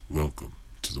Welcome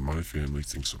to the My Family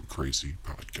Thinks I'm Crazy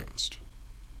podcast.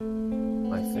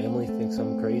 My Family Thinks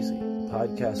I'm Crazy, a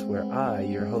podcast where I,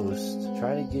 your host,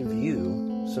 try to give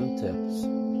you some tips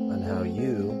on how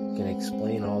you can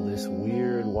explain all this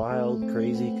weird, wild,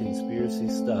 crazy conspiracy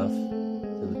stuff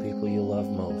to the people you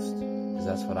love most. Because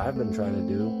that's what I've been trying to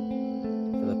do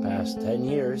for the past 10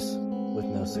 years with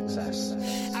no success.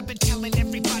 I've been telling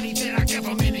everybody that our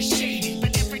government is shady,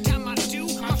 but every time I do,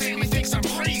 my family thinks I'm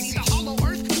crazy. The hollow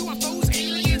earth, UFOs,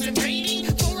 aliens invading,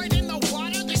 fluoride in the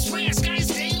water, they spray our skies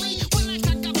daily. When I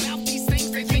talk about these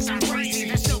things, they think I'm crazy.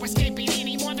 There's no escaping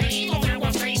anymore the evil that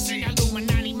we're facing.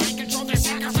 Illuminati mind control, they're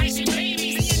sacrificing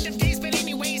babies. The end of days, but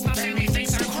anyways, my family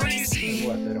thinks I'm crazy.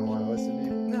 What, they don't want to listen to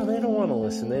you? No, they don't want to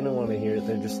listen. They don't want to hear it.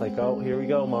 They're just like, oh, here we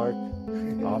go, Mark.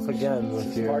 Off again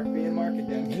with your... Mark being Mark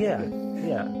again. Yeah.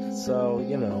 So,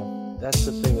 that's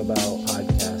the thing about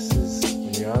podcasts is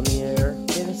when you're on the air,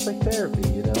 and it's like therapy,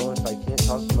 If I can't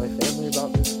talk to my family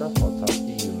about this stuff, I'll talk to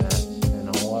you, Matt, and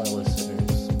all our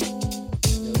listeners.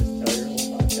 You'll just tell your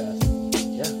whole podcast.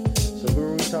 Yeah. So who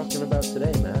are we talking about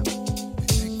today, Matt? They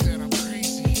think that I'm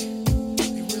crazy.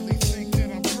 They really think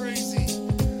that I'm crazy.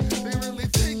 They really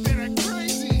think that I'm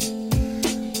crazy.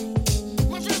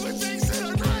 My family thinks that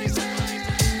I'm crazy.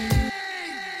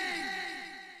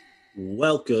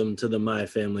 Welcome to the My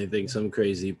Family Thinks I'm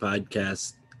Crazy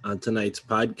podcast. On tonight's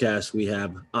podcast, we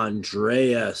have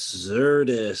Andreas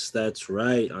Zertis. That's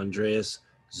right, Andreas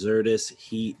Zertis.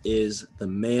 He is the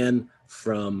man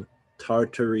from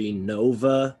Tartary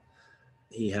Nova.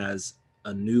 He has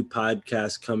a new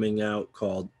podcast coming out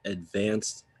called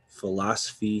Advanced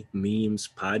Philosophy Memes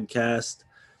Podcast.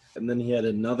 And then he had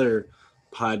another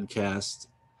podcast,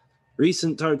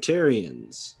 Recent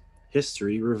Tartarians.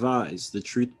 History Revised, the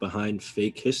truth behind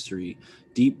fake history.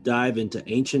 Deep dive into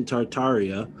ancient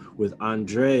Tartaria with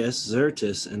Andreas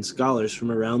Zertis and scholars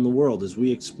from around the world as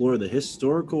we explore the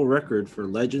historical record for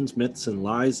legends, myths, and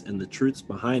lies and the truths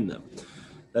behind them.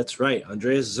 That's right,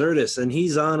 Andreas Zertis, and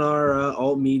he's on our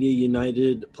Alt Media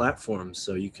United platform,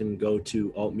 so you can go to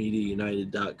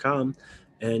altmediaunited.com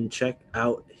and check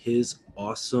out his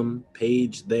awesome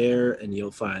page there, and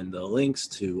you'll find the links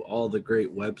to all the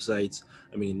great websites.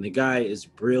 I mean, the guy is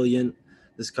brilliant.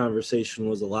 This conversation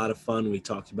was a lot of fun. We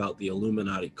talked about the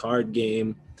Illuminati card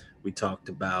game. We talked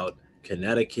about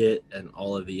Connecticut and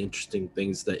all of the interesting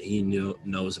things that he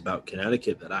knows about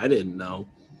Connecticut that I didn't know.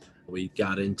 We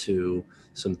got into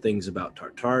some things about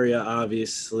Tartaria,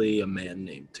 obviously, a man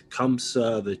named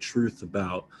Tecumseh, the truth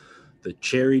about the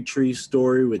cherry tree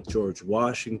story with George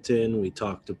Washington. We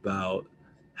talked about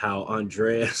how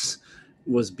Andreas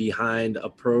was behind a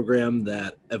program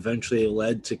that eventually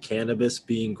led to cannabis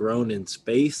being grown in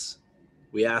space.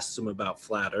 We asked him about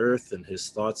flat earth and his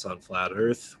thoughts on flat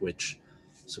earth, which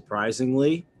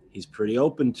surprisingly, he's pretty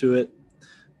open to it,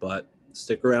 but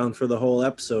stick around for the whole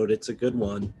episode. It's a good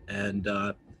one. And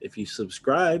if you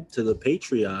subscribe to the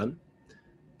Patreon,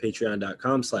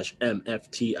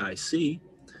 patreon.com/MFTIC,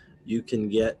 you can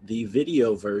get the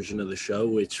video version of the show,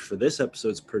 which for this episode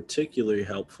is particularly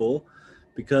helpful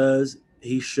because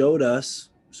he showed us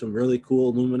some really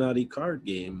cool Illuminati card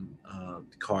game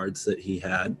cards that he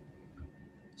had.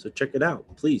 So check it out.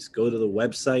 Please go to the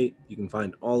website. You can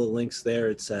find all the links there.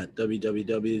 It's at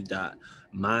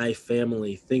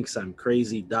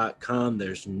www.myfamilythinksimcrazy.com.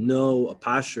 There's no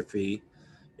apostrophe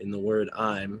in the word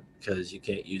I'm because you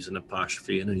can't use an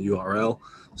apostrophe in a URL.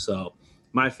 So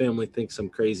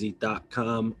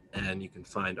myfamilythinksimcrazy.com, and you can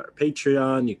find our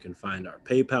Patreon. You can find our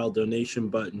PayPal donation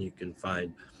button. You can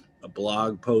find a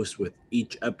blog post with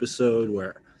each episode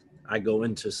where I go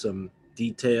into some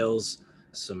details,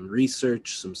 some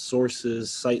research, some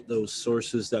sources, cite those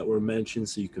sources that were mentioned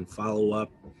so you can follow up.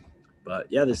 But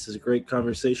yeah, this is a great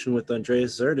conversation with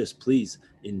Andreas Zertis. Please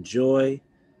enjoy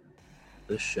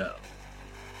the show.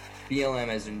 BLM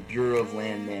as in Bureau of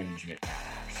Land Management.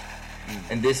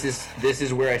 And this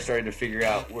is where I started to figure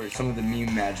out where some of the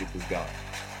meme magic was going.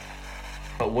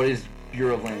 But what is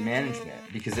Bureau of Land Management?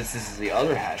 Because this is the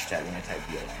other hashtag when I type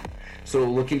BLM. So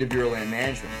look into Bureau of Land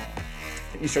Management.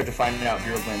 You start to find out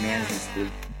Bureau of Land Management is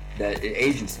that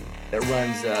agency that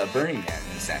runs Burning Man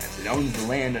in the Senate. It owns the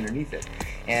land underneath it.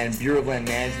 And Bureau of Land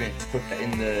Management took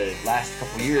in the last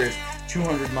couple of years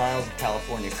 200 miles of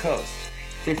California coast,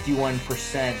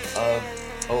 51% of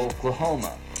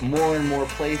Oklahoma, more and more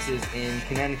places in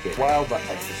Connecticut, wildlife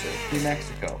reserve, New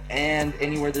Mexico, and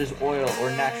anywhere there's oil or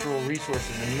natural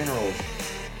resources and minerals.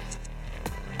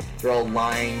 They're all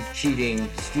lying, cheating,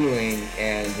 stealing,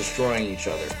 and destroying each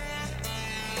other.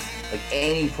 Like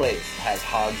any place has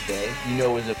Hogs Bay,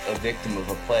 is a victim of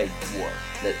a plague war,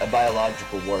 a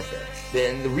biological warfare.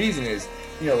 And the reason is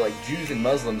like Jews and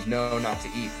Muslims know not to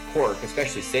eat pork,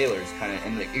 especially sailors kind of.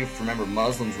 And like, if you remember,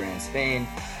 Muslims ran Spain,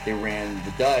 they ran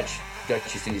the Dutch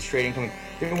East Indies Trading Company.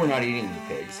 They were not eating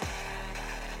the pigs.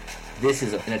 This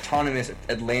is an autonomous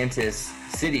Atlantis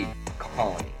city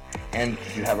colony. And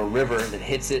you have a river that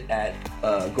hits it at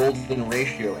a golden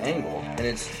ratio angle, and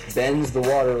it bends the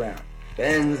water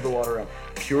around,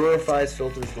 purifies,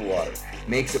 filters the water,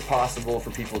 makes it possible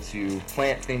for people to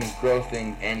plant things, grow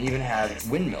things, and even have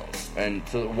windmills, and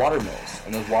so water mills.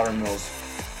 And those water mills,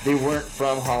 they weren't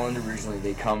from Holland originally,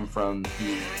 they come from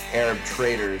the Arab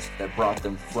traders that brought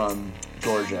them from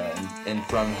Georgia and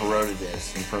from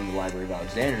Herodotus and from the Library of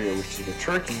Alexandria, which is the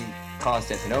Turkey,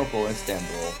 Constantinople,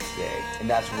 Istanbul today, and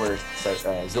that's where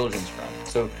Zildjian's from.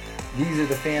 So these are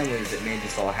the families that made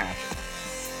this all happen.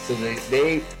 So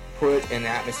they put an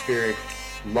atmospheric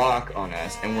lock on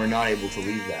us, and we're not able to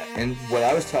leave that. And what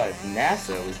I was taught at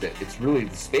NASA was that it's really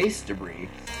the space debris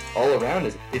all around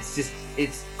us.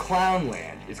 It's clown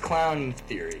land. It's clown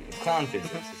theory. It's clown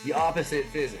physics. It's the opposite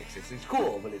physics. It's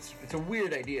cool, but it's a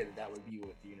weird idea that would be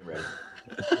what the universe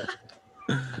is.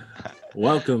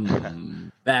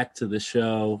 Welcome back to the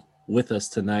show. With us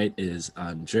tonight is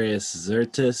Andreas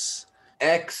Zertis.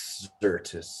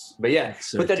 Exertus. But yeah,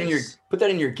 put that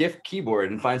in your GIF keyboard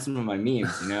and find some of my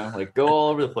memes, like go all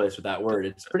over the place with that word.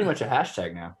 It's pretty much a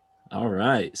hashtag now. All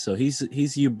right. So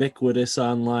he's ubiquitous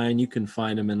online. You can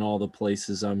find him in all the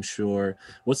places, I'm sure.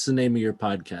 What's the name of your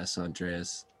podcast,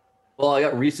 Andreas? Well, I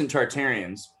got Recent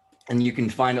Tartarians, and you can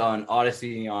find it on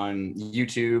Odyssey, on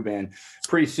YouTube, and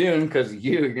pretty soon, because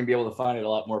you're going to be able to find it a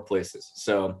lot more places.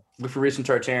 So look for Recent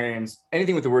Tartarians.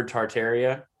 Anything with the word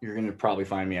Tartaria, you're going to probably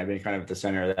find me. I've been kind of at the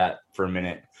center of that for a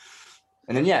minute.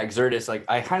 And then, yeah, Exertus, like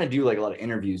I kind of do like a lot of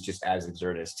interviews just as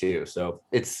Exertus too. So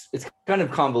it's kind of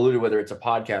convoluted whether it's a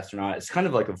podcast or not. It's kind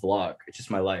of like a vlog. It's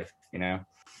just my life,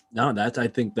 No, I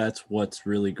think that's what's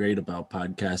really great about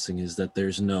podcasting is that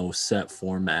there's no set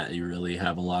format. You really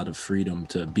have a lot of freedom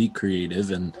to be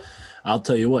creative. And I'll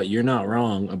tell you what, you're not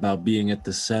wrong about being at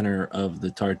the center of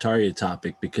the Tartaria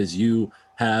topic, because you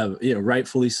have,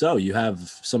 rightfully so, you have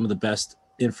some of the best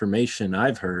information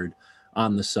I've heard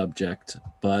on the subject.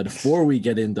 But before we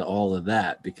get into all of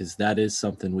that, because that is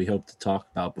something we hope to talk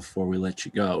about before we let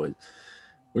you go,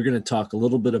 we're going to talk a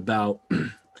little bit about a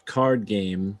card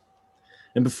game.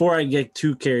 And before I get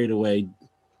too carried away,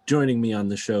 joining me on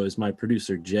the show is my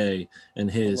producer, Jay, and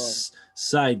his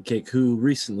sidekick, who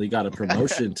recently got a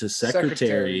promotion to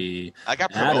secretary. I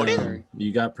got promoted? Adam,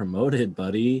 you got promoted,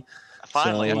 buddy.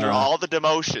 Finally, So, after all the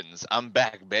demotions, I'm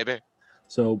back, baby.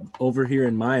 So over here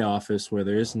in my office, where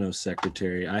there is no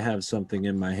secretary, I have something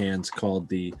in my hands called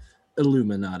the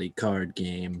Illuminati card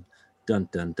game. Dun,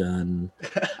 dun, dun.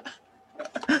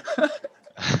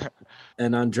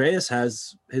 And Andreas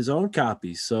has his own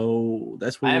copy, so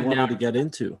that's what we wanted to get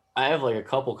into. I have like a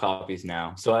couple copies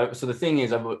now. So the thing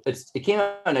is, it came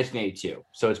out in 1982,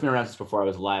 so it's been around since before I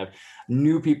was alive.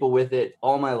 Knew people with it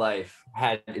all my life.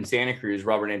 Had in Santa Cruz,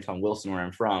 Robert Anton Wilson, where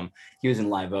I'm from. He was in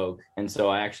Live Oak, and so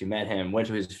I actually met him. Went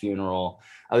to his funeral.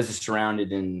 I was just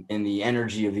surrounded in the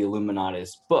energy of the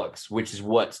Illuminatus books, which is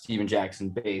what Stephen Jackson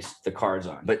based the cards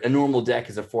on. But a normal deck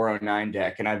is a 409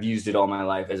 deck, and I've used it all my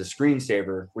life as a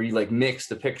screensaver, where you like mix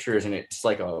the pictures, and it's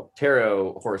like a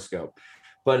tarot horoscope.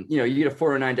 But you get a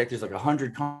 409 deck. There's like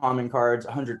 100 common cards,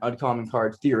 100 uncommon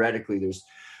cards. Theoretically, there's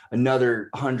another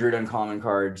 100 uncommon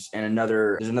cards, and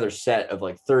there's another set of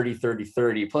like 30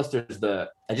 plus there's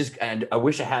and I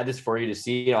wish I had this for you to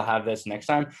see. I'll have this next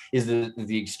time, is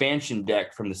the expansion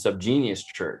deck from the Subgenius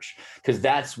Church, because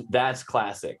that's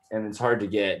classic and it's hard to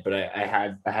get, but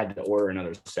I had to order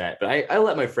another set. But I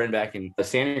let my friend back in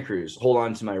Santa Cruz hold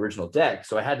on to my original deck,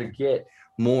 so I had to get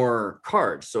more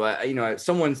cards. So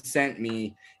someone sent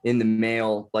me in the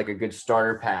mail like a good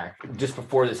starter pack just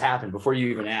before this happened, before you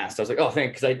even asked. I was like, oh,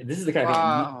 thanks, because this is the kind of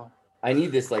thing I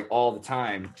need this like all the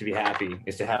time to be happy,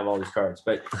 is to have all these cards.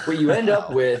 But what you end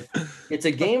up with, it's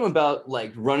a game about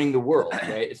like running the world,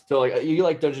 right? So like you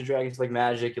like Dungeons and Dragons, like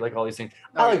Magic, you like all these things.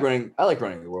 I like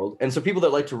running the world. And so people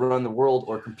that like to run the world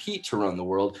or compete to run the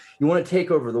world, you want to take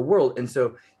over the world. And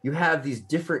so you have these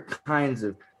different kinds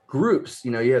of groups.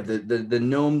 You have the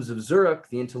gnomes of Zurich,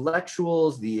 the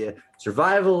intellectuals, the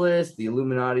survivalists. The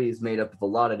Illuminati is made up of a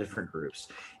lot of different groups.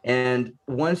 And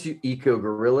once you eco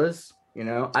gorillas, and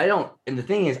the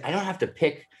thing is, I don't have to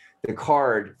pick the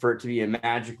card for it to be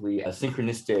magically a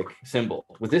synchronistic symbol.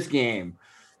 With this game,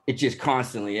 it just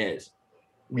constantly is.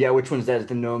 Yeah, which one's that? Is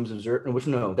the gnomes of Zurich?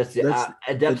 That's the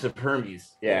Adepts of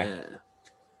Hermes. Yeah.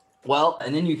 Well,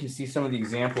 and then you can see some of the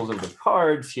examples of the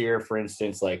cards here. For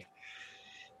instance, like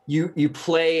you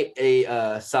play a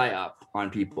psyop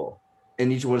on people,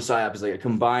 and each one psyop is like a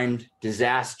combined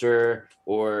disaster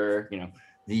or,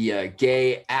 the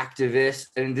gay activist.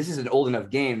 And this is an old enough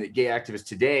game that gay activists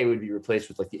today would be replaced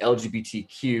with like the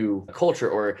LGBTQ culture,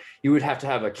 or you would have to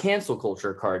have a cancel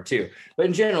culture card too. But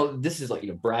in general, this is like,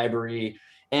 bribery.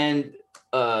 And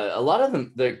a lot of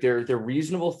them, they're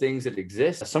reasonable things that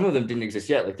exist. Some of them didn't exist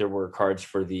yet. Like there were cards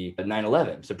for the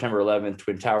 9/11, September 11th,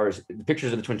 Twin Towers, the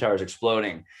pictures of the Twin Towers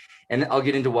exploding. And I'll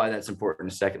get into why that's important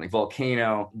in a second. Like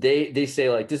volcano, they say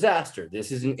like disaster.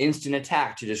 This is an instant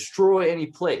attack to destroy any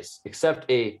place except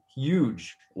a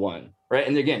huge one, right?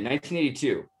 And again,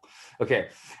 1982. Okay,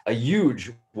 a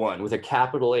huge one with a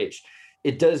capital H.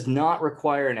 It does not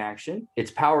require an action.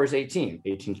 Its power is 18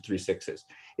 to 3 sixes.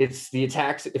 It's the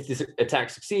attacks. If this attack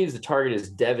succeeds, the target is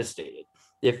devastated.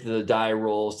 If the die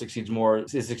roll succeeds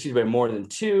by more than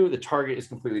 2, the target is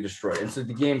completely destroyed. And so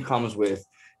the game comes with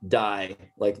die,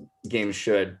 like games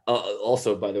should.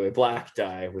 Also, by the way, black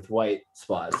die with white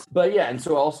spots. But yeah, and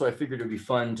so also I figured it would be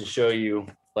fun to show you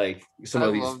like some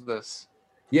of these. I love this.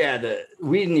 Yeah,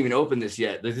 we didn't even open this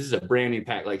yet. This is a brand new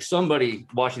pack. Like somebody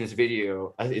watching this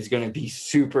video is going to be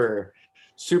super,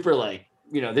 super like,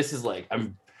 this is like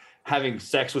I'm having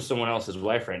sex with someone else's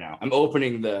wife right now. I'm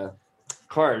opening the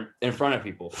card in front of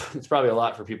people. It's probably a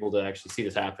lot for people to actually see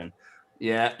this happen.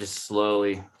 Yeah, just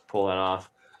slowly pull that off.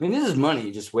 I mean, this is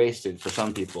money just wasted for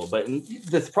some people. But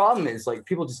the problem is like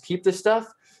people just keep this stuff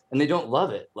and they don't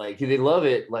love it. Like they love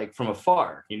it like from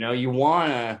afar. You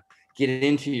want to get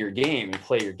into your game and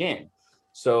play your game.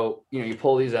 So, you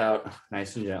pull these out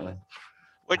nice and gently.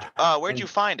 Where'd you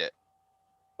find it?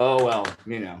 Oh, well,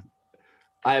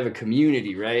 I have a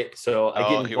community, right? So I get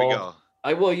involved. Here we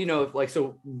go.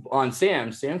 So on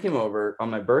Sam came over on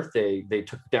my birthday. They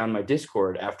took down my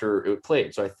Discord after it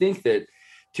played. So I think that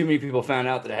too many people found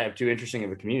out that I have too interesting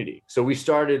of a community. So we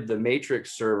started the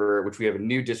Matrix server, which we have a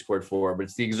new Discord for, but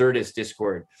it's the Exertus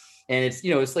Discord. And it's,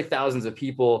 it's like thousands of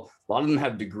people. A lot of them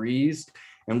have degrees.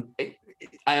 And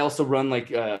I also run like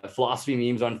philosophy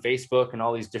memes on Facebook and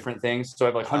all these different things. So I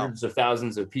have like hundreds of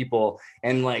thousands of people.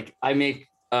 And like I make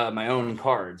my own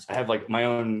cards. I have like my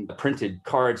own printed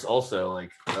cards also.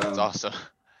 Like That's awesome.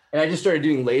 And I just started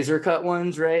doing laser cut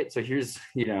ones, right? So here's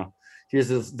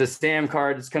the Sam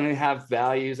card. It's going to have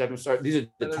values. These are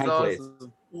the templates.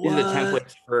 Awesome. These are the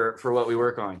templates for what we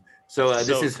work on. So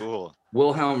this is cool.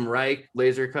 Wilhelm Reich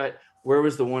laser cut. Where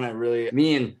was the one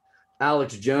me and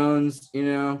Alex Jones,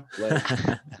 like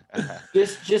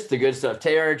just the good stuff.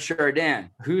 Teilhard Chardin.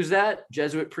 Who's that?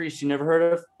 Jesuit priest you never heard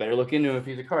of? Better look into him if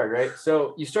he's a card, right?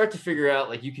 So you start to figure out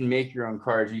like you can make your own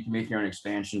cards, you can make your own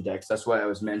expansion decks. That's why I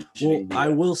was mentioning. Well, I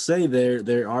will say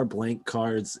there are blank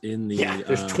cards in the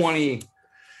there's 20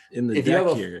 in the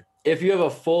deck here. If you have a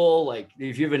full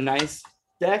if you have a nice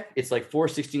deck, it's like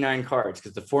 469 cards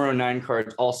because the 409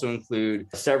 cards also include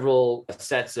several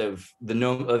sets of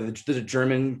the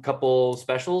German couple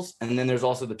specials, and then there's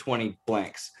also the 20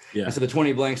 blanks. Yeah. And so the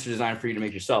 20 blanks are designed for you to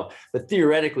make yourself. But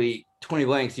theoretically, 20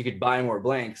 blanks, you could buy more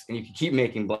blanks and you could keep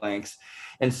making blanks.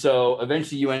 And so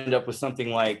eventually you end up with something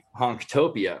like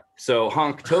Honktopia. So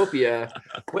Honktopia,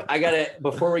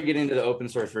 before we get into the open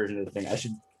source version of the thing, I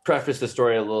should preface the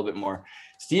story a little bit more.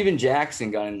 Steven Jackson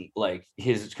got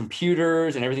his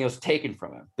computers and everything else taken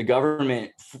from him. The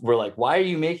government were like, why are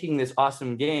you making this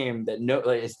awesome game that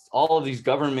it's all of these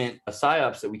government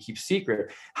psyops that we keep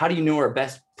secret? How do you know our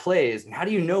best plays? And how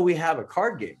do you know we have a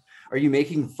card game? Are you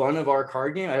making fun of our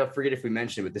card game? I forget if we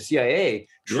mentioned it, but the CIA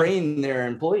trained their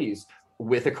employees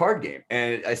with a card game.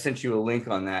 And I sent you a link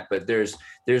on that, but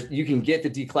you can get the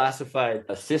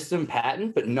declassified system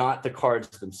patent, but not the cards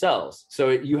themselves. So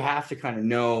you have to kind of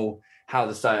know how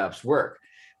the psyops work.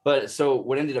 But so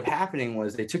what ended up happening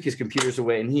was they took his computers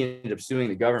away and he ended up suing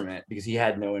the government because he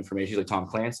had no information. He's like Tom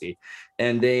Clancy,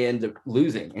 and they ended up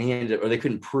losing, and they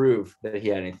couldn't prove that he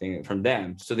had anything from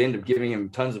them. So they ended up giving him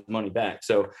tons of money back.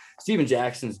 So Steven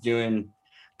Jackson's doing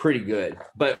pretty good,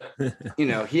 but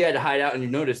he had to hide out, and you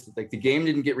notice that like the game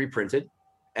didn't get reprinted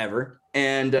ever.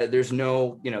 And haven't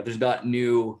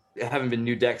been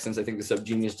new decks since I think the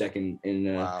Subgenius deck in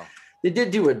Wow. They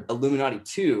did do an Illuminati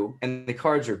 2, and the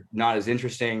cards are not as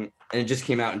interesting. And it just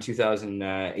came out in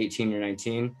 2018 or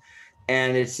 19.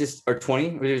 And it's just, or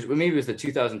 20, maybe it was the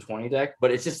 2020 deck,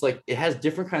 but it's just like, it has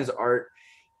different kinds of art.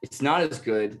 It's not as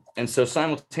good. And so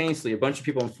simultaneously, a bunch of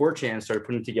people on 4chan started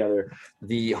putting together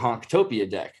the Honktopia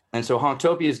deck. And so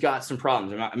Honktopia's got some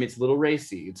problems. It's a little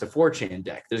racy. It's a 4chan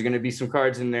deck. There's going to be some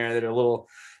cards in there that are a little,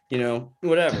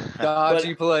 whatever.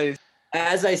 Dodgy place.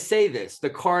 As I say this, the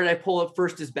card I pull up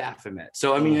first is Baphomet.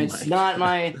 So, it's not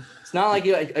like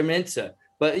I meant to.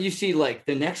 But you see,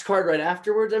 the next card right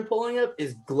afterwards I'm pulling up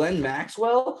is Glenn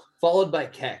Maxwell, followed by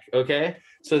Keck, okay?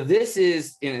 So this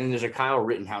is, and there's a Kyle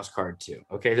Rittenhouse card too.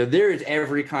 Okay, so there is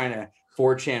every kind of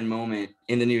 4chan moment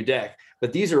in the new deck,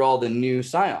 but these are all the new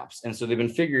psyops, and so they've been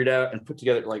figured out and put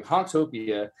together. Like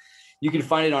Honktopia, you can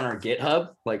find it on our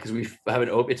GitHub, like because we have it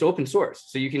open. It's open source,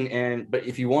 so you can. But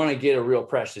if you want to get a real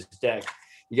precious deck,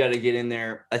 you got to get in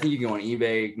there. I think you can go on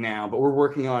eBay now, but we're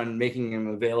working on making them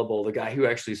available. The guy who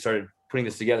actually started putting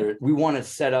this together, we want to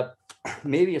set up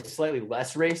maybe a slightly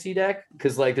less racy deck,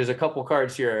 because like there's a couple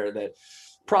cards here that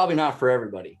probably not for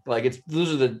everybody. Like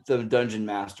those are the dungeon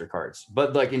master cards,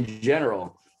 but like in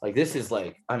general, like this is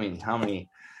like, I mean, how many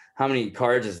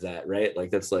cards is that, right?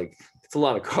 Like it's a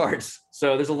lot of cards.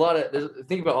 So there's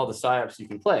think about all the psyops you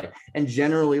can play, and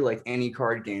generally like any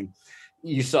card game,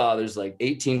 you saw there's like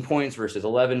 18 points versus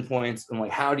 11 points. And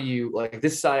like, how do you, like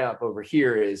this psyop over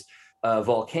here is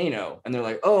volcano, and they're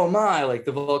like, oh my, like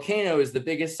the volcano is the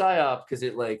biggest psyop because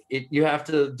you have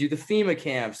to do the FEMA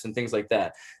camps and things like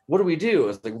that. What do we do?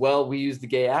 It's like, well, we use the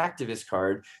gay activist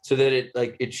card so that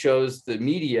it shows the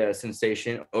media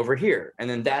sensation over here, and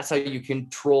then that's how you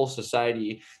control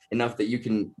society enough that you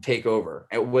can take over,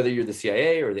 whether you're the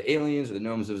CIA or the aliens or the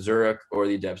gnomes of Zurich or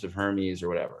the adepts of Hermes or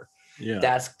whatever. Yeah,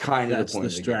 that's kind of that's the point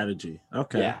the of the strategy. game.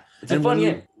 Okay, yeah, it's a fun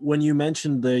game. When you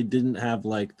mentioned they didn't have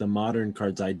like the modern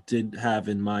cards, I did have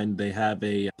in mind they have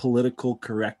a political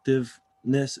correctness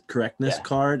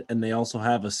card, and they also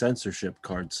have a censorship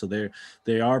card. So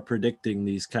they are predicting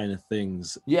these kind of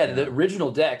things. Yeah, the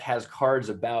original deck has cards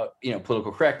about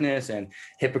political correctness and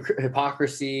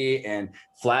hypocrisy and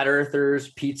flat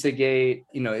earthers, Pizzagate,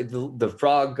 the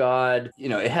frog god.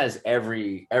 It has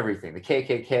everything. The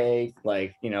KKK,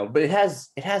 but it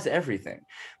has everything.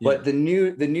 Yeah. But the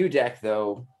new deck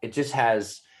though, it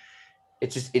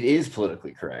is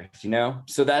politically correct,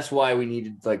 so that's why we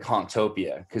needed like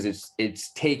Honktopia, because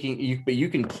it's taking you, but you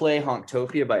can play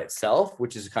Honktopia by itself,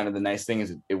 which is kind of the nice thing,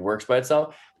 is it works by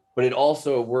itself, but it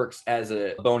also works as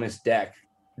a bonus deck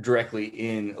directly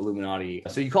in Illuminati.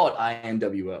 So you call it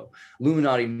INWO,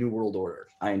 Illuminati New World Order.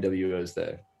 INWO is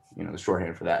the the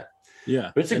shorthand for that.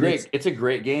 Yeah, but it's a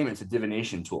great game. It's a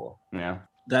divination tool.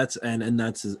 That's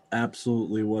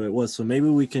absolutely what it was. So maybe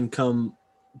we can come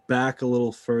back a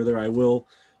little further. I will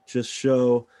just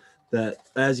show that,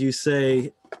 as you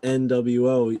say,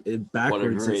 NWO,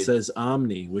 backwards it says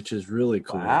Omni, which is really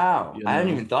cool. Wow, I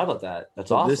hadn't even thought about that.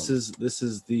 That's awesome. This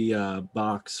is the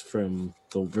box from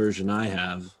the version I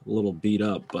have, a little beat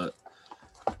up, but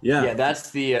yeah, that's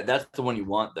the one you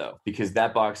want though, because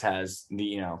that box has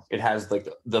it has like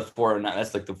the 409.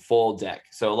 That's like the full deck.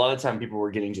 So a lot of time people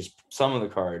were getting just some of the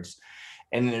cards.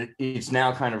 And it's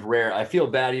now kind of rare. I feel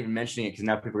bad even mentioning it, because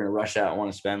now people are going to rush out and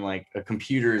want to spend like a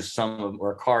computer's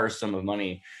or a car's sum of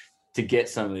money to get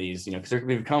some of these, because they're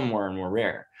going to become more and more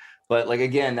rare. But like,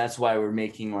 again, that's why we're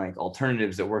making like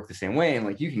alternatives that work the same way. And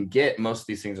like, you can get most of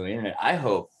these things on the internet. I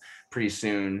hope pretty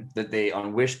soon that they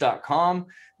on wish.com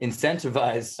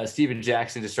incentivize Steven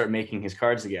Jackson to start making his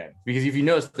cards again. Because if you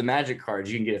notice the Magic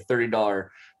cards, you can get a $30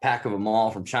 pack of them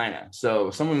all from China.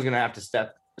 So someone's going to have to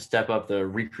step up the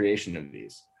recreation of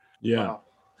these. Yeah. Wow.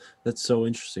 That's so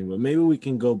interesting. But maybe we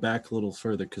can go back a little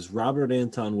further, because Robert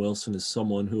Anton Wilson is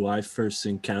someone who I first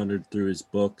encountered through his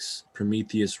books.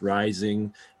 Prometheus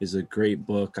Rising is a great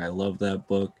book. I love that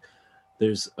book.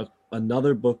 There's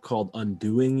another book called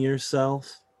Undoing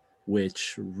Yourself,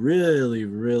 which really,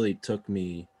 really took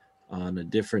me on a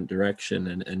different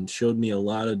direction and showed me a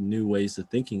lot of new ways of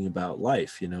thinking about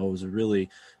life. It was a really...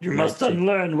 You must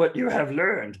unlearn what you have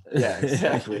learned. Yeah,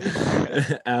 exactly.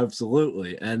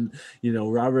 Absolutely. And,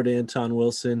 Robert Anton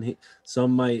Wilson,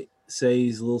 some might say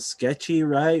he's a little sketchy,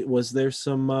 right? Was there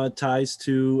some ties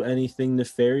to anything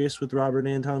nefarious with Robert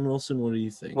Anton Wilson? What do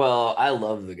you think? Well, I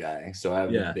love the guy, so I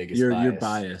have the biggest bias. You're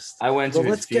biased. I went to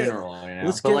his funeral.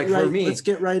 Let's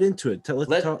get right into it.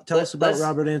 Tell us about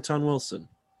Robert Anton Wilson.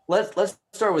 Let's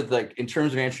start with, like, in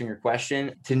terms of answering your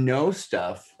question, to know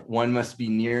stuff, one must be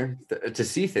near to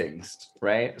see things,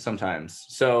 right? Sometimes.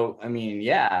 So, I mean,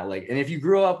 yeah, like, and if you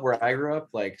grew up where I grew up,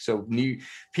 like, so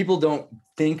people don't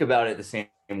think about it the same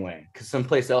way, because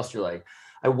someplace else you're like,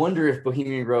 I wonder if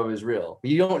Bohemian Grove is real.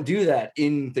 You don't do that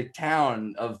in the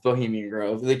town of Bohemian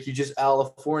Grove. Like, you just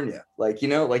California,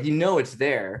 it's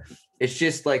there. It's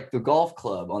just like the golf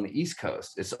club on the East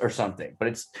Coast or something.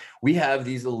 But we have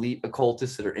these elite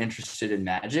occultists that are interested in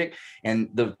magic, and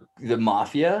the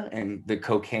mafia and the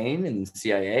cocaine and the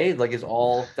CIA,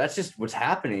 that's just what's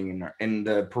happening in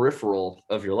the peripheral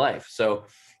of your life. So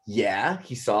yeah,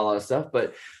 he saw a lot of stuff,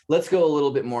 but let's go a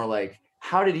little bit more like,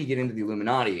 how did he get into the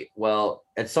Illuminati? Well,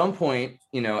 at some point,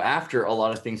 after a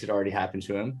lot of things had already happened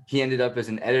to him, he ended up as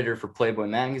an editor for Playboy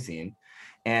magazine.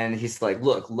 And he's like,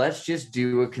 look, let's just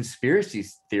do a conspiracy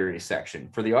theory section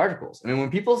for the articles. I mean, when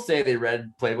people say they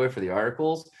read Playboy for the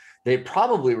articles, they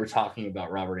probably were talking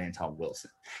about Robert Anton Wilson.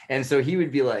 And so he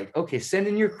would be like, okay, send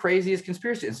in your craziest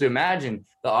conspiracy. And so imagine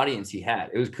the audience he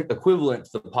had. It was equivalent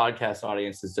to the podcast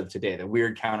audiences of today, the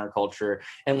weird counterculture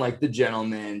and like the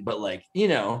gentleman, but like, you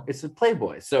know, it's a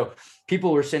Playboy. So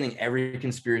people were sending every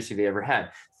conspiracy they ever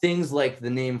had. Things like the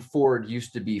name Ford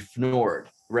used to be Fnord,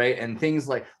 right? And things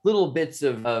like little bits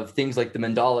of things like the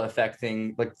Mandela effect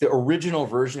thing, like the original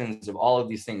versions of all of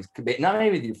these things, not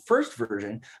maybe the first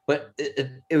version, but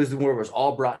it was where it was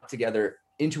all brought together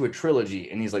into a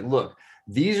trilogy. And he's like, look,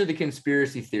 these are the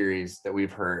conspiracy theories that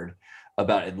we've heard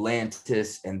about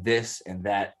Atlantis and this and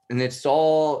that. And it's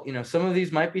all, you know, some of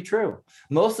these might be true.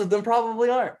 Most of them probably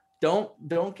aren't.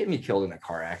 Don't get me killed in a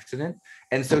car accident.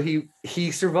 And so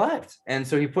he survived. And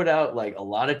so he put out like a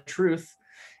lot of truth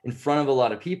in front of a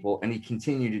lot of people, and he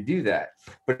continued to do that.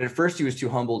 But at first he was too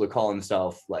humble to call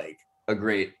himself like a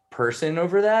great person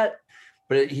over that.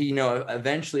 But he, you know,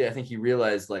 eventually I think he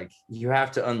realized like you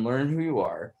have to unlearn who you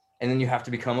are, and then you have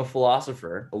to become a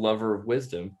philosopher, a lover of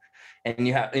wisdom, and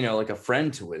you have, you know, like a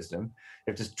friend to wisdom.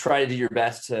 You have to try to do your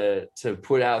best to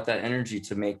put out that energy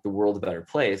to make the world a better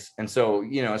place. And so,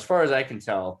 you know, as far as I can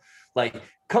tell, like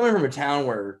coming from a town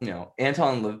where, you know,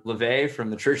 Anton LaVey from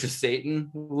the Church of Satan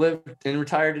lived and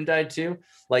retired and died too,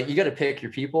 like you got to pick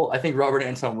your people. I think Robert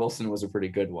Anton Wilson was a pretty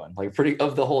good one, like pretty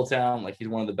of the whole town, like he's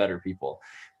one of the better people.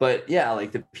 But yeah,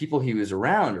 like the people he was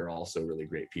around are also really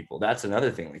great people. That's another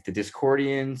thing, like the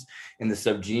Discordians and the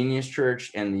Subgenius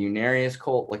Church and the Unarius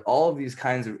cult, like all of these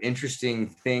kinds of interesting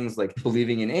things, like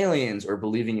believing in aliens or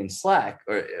believing in Slack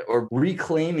or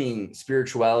reclaiming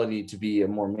spirituality to be a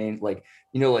more main, like,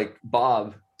 you know, like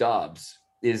Bob Dobbs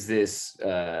is this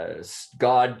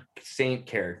God saint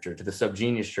character to the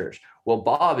Subgenius Church. Well,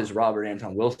 Bob is Robert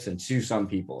Anton Wilson to some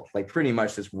people, like pretty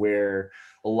much that's where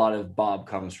a lot of Bob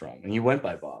comes from. And he went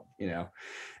by Bob, you know,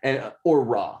 and or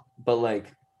Ra. But like,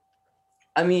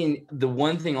 I mean, the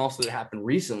one thing also that happened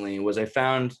recently was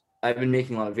I've been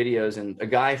making a lot of videos, and a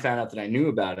guy found out that I knew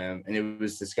about him, and it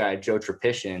was this guy, Joe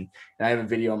Trapishin. And I have a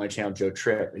video on my channel, Joe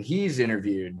Tripp, and he's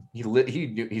interviewed,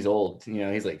 he's old, you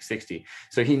know, he's like 60.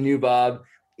 So he knew Bob.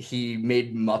 He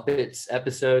made Muppets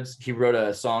episodes. He wrote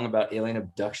a song about alien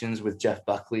abductions with Jeff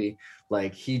Buckley.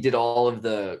 Like he did all of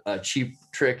the Cheap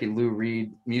Trick and Lou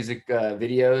Reed music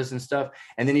videos and stuff.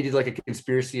 And then he did like a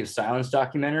Conspiracy of Silence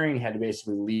documentary, and he had to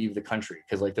basically leave the country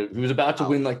because like he was about to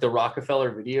win like the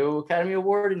Rockefeller Video Academy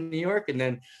Award in New York. And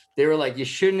then they were like, you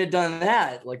shouldn't have done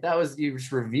that. Like you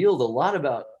just revealed a lot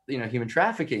about, you know, human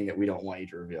trafficking that we don't want you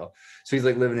to reveal. So he's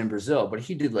like living in Brazil, but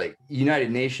he did like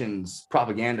United Nations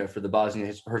propaganda for the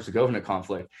Bosnia-Herzegovina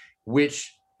conflict,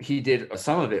 which he did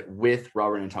some of it with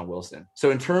Robert Anton Wilson.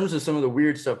 So in terms of some of the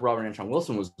weird stuff Robert Anton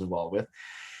Wilson was involved with,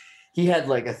 he had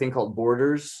like a thing called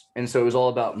Borders. And so it was all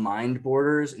about mind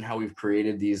borders and how we've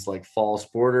created these like false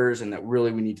borders, and that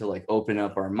really we need to like open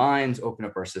up our minds, open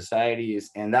up our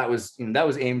societies. And that was, you know, that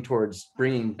was aimed towards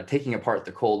taking apart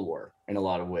the Cold War in a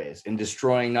lot of ways, and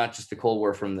destroying not just the Cold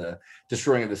War from the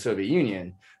destroying of the Soviet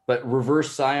Union, but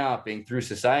reverse psyoping through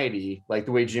society, like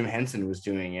the way Jim Henson was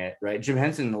doing it, right? Jim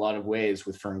Henson, in a lot of ways,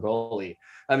 with Fraggle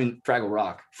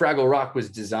Rock. Fraggle Rock was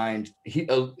designed.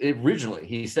 Originally,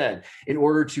 he said, in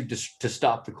order to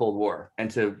stop the Cold War and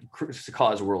to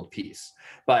cause world peace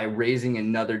by raising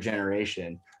another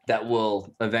generation that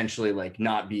will eventually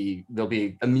they'll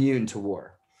be immune to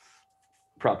war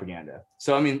propaganda.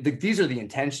 So, I mean, these are the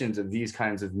intentions of these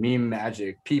kinds of meme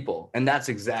magic people. And that's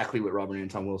exactly what Robert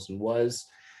Anton Wilson was.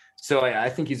 So I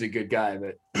think he's a good guy,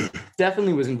 but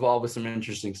definitely was involved with some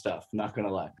interesting stuff. Not going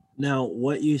to lie. Now,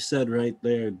 what you said right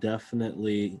there,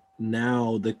 definitely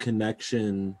now the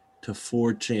connection to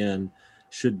 4chan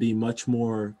should be much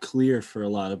more clear for a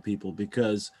lot of people,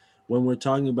 because when we're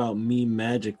talking about meme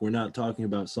magic, we're not talking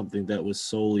about something that was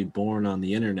solely born on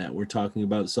the internet. We're talking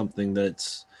about something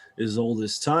that's as old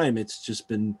as time. It's just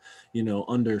been, you know,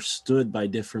 understood by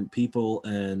different people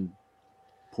and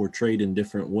portrayed in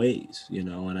different ways, you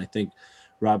know. And I think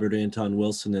Robert Anton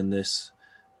Wilson and this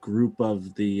group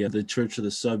of the Church of the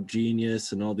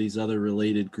Subgenius and all these other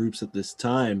related groups at this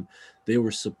time, they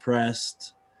were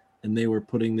suppressed and they were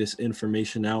putting this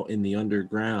information out in the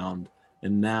underground.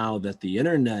 And now that the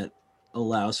internet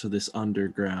allows for this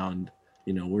underground,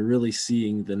 you know, we're really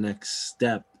seeing the next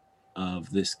step of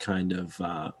this kind of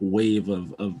wave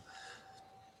of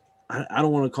I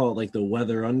don't want to call it like the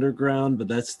Weather Underground, but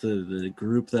that's the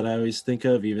group that I always think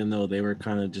of, even though they were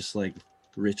kind of just like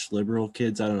rich liberal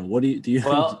kids. I don't know. What do you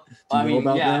Well, do you know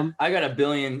about them? I got a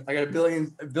billion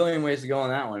ways to go on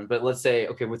that one. But let's say,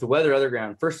 okay, with the Weather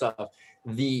Underground, first off,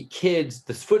 the kids,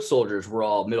 the foot soldiers were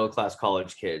all middle-class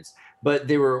college kids, but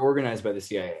they were organized by the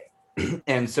CIA.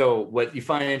 And so what you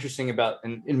find interesting about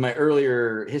in my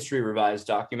earlier History Revised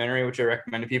documentary, which I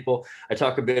recommend to people, I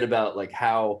talk a bit about like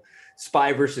how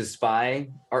spy versus spy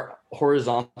are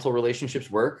horizontal relationships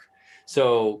work.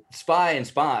 So spy and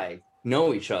spy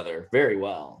know each other very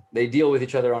well. They deal with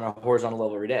each other on a horizontal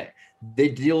level every day. They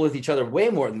deal with each other way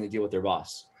more than they deal with their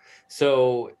boss.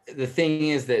 So the thing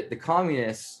is that the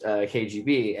communists,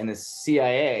 KGB and the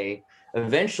CIA,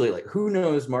 eventually, like, who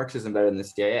knows Marxism better than the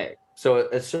CIA? So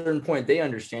at a certain point, they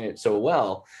understand it so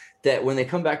well that when they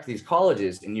come back to these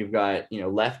colleges and you've got,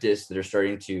 leftists that are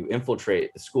starting to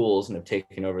infiltrate the schools and have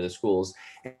taken over the schools.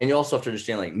 And you also have to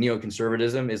understand, like,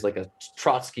 neoconservatism is like a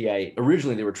Trotskyite.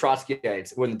 Originally, they were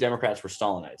Trotskyites when the Democrats were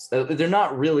Stalinites. They're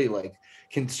not really like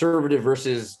conservative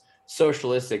versus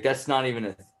socialistic. That's not even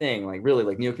a thing. Like, really,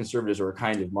 like, neoconservatives are a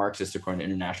kind of Marxist according to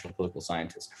international political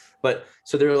scientists. But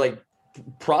so they're like,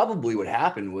 probably what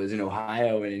happened was in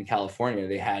Ohio and in California,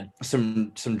 they had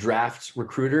some draft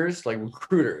recruiters that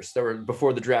were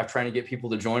before the draft trying to get people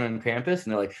to join on campus.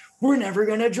 And they're like, we're never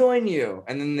going to join you.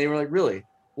 And then they were like, really?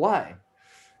 Why?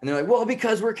 And they're like, well,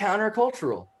 because we're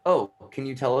countercultural. Oh, can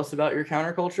you tell us about your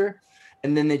counterculture?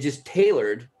 And then they just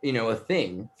tailored, a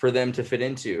thing for them to fit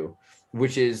into,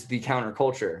 which is the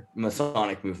counterculture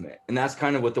Masonic movement. And that's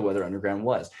kind of what the Weather Underground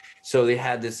was. So they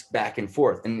had this back and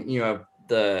forth. And,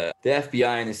 the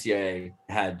FBI and the CIA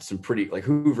had some pretty, like,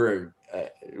 Hoover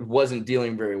wasn't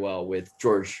dealing very well with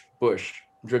George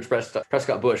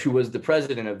Prescott Bush, who was the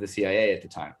president of the CIA at the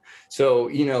time. So,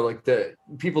 like, the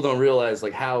people don't realize,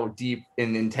 like, how deep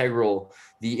and integral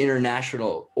the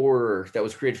international order that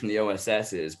was created from the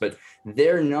OSS is, but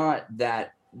they're not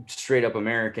that straight up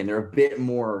American. They're a bit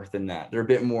more than that. They're a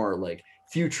bit more like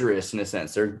futurists in a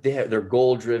sense. They're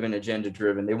goal driven, agenda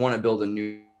driven. They want to build a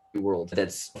new world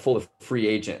that's full of free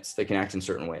agents that can act in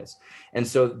certain ways. And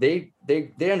so they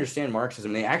understand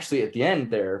Marxism. They actually, at the end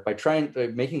there, by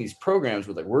making these programs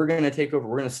with, like, we're going to take over,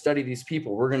 we're going to study these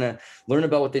people, we're going to learn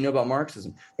about what they know about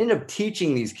Marxism, they end up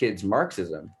teaching these kids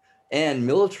Marxism and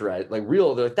militarize, like,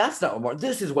 real. They're like, that's not what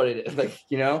this is what it is. Like,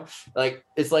 like,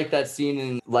 it's like that scene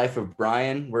in Life of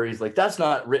Brian where he's like, that's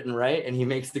not written right. And he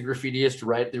makes the graffitiist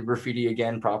write the graffiti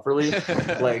again properly.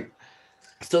 Like,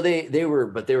 so they were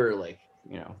like,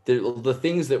 the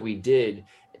things that we did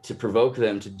to provoke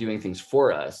them to doing things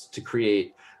for us, to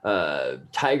create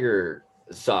tiger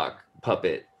sock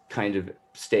puppet kind of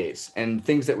states and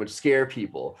things that would scare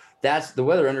people. That's the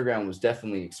Weather Underground was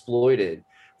definitely exploited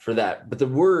for that. But the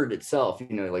word itself,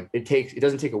 like, it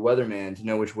doesn't take a weatherman to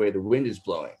know which way the wind is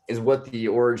blowing, is what the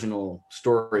original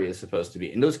story is supposed to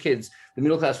be. And those kids, the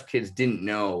middle class kids, didn't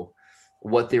know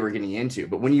what they were getting into.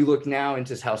 But when you look now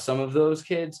into how some of those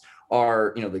kids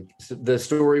are, the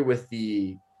story with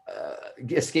the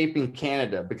escaping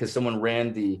Canada because someone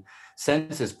ran the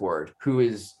census board,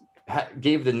 who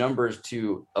gave the numbers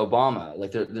to Obama,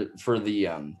 like for the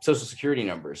social security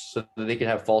numbers, so that they could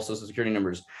have false social security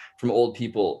numbers from old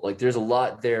people. Like, there's a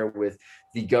lot there with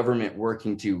the government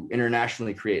working to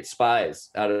internationally create spies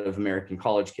out of American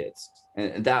college kids,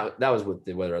 and that was what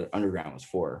the Weather Underground was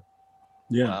for.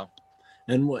 Yeah. Wow.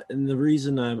 And the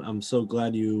reason I'm so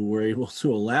glad you were able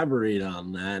to elaborate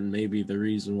on that, and maybe the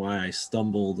reason why I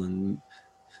stumbled and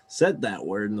said that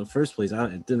word in the first place,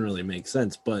 it didn't really make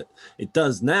sense, but it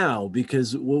does now,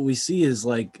 because what we see is,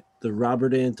 like, the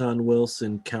Robert Anton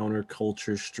Wilson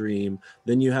counterculture stream.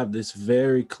 Then you have this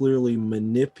very clearly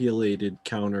manipulated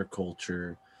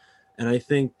counterculture. And I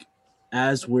think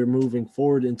as we're moving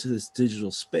forward into this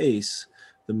digital space,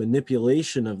 the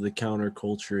manipulation of the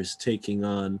counterculture is taking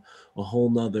on a whole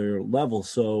nother level.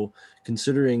 So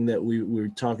considering that we're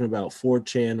talking about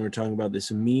 4chan, we're talking about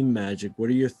this meme magic, what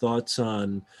are your thoughts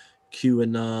on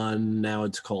QAnon? Now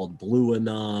it's called Blue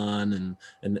Anon,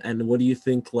 and what do you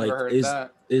think, like,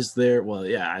 is there, well,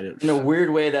 yeah, I don't, in a weird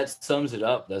way, that sums it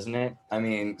up, doesn't it? I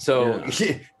mean, so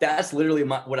yeah. That's literally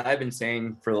what I've been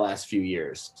saying for the last few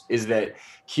years, is that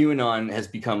QAnon has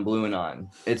become Blue Anon.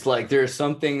 It's like there's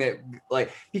something that,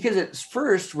 like, because at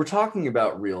first we're talking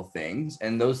about real things,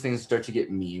 and those things start to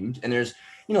get memed, and there's,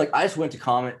 like, I just went to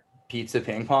Comet Pizza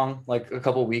Ping Pong like a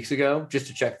couple of weeks ago just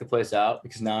to check the place out,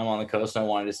 because now I'm on the coast and I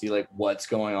wanted to see, like, what's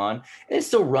going on. And it's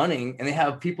still running, and they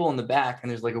have people in the back,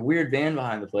 and there's, like, a weird van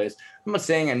behind the place. I'm not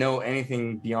saying I know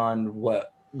anything beyond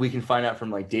what we can find out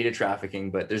from, like, data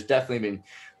trafficking, but there's definitely been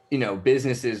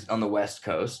businesses on the West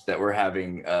Coast that were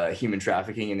having human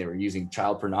trafficking, and they were using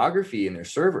child pornography in their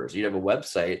servers. You'd have a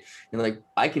website, and like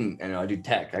I do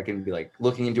tech. I can be like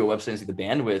looking into a website and see the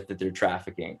bandwidth that they're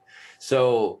trafficking.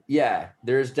 So yeah,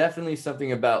 there's definitely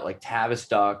something about like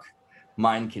Tavistock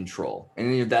mind control,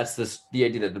 and that's the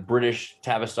idea that the British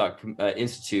Tavistock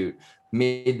Institute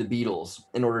made the Beatles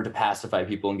in order to pacify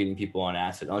people and getting people on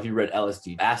acid. I don't know if you read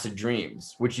LSD, Acid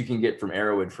Dreams, which you can get from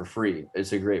Arrowwood for free.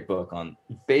 It's a great book on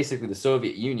basically the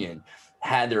Soviet Union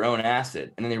had their own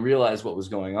acid, and then they realized what was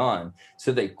going on.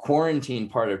 So they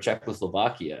quarantined part of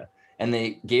Czechoslovakia, and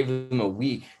they gave them a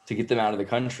week to get them out of the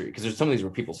country, because there's some of these were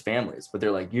people's families, but they're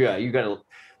like, yeah,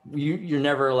 you're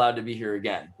never allowed to be here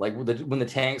again. Like when the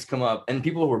tanks come up, and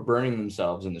people were burning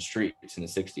themselves in the streets in the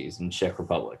 60s in Czech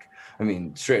Republic. I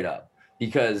mean, straight up.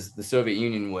 Because the Soviet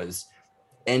Union was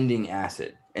ending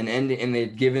acid and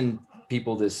they'd given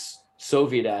people this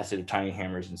Soviet acid of tiny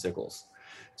hammers and sickles.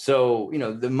 So,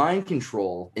 the mind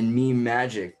control and meme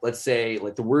magic, let's say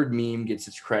like the word meme gets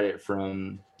its credit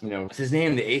from, what's his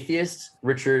name? The atheist,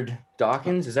 Richard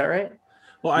Dawkins. Is that right?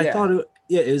 Well, I thought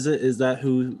is that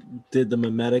who did the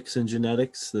memetics and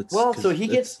genetics? So he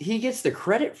gets the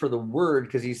credit for the word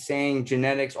because he's saying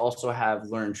genetics also have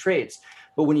learned traits.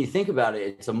 But when you think about it,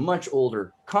 it's a much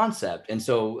older concept. And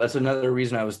so that's another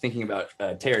reason I was thinking about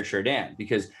Teilhard Chardin,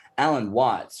 because Alan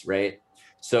Watts, right?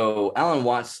 So Alan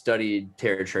Watts studied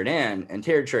Teilhard Chardin, and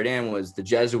Teilhard Chardin was the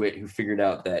Jesuit who figured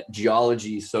out that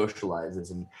geology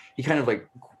socializes. And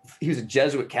he was a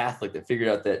Jesuit Catholic that figured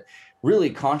out that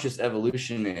really conscious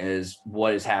evolution is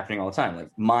what is happening all the time. Like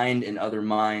mind and other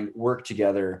mind work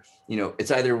together.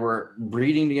 It's either we're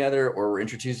breeding together or we're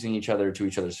introducing each other to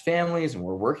each other's families and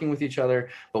we're working with each other,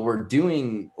 but we're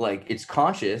doing like it's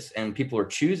conscious and people are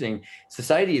choosing.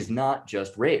 Society is not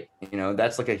just rape.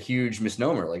 That's like a huge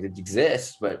misnomer. Like it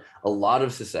exists, but a lot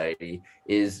of society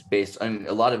is based on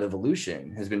a lot of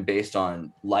evolution has been based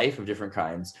on life of different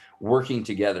kinds working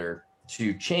together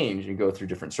to change and go through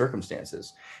different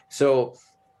circumstances. So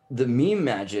the meme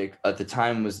magic at the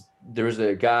time there was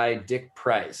a guy, Dick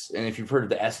Price. And if you've heard of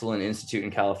the Esalen Institute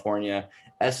in California,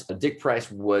 Dick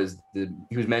Price was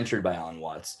mentored by Alan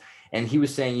Watts. And he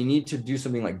was saying you need to do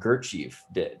something like Gurdjieff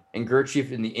did. And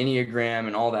Gurdjieff in the Enneagram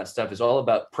and all that stuff is all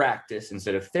about practice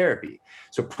instead of therapy.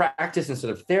 So practice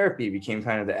instead of therapy became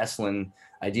kind of the Esalen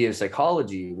idea of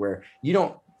psychology, where you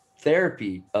don't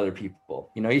therapy other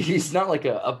people. It's not like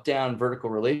a up-down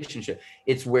vertical relationship.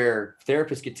 It's where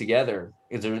therapists get together.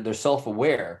 They're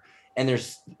self-aware, and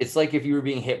it's like if you were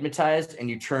being hypnotized and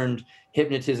you turned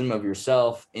hypnotism of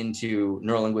yourself into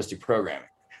neurolinguistic programming.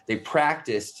 They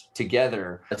practiced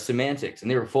together semantics,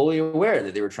 and they were fully aware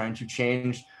that they were trying to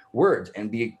change words and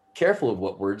be careful of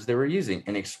what words they were using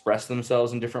and express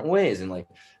themselves in different ways. And like,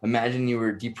 imagine you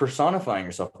were depersonifying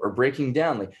yourself or breaking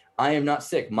down, like, I am not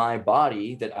sick. My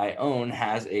body that I own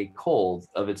has a cold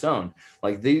of its own.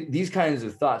 Like these kinds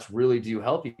of thoughts really do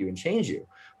help you and change you.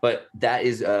 But that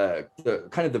is the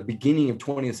kind of the beginning of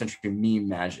 20th century meme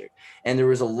magic. And there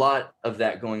was a lot of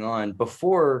that going on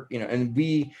before, and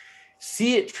we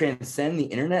see it transcend the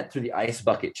internet through the ice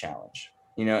bucket challenge.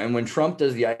 And when Trump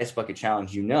does the ice bucket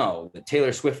challenge, that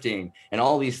Taylor Swifting and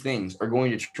all these things are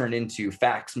going to turn into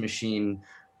fax machine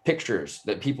pictures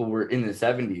that people were in the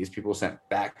 70s. People sent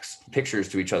fax pictures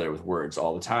to each other with words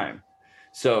all the time.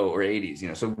 So, or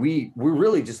 80s, so we're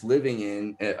really just living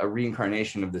in a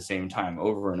reincarnation of the same time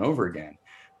over and over again.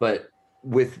 But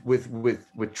with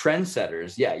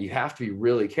trendsetters, you have to be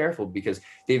really careful, because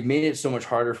they've made it so much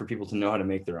harder for people to know how to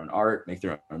make their own art, make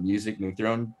their own music, make their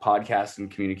own podcasts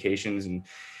and communications. And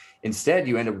instead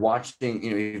you end up watching,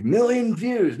 a million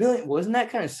views, well, isn't that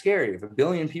kind of scary if a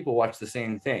billion people watch the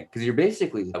same thing? Because you're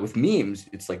basically, with memes,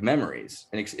 it's like memories,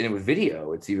 and with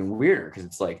video, it's even weirder, because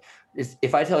it's like,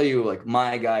 if I tell you, like,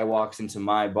 my guy walks into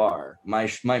my bar, my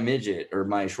midget or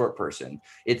my short person,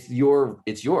 it's yours,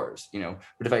 But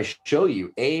if I show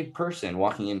you a person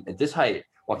walking in at this height,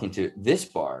 walking to this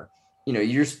bar,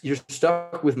 you're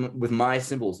stuck with my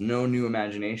symbols, no new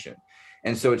imagination.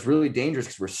 And so it's really dangerous,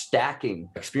 because we're stacking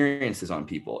experiences on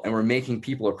people, and we're making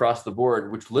people across the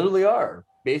board, which literally are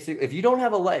basically, if you don't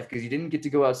have a life because you didn't get to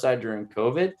go outside during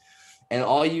COVID,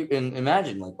 and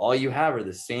imagine, like, all you have are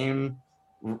the same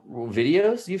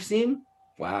videos you've seen,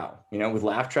 wow, with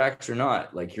laugh tracks or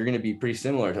not, like, you're going to be pretty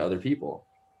similar to other people.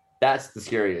 That's the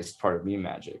scariest part of meme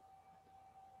magic.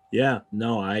 Yeah,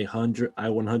 no, I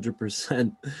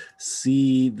 100%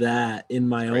 see that in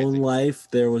my own life.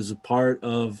 There was a part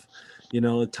of,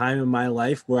 a time in my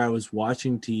life where I was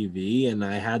watching TV and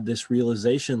I had this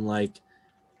realization, like,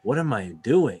 what am I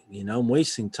doing? I'm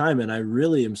wasting time. And I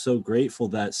really am so grateful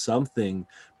that something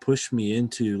pushed me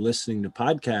into listening to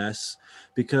podcasts,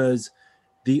 because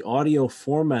the audio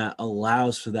format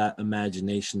allows for that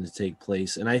imagination to take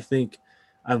place. And I think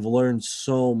I've learned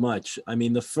so much. I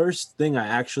mean, the first thing I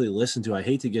actually listened to, I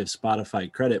hate to give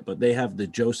Spotify credit, but they have the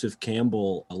Joseph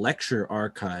Campbell lecture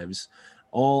archives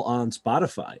all on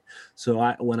Spotify.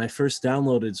 So when I first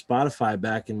downloaded Spotify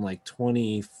back in like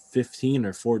 2015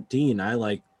 or 14, I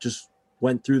like just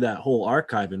went through that whole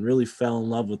archive and really fell in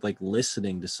love with like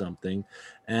listening to something.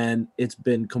 And it's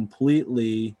been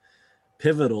completely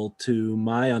pivotal to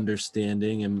my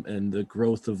understanding and the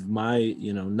growth of my,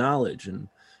 knowledge. And,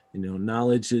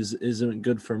 knowledge isn't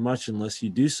good for much unless you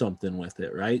do something with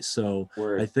it. Right. So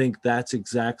Word. I think that's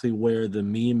exactly where the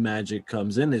meme magic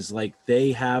comes in, is like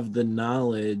they have the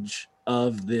knowledge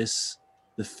of this,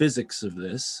 the physics of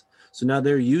this. So now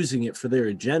they're using it for their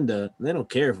agenda. They don't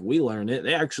care if we learn it.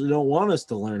 They actually don't want us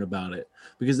to learn about it,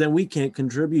 because then we can't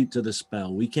contribute to the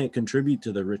spell. We can't contribute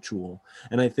to the ritual.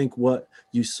 And I think what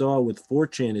you saw with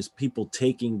 4chan is people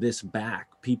taking this back,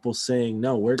 people saying,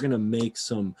 no, we're going to make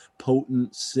some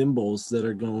potent symbols that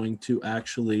are going to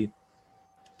actually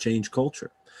change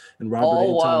culture. And Robert All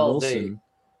Anton while Wilson.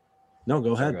 No,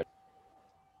 go ahead. Sorry, go ahead.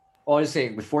 Well, I was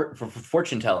saying with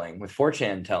fortune telling, with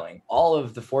 4chan telling, all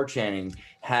of the 4chaning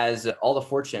has all the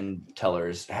fortune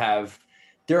tellers have.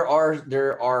 There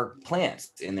are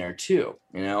plants in there too,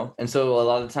 and so a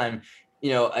lot of the time,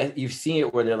 you've seen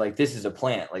it where they're like, this is a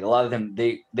plant. Like a lot of them,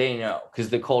 they know, because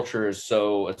the culture is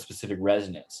so a specific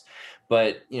resonance.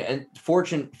 But and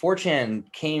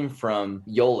 4chan came from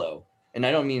YOLO. And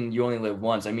I don't mean you only live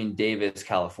once. I mean Davis,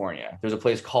 California. There's a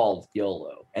place called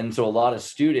YOLO. And so a lot of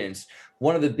students,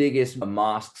 one of the biggest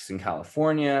mosques in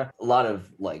California, a lot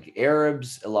of like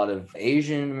Arabs, a lot of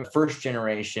Asian, first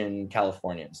generation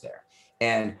Californians there.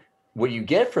 And what you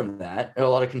get from that are a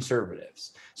lot of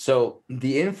conservatives. So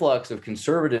the influx of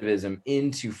conservatism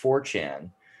into 4chan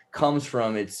comes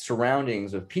from its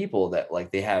surroundings of people that like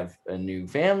they have a new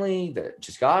family that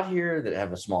just got here, that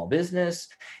have a small business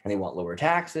and they want lower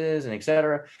taxes and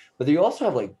etc. But you also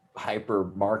have like hyper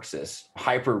Marxists,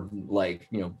 hyper like,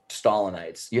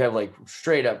 Stalinites. You have like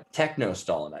straight up techno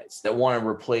Stalinites that want to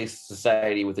replace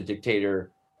society with a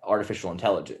dictator, artificial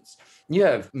intelligence. You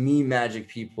have meme magic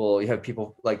people. You have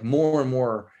people like more and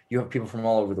more. You have people from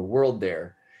all over the world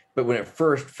there. But when it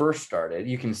first started,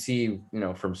 you can see,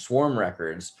 from Swarm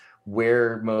Records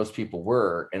where most people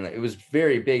were. And it was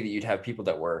very big that you'd have people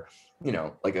that were,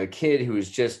 like a kid who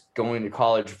was just going to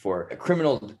college for a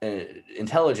criminal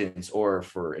intelligence or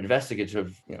for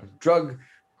investigative, drug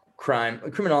crime,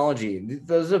 criminology.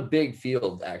 Those are a big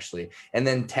field actually. And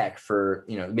then tech for,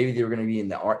 maybe they were going to be in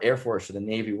the Air Force or the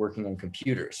Navy working on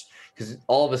computers. Because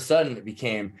all of a sudden it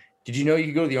became, did you know you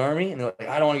could go to the army? And they're like,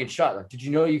 I don't want to get shot. Like, did you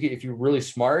know you could, if you're really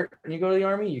smart and you go to the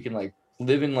army, you can like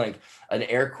live in like an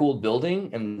air-cooled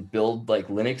building and build like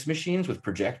Linux machines with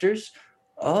projectors?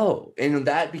 Oh, and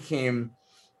that became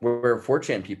where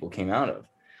 4chan people came out of.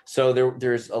 So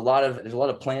there's a lot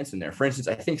of plants in there. For instance,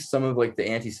 I think some of like the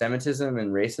anti-Semitism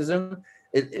and racism,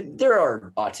 there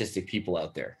are autistic people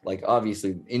out there. Like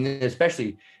obviously, and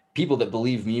especially people that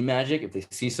believe meme magic, if they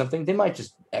see something, they might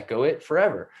just echo it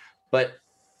forever. But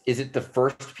is it the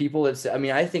first people that's, I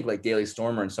mean, I think like Daily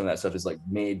Stormer and some of that stuff is like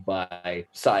made by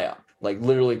PSYOP, like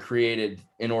literally created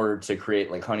in order to create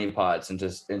like honeypots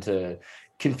and to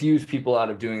confuse people out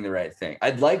of doing the right thing.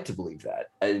 I'd like to believe that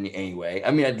in any way.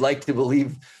 I mean, I'd like to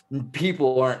believe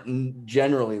people aren't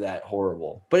generally that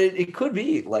horrible, but it could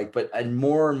be like, but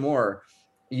more and more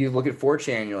you look at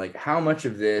 4chan, you're like, how much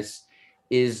of this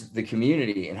is the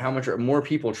community and how much are more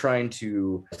people trying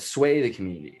to sway the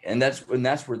community? And that's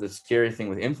where the scary thing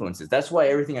with influence is. That's why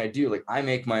everything I do, like I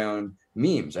make my own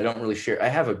memes. I don't really share. I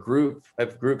have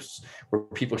groups where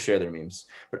people share their memes,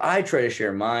 but I try to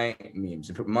share my memes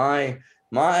and put my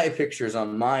pictures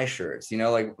on my shirts.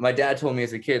 Like my dad told me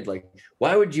as a kid, like,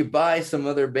 why would you buy some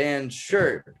other band's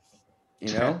shirt?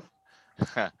 I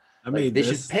like, mean, they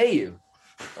should pay you.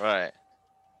 Right.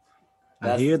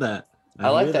 I hear that. I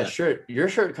like that shirt. Your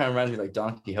shirt kind of reminds me like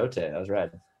Don Quixote. That was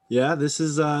rad. Yeah, this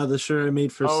is the shirt I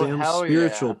made for Oh, Sam's hell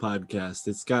spiritual yeah. podcast.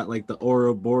 It's got like the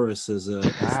Ouroboros as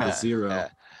the zero. Yeah.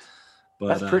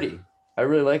 But That's pretty. I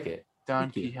really like it.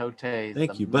 Don Thank you. Quixote. is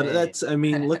thank the you. But man. that's, I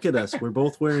mean, look at us. We're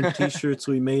both wearing t-shirts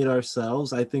we made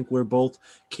ourselves. I think we're both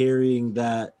carrying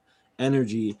that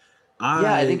energy.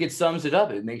 I think it sums it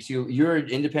up. It makes you're an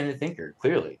independent thinker,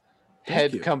 clearly.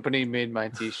 Head you. Company made my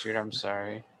T-shirt. I'm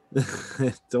sorry.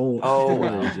 don't Oh,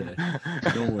 worry, wow. Jay.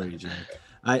 Don't worry, Jay.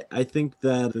 I think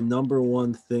that the number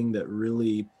one thing that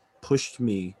really pushed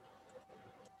me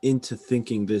into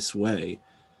thinking this way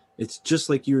it's just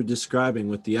like you were describing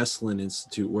with the Esalen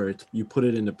Institute, where you put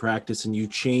it into practice and you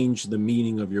change the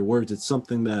meaning of your words. It's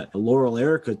something that Laurel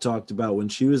Erica talked about when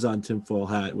she was on Tinfoil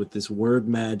Hat with this word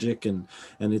magic, and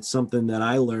it's something that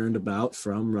I learned about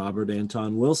from Robert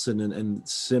Anton Wilson and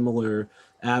similar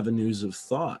avenues of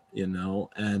thought,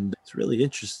 and it's really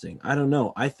interesting. I don't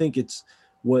know. I think it's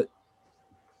what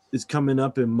is coming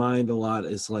up in mind a lot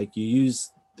is like you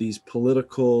use these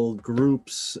political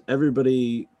groups,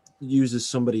 everybody uses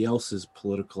somebody else's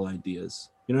political ideas.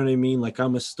 You know what I mean? Like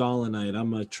I'm a Stalinite,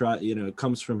 I'm a it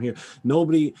comes from here.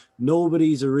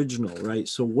 Nobody's original, right?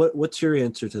 So what's your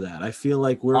answer to that? I feel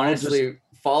like we're honestly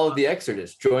follow the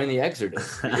Exodus, join the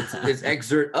Exodus. It's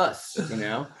exert us,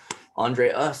 Andre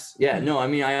us. Yeah, no, I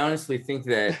mean, I honestly think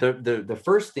that the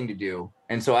first thing to do,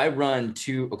 and so I run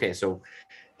so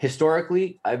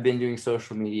historically, I've been doing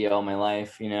social media all my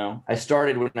life. I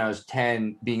started when I was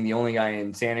 10, being the only guy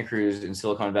in Santa Cruz in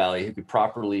Silicon Valley who could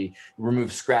properly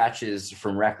remove scratches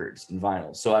from records and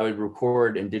vinyls. So I would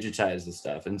record and digitize this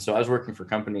stuff. And so I was working for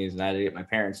companies, and I had to get my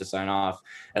parents to sign off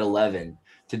at 11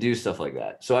 to do stuff like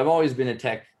that. So I've always been a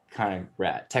tech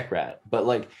rat. But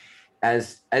like,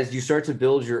 as you start to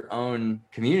build your own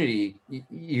community,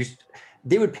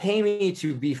 they would pay me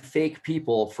to be fake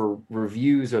people for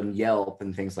reviews on Yelp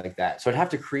and things like that. So I'd have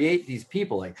to create these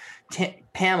people like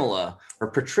Pamela or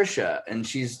Patricia. And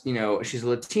she's a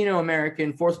Latino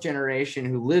American, 4th generation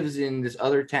who lives in this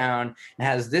other town and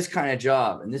has this kind of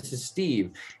job. And this is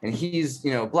Steve, and he's,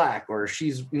 Black, or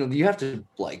she's, you have to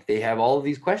they have all of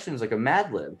these questions like a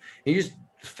Mad Lib. And you just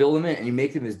fill them in and you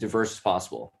make them as diverse as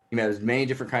possible. As many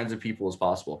different kinds of people as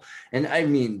possible. And I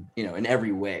mean, in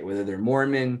every way, whether they're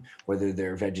Mormon, whether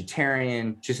they're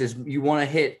vegetarian, just as you want to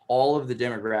hit all of the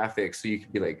demographics. So you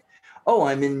can be like, oh,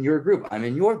 I'm in your group. I'm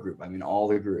in your group. I'm in all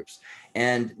the groups.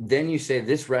 And then you say,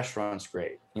 this restaurant's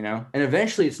great, and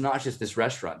eventually it's not just this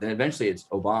restaurant. Then eventually it's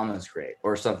Obama's great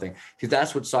or something, because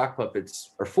that's what sock puppets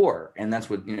are for. And that's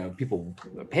what, people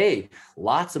pay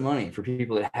lots of money for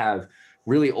people that have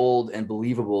really old and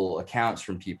believable accounts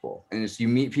from people. And it's, you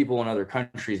meet people in other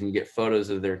countries and you get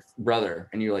photos of their brother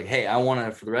and you're like, hey, I want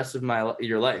to, for the rest of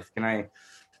your life, can I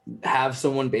have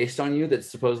someone based on you that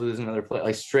supposedly is another place,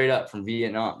 like straight up from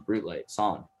Vietnam, Brute Light,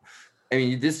 Song. I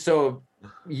mean, so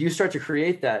you start to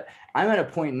create that. I'm at a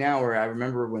point now where I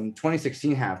remember when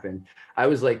 2016 happened, I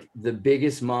was like the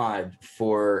biggest mod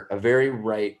for a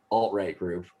very alt-right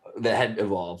group that had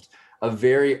evolved, a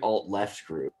very alt-left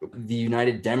group, the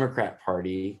United Democrat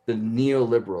Party, the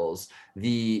neoliberals,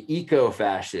 the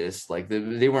eco-fascists,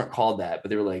 they weren't called that, but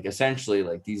they were like essentially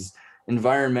like these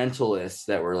environmentalists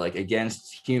that were like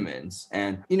against humans.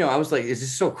 And, I was like, it's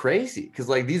just so crazy because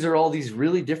like these are all these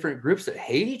really different groups that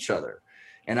hate each other.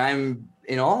 And I'm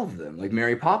in all of them, like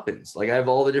Mary Poppins. Like I have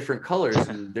all the different colors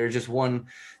and they're just one,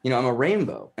 I'm a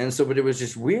rainbow. And so, but it was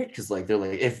just weird because like, they're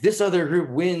like, if this other group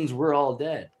wins, we're all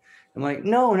dead. I'm like,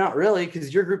 no, not really,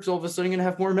 because your group's all of a sudden going to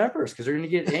have more members because they're going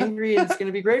to get angry and it's going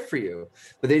to be great for you.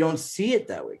 But they don't see it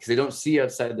that way because they don't see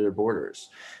outside their borders.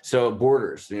 So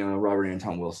borders, Robert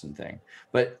Anton Wilson thing.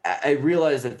 But I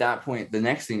realized at that point, the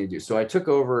next thing to do. So I took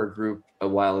over a group a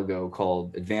while ago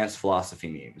called Advanced Philosophy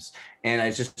Memes. And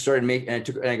I just started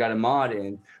I got a mod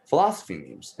in philosophy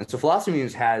memes. And so philosophy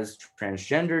memes has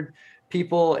transgendered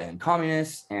people and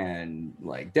communists and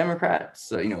like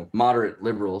Democrats, moderate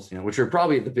liberals, which are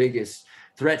probably the biggest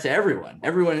threat to everyone.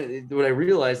 What I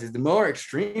realized is the more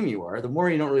extreme you are, the more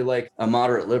you don't really like a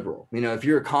moderate liberal. If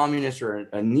you're a communist or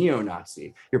a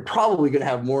neo-Nazi, you're probably going to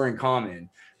have more in common.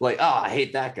 Like, I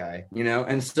hate that guy,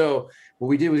 And so what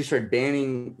we did was we started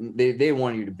banning, they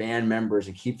wanted you to ban members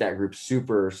and keep that group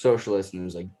super socialist. And it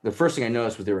was like, the first thing I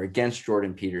noticed was they were against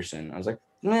Jordan Peterson. I was like,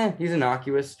 he's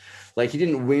innocuous. Like he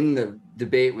didn't win the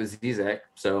debate with Zizek,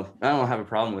 so I don't have a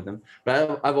problem with him.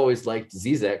 But I've always liked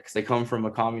Zizek because they come from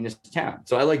a communist town.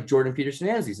 So I like Jordan Peterson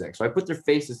and Zizek. So I put their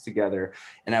faces together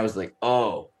and I was like,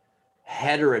 oh,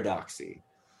 heterodoxy.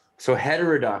 So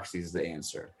heterodoxy is the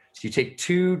answer. So you take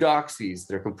two doxies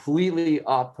that are completely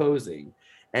opposing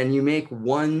and you make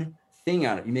one thing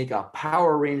out of it. You make a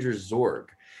Power Rangers Zorg.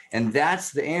 And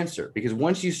that's the answer, because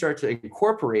once you start to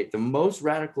incorporate the most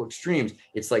radical extremes,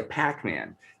 it's like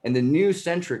Pac-Man. And the new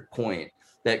centric point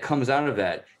that comes out of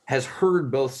that has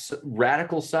heard both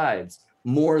radical sides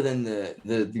more than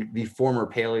the former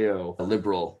paleo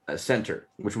liberal center,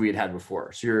 which we had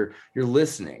before. So you're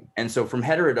listening. And so from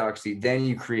heterodoxy, then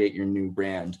you create your new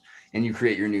brand and you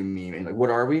create your new meme. And like, what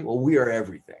are we? Well, we are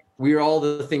everything. We are all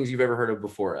the things you've ever heard of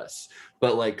before us,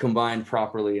 but like combined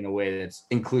properly in a way that's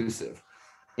inclusive.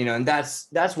 And that's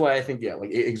why I think, like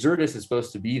Exertus is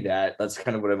supposed to be that. That's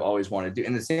kind of what I've always wanted to do.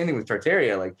 And the same thing with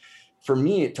Tartaria, like for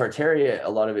me, Tartaria, a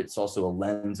lot of it's also a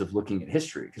lens of looking at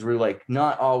history, because we're like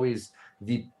not always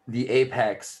the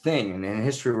apex thing. And in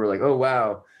history, we're like, oh,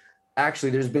 wow,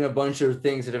 actually, there's been a bunch of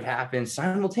things that have happened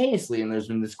simultaneously, and there's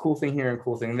been this cool thing here and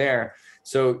cool thing there.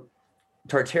 So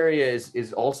Tartaria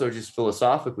is also just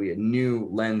philosophically a new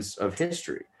lens of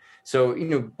history. So,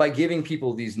 by giving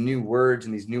people these new words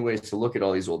and these new ways to look at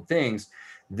all these old things,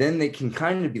 then they can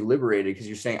kind of be liberated, because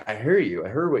you're saying, I hear you, I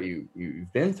heard what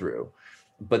you've been through,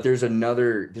 but there's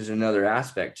another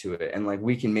aspect to it. And like,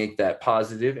 we can make that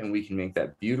positive and we can make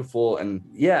that beautiful. And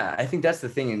yeah, I think that's the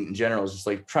thing in general, is just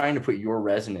like trying to put your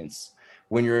resonance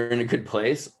when you're in a good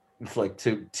place, like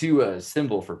to a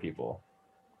symbol for people.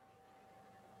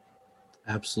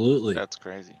 Absolutely. That's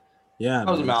crazy. Yeah.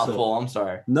 That was a mouthful. I'm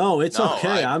sorry. No, it's No,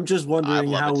 okay. I'm just wondering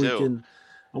love how it we too. can.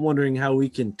 I'm wondering how we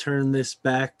can turn this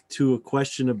back to a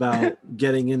question about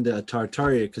getting into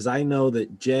Tartaria, because I know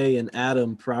that Jay and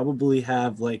Adam probably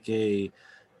have like a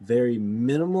very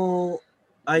minimal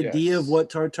idea of Yes. what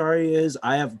Tartaria is.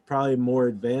 I have probably a more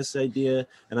advanced idea,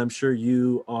 and I'm sure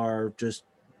you are just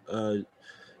a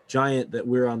giant that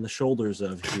we're on the shoulders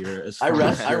of here. As far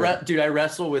as I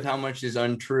wrestle with how much is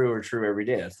untrue or true every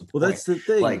day. That's the point. Well, that's the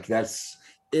thing. Like,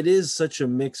 it is such a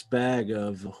mixed bag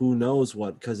of who knows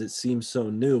what, because it seems so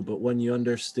new. But when you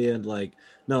understand, like,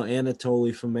 no,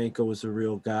 Anatoly Fomenko was a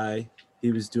real guy.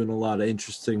 He was doing a lot of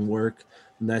interesting work.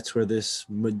 And that's where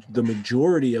the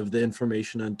majority of the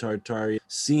information on Tartaria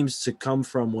seems to come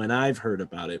from when I've heard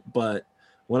about it. But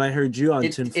when I heard you on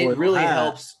Tinfoil Hat, it really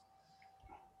helps.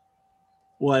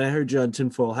 When I heard you on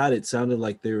Tinfoil Hat, it sounded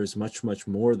like there was much, much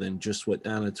more than just what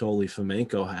Anatoly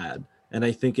Fomenko had. And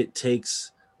I think it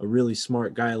takes a really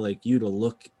smart guy like you to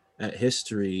look at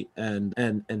history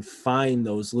and find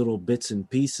those little bits and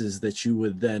pieces that you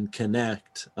would then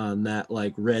connect on that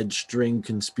like red string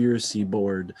conspiracy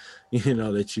board,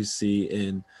 that you see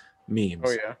in memes. Oh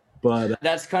yeah. But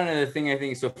That's kind of the thing, I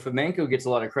think. So Fomenko gets a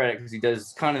lot of credit because he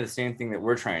does kind of the same thing that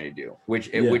we're trying to do,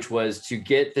 which was to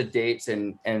get the dates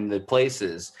and the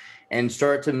places and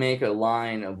start to make a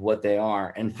line of what they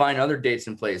are and find other dates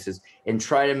and places and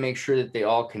try to make sure that they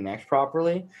all connect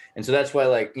properly. And so that's why,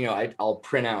 like, I'll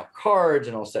print out cards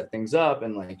and I'll set things up,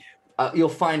 and like you'll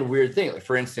find weird things. Like,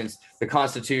 for instance, the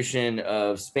Constitution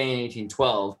of Spain,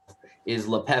 1812, is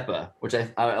La Pepa, which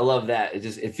I love that.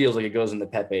 It feels like it goes in the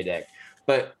Pepe deck.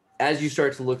 But as you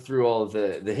start to look through all of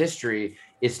the history,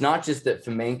 it's not just that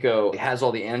Fomenko has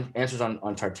all the answers on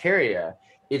Tartaria.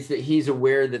 It's that he's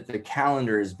aware that the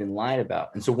calendar has been lied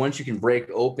about. And so once you can break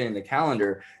open the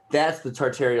calendar, that's the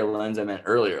Tartaria lens I meant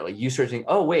earlier. Like, you start thinking,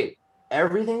 oh, wait,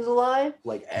 everything's a lie?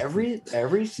 Like every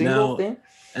single thing?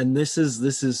 And this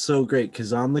is so great,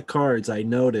 because on the cards, I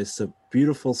noticed a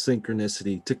beautiful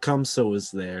synchronicity. Tecumseh was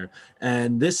there.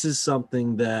 And this is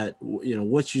something that,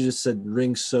 what you just said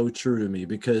rings so true to me,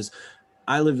 because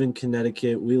I live in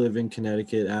Connecticut. We live in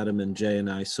Connecticut, Adam and Jay and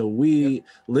I. So we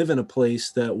live in a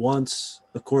place that once,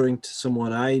 according to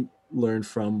someone I learned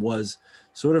from, was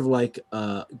sort of like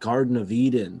a Garden of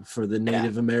Eden for the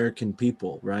Native American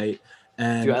people, right?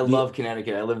 And dude, I love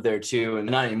Connecticut. I lived there too, and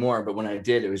not anymore. But when I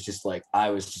did, it was just like I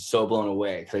was just so blown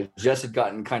away, because I just had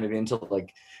gotten kind of into,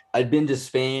 like, I'd been to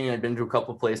Spain, I'd been to a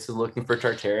couple places looking for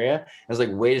Tartaria. I was like,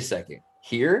 wait a second,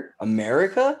 here,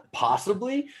 America,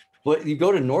 possibly. But you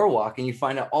go to Norwalk and you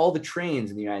find out all the trains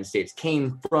in the United States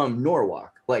came from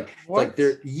Norwalk. You got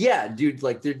to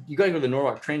go to the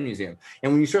Norwalk Train Museum.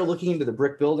 And when you start looking into the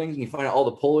brick buildings and you find out all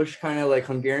the Polish kind of like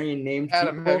Hungarian named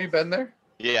Adam, people. have you been there?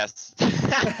 Yes.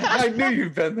 I knew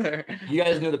you've been there. You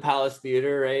guys know the Palace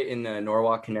Theater, right, in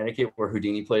Norwalk, Connecticut, where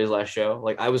Houdini played his last show?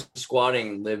 Like, I was squatting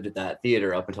and lived at that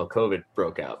theater up until COVID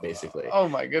broke out, basically. Oh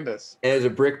my goodness. And it was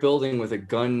a brick building with a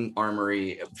gun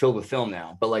armory filled with film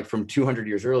now, but like from 200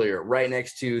 years earlier, right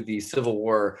next to the Civil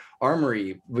War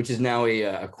armory, which is now a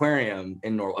aquarium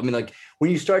in Norwalk. I mean, like,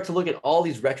 when you start to look at all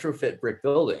these retrofit brick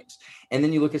buildings, and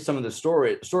then you look at some of the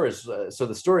stories. So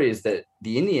the story is that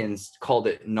the Indians called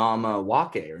it Nama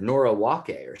Wake or Nora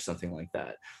Wake or something like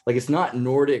that. Like, it's not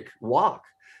Nordic walk.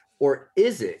 Or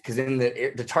is it? Because in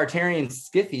the Tartarian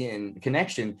Scythian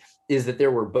connection is that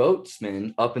there were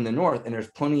boatsmen up in the north, and there's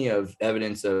plenty of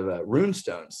evidence of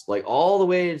runestones, like all the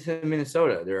way to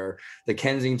Minnesota. There are the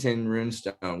Kensington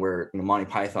runestone where Monty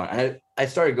Python. I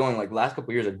started going, like, the last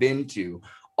couple of years I've been to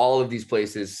all of these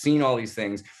places, seen all these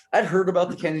things. I'd heard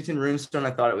about the Kensington runestone.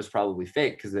 I thought it was probably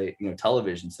fake because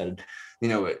television said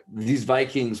these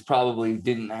Vikings probably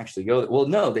didn't actually go. Well,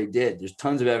 no, they did. There's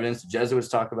tons of evidence. The Jesuits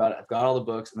talk about it. I've got all the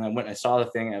books, and I went and I saw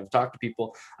the thing. I've talked to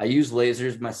people. I use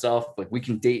lasers myself. Like, we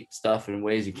can date stuff in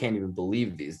ways you can't even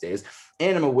believe these days.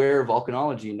 And I'm aware of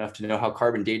volcanology enough to know how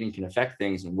carbon dating can affect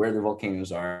things and where the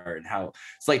volcanoes are and how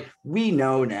it's like, we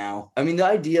know now. I mean, the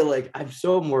idea, like, I'm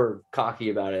so more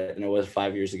cocky about it than I was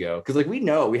 5 years ago. Cause like, we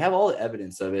have all the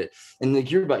evidence of it. And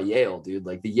like, you're about Yale, dude,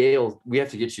 like the Yale, we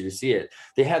have to get you to see it.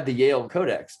 They have the Yale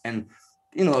Codex. And,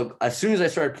 as soon as I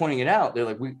started pointing it out, they're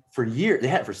like, they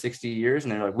had it for 60 years.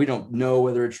 And they're like, we don't know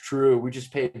whether it's true. We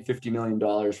just paid $50 million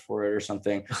for it or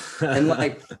something. And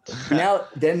like, now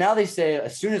they say,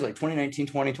 as soon as like 2019,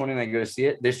 2020, and I go to see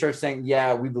it, they start saying,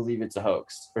 yeah, we believe it's a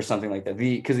hoax or something like that.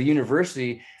 Because the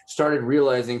university started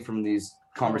realizing from these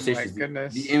conversations,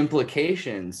 the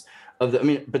implications of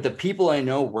but the people I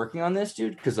know working on this,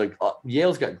 dude, because like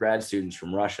Yale's got grad students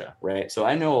from Russia, right? So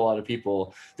I know a lot of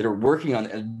people that are working on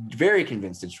it, very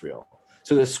convinced it's real.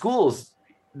 So the schools,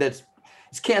 it's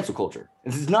cancel culture.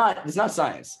 It's not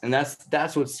science. And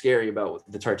that's what's scary about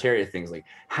the Tartaria things. Like,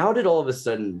 how did all of a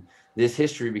sudden this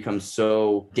history become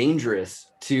so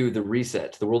dangerous to the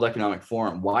reset, to the World Economic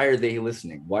Forum? Why are they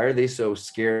listening? Why are they so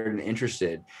scared and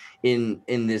interested in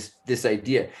this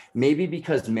idea? Maybe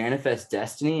because manifest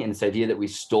destiny and this idea that we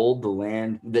stole the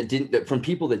land that from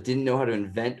people that didn't know how to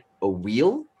invent a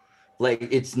wheel. Like,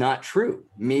 it's not true.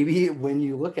 Maybe when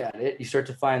you look at it, you start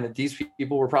to find that these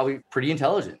people were probably pretty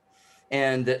intelligent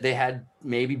and that they had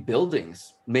maybe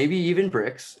buildings, maybe even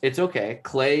bricks. It's okay.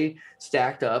 Clay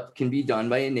stacked up can be done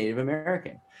by a Native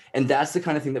American. And that's the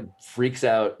kind of thing that freaks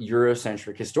out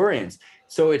Eurocentric historians.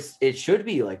 So it should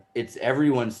be like, it's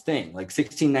everyone's thing, like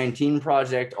 1619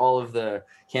 Project, all of the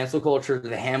cancel culture,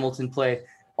 the Hamilton play,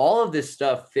 all of this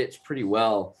stuff fits pretty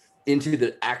well into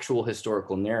the actual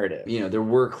historical narrative. There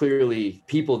were clearly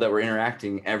people that were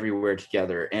interacting everywhere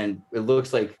together. And it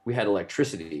looks like we had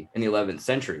electricity in the 11th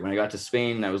century. When I got to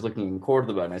Spain and I was looking in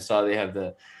Cordoba and I saw they have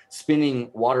the spinning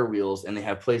water wheels and they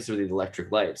have places with these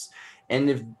electric lights. And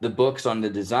if the books on the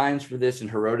designs for this, and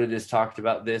Herodotus talked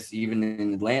about this even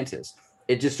in Atlantis,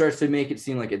 it just starts to make it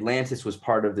seem like Atlantis was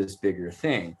part of this bigger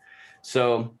thing.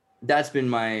 So that's been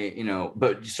my,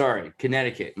 but sorry,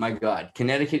 Connecticut, my God,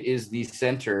 Connecticut is the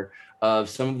center of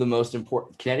some of the most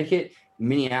important. Connecticut,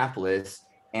 Minneapolis,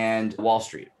 and Wall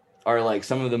Street are like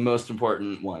some of the most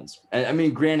important ones. And I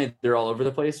mean, granted, they're all over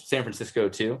the place, San Francisco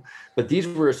too, but these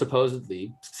were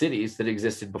supposedly cities that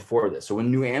existed before this. So when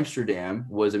New Amsterdam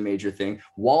was a major thing,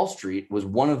 Wall Street was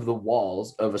one of the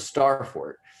walls of a star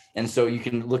fort. And so you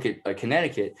can look at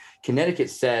Connecticut. Connecticut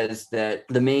says that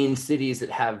the main cities that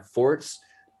have forts,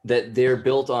 that they're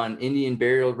built on Indian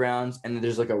burial grounds, and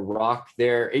there's like a rock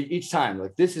there each time.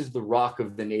 Like, this is the rock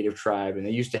of the native tribe, and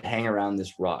they used to hang around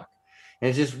this rock. And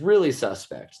it's just really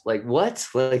suspect. Like, what?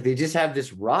 Like, they just have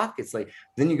this rock? It's like,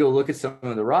 then you go look at some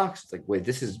of the rocks. It's like, wait,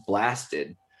 this is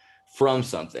blasted from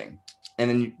something. And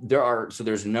then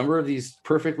there's a number of these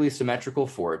perfectly symmetrical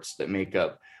forts that make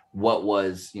up what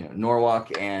was,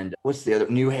 Norwalk, and what's the other?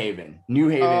 New Haven. New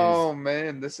Haven. Oh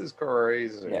man, this is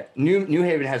crazy. Yeah, New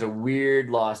Haven has a weird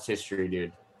lost history,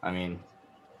 dude. I mean,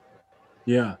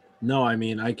 yeah, no, I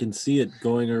mean, I can see it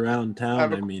going around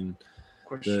town. I mean,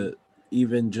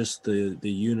 even just the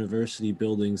university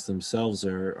buildings themselves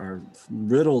are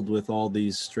riddled with all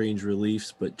these strange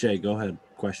reliefs. But Jay, go ahead.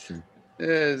 Question.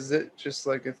 Is it just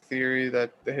like a theory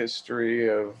that the history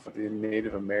of the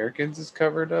Native Americans is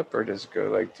covered up, or does it go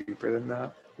like deeper than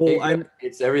that? Well,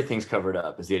 it's everything's covered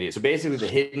up is the idea. So basically the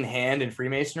hidden hand in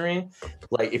Freemasonry,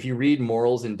 like if you read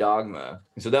Morals and Dogma,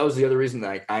 so that was the other reason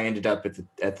that I ended up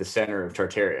at the center of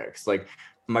Tartaria. Because like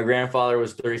my grandfather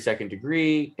was 32nd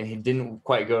degree and he didn't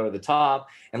quite go to the top.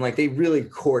 And like, they really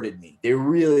courted me. They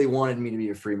really wanted me to be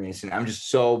a Freemason. I'm just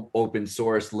so open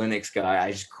source Linux guy.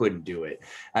 I just couldn't do it.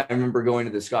 I remember going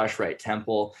to the Scottish Rite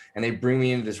Temple and they bring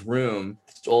me into this room,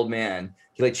 this old man,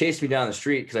 he like chased me down the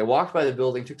street because I walked by the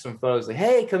building, took some photos, like,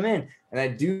 hey, come in. And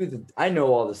I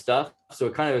know all the stuff. So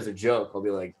it kind of as a joke, I'll be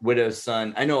like, widow's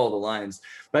son, I know all the lines,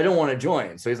 but I don't want to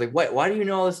join. So he's like, why do you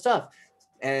know all this stuff?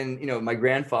 And, my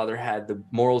grandfather had the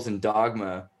Morals and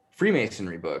Dogma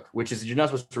Freemasonry book, which is, you're not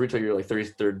supposed to read till you're like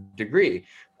 33rd degree.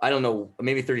 I don't know,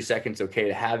 maybe 30 seconds okay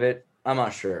to have it. I'm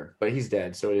not sure, but he's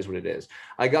dead, so it is what it is.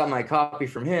 I got my copy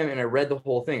from him and I read the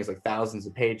whole thing. It's like thousands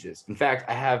of pages. In fact,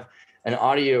 I have an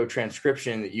audio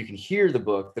transcription that you can hear the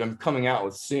book that I'm coming out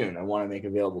with soon. I want to make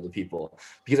available to people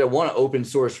because I want to open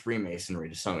source Freemasonry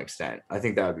to some extent. I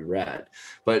think that would be rad.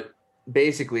 But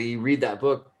basically, you read that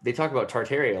book, they talk about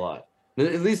Tartaria a lot.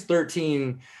 At least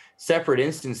 13 separate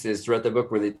instances throughout the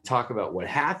book where they talk about what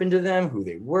happened to them, who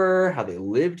they were, how they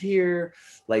lived here.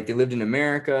 Like they lived in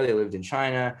America, they lived in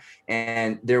China,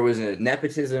 and there was a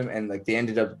nepotism, and like they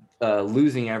ended up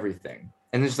losing everything.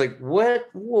 And it's like, what?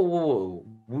 Whoa,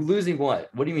 losing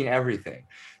what? What do you mean everything?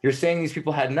 You're saying these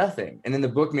people had nothing. And then the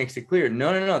book makes it clear,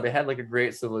 no, they had like a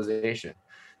great civilization.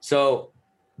 So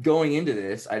going into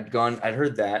this, I'd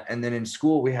heard that. And then in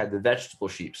school, we had the vegetable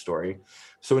sheep story.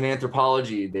 So in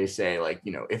anthropology, they say, like,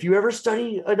 you know, if you ever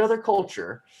study another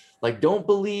culture, like, don't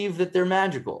believe that they're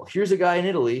magical. Here's a guy in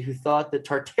Italy who thought that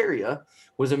Tartaria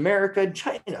was America and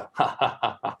China.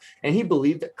 And he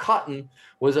believed that cotton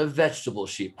was a vegetable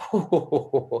sheep.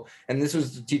 And this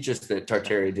was to teach us that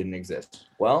Tartaria didn't exist.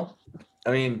 Well,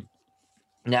 I mean,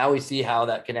 now we see how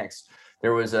that connects.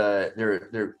 There was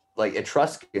there like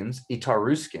Etruscans,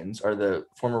 Etruscans are the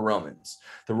former Romans.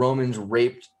 The Romans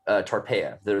raped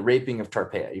Tarpeia, the raping of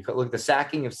Tarpeia. You could look at the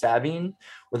sacking of Sabine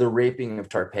or the raping of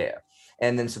Tarpeia.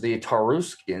 And then so the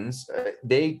Etruscans,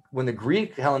 when the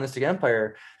Greek Hellenistic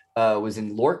Empire was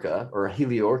in Lorca or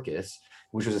Heliorchus,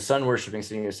 which was a sun-worshipping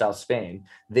city of South Spain,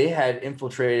 they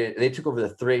took over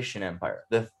the Thracian Empire.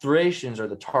 The Thracians are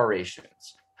the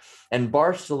Taratians. And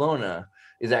Barcelona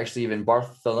is actually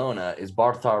is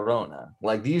Barcelona.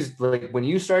 Like when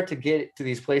you start to get to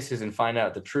these places and find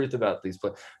out the truth about these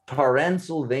places,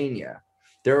 Transylvania,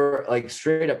 there are like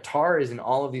straight up Tar is in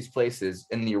all of these places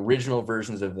in the original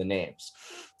versions of the names.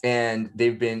 And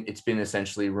it's been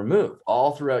essentially removed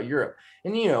all throughout Europe.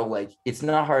 And, you know, like it's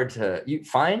not hard to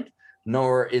find,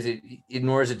 nor is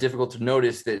it difficult to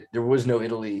notice that there was no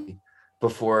Italy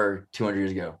before 200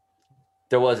 years ago.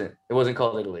 It wasn't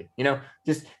called Italy. You know,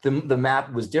 just the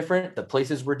map was different. The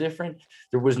places were different.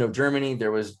 There was no Germany.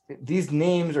 These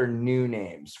names are new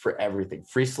names for everything.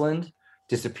 Friesland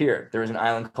disappeared. There was an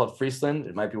island called Friesland.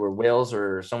 It might be where Wales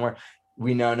or somewhere.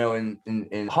 We now know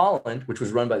in Holland, which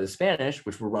was run by the Spanish,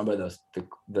 which were run by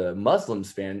the Muslim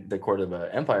the Cordoba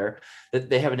Empire, that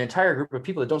they have an entire group of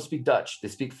people that don't speak Dutch. They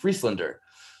speak Frieslander.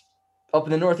 Up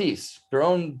in the Northeast, their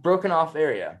own broken off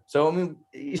area. So, I mean,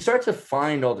 you start to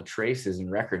find all the traces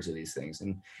and records of these things.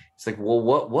 And it's like, well,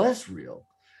 what was real?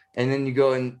 And then you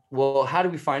go and, well, how do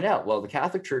we find out? Well, the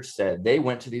Catholic Church said they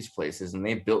went to these places and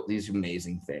they built these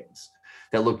amazing things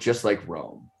that look just like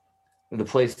Rome, the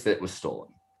place that was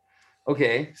stolen.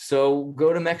 Okay, so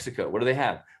go to Mexico. What do they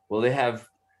have? Well, they have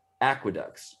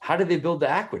aqueducts. How did they build the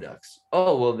aqueducts?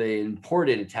 Oh, well, they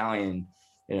imported Italian,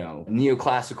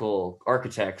 neoclassical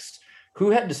architects who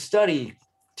had to study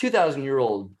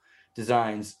 2,000-year-old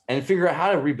designs and figure out how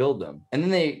to rebuild them. And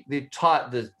then they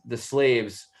taught the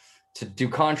slaves to do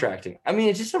contracting. I mean,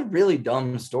 it's just a really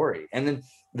dumb story. And then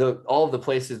all of the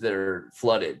places that are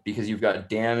flooded because you've got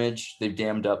damage, they've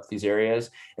dammed up these areas,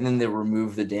 and then they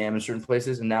remove the dam in certain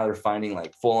places. And now they're finding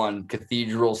like full-on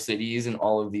cathedral cities and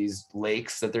all of these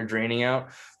lakes that they're draining out.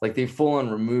 Like they full-on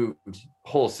removed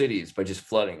whole cities by just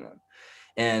flooding them.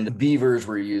 And beavers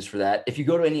were used for that. If you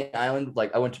go to any island,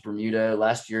 like I went to Bermuda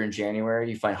last year in January,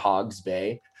 you find Hogs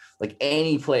Bay. Like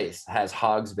any place has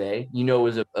Hogs Bay,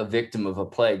 was a victim of a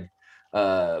plague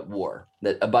war,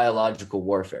 a biological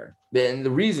warfare. And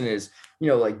the reason is,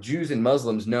 like Jews and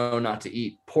Muslims know not to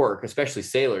eat pork, especially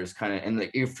sailors and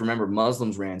like, if you remember,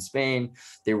 Muslims ran Spain,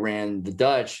 they ran the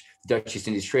Dutch East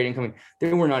Indies trading company.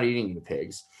 They were not eating the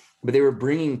pigs, but they were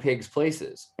bringing pigs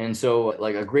places. And so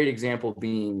like a great example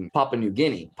being Papua New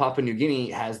Guinea. Papua New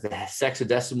Guinea has the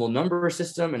hexadecimal number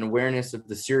system and awareness of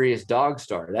the Sirius dog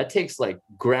star. That takes like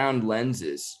ground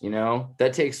lenses,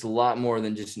 that takes a lot more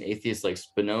than just an atheist like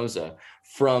Spinoza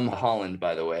from Holland,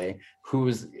 by the way,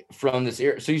 who's from this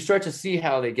area. So you start to see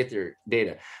how they get their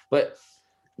data. But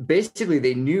basically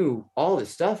they knew all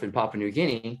this stuff in Papua New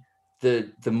Guinea.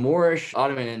 The Moorish,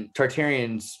 Ottoman, and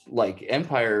Tartarians like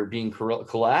empire being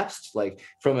collapsed like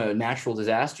from a natural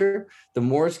disaster. The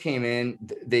Moors came in,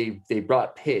 they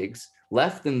brought pigs,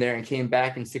 left them there, and came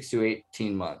back in 6 to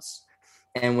 18 months.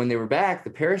 And when they were back,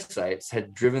 the parasites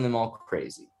had driven them all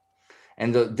crazy.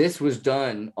 And this was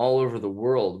done all over the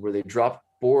world, where they dropped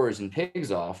boars and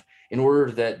pigs off in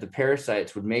order that the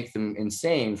parasites would make them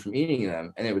insane from eating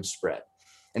them, and it would spread.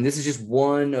 And this is just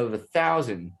one of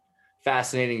 1,000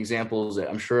 fascinating examples that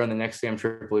I'm sure on the next day I'm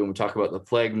Tripoli, when we talk about the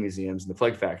plague museums and the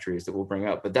plague factories, that we'll bring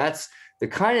up. But that's the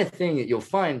kind of thing that you'll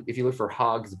find if you look for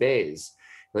Hogs Bays.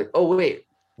 Like, oh wait,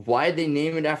 why did they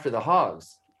name it after the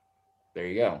hogs? There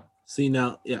you go. See,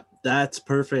 now, yeah, that's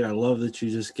perfect. I love that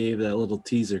you just gave that little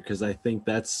teaser, because I think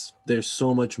there's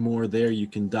so much more there you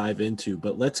can dive into.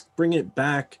 But let's bring it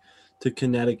back to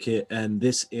Connecticut and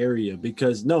this area,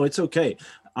 because no, it's okay.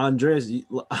 Andreas, you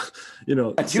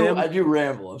know, I do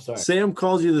ramble. I'm sorry. Sam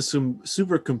calls you the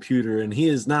supercomputer, and he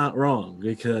is not wrong,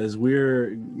 because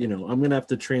we're, you know, I'm gonna have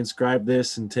to transcribe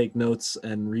this and take notes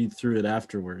and read through it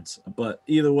afterwards. But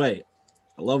either way,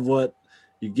 I love what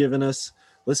you've given us.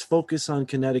 Let's focus on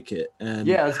Connecticut and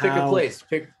Let's pick a place.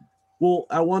 Well,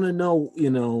 I want to know, you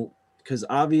know, because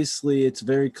obviously it's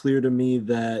very clear to me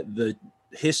that the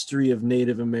history of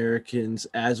Native Americans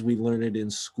as we learn it in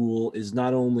school is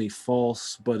not only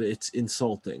false, but it's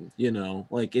insulting. You know,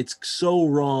 like, it's so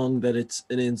wrong that it's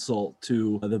an insult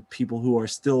to the people who are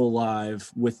still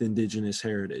alive with indigenous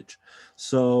heritage.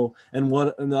 So, and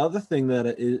the other thing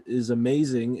that is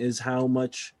amazing is how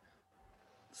much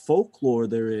folklore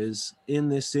there is in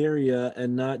this area,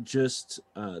 and not just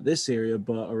this area,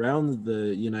 but around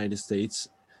the United States.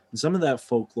 And some of that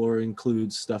folklore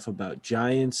includes stuff about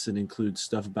giants, it includes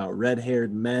stuff about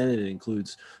red-haired men, it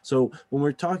includes, so when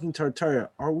we're talking Tartaria,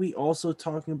 are we also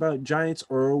talking about giants,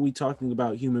 or are we talking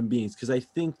about human beings? Because I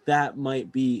think that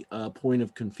might be a point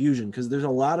of confusion, because there's a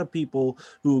lot of people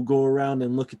who go around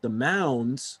and look at the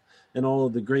mounds and all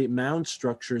of the great mound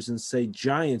structures and say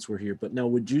giants were here. But now,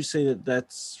 would you say that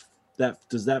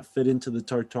does that fit into the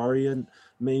Tartarian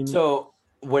main? So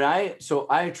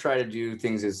I try to do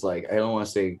things as, like, I don't want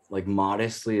to say like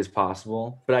modestly as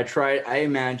possible, but I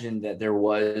imagined that there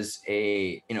was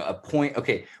a point.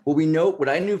 Okay, what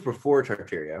I knew before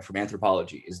Tartaria from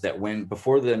anthropology is that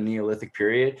before the Neolithic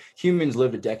period, humans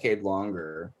lived a decade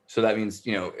longer. So that means,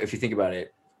 you know, if you think about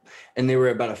it, and they were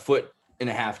about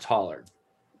 1.5 feet taller.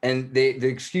 And the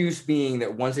excuse being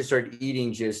that once they started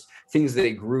eating just things that they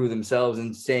grew themselves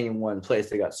and staying in one place,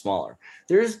 they got smaller.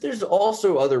 There's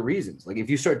also other reasons. Like, if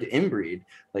you start to inbreed,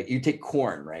 like, you take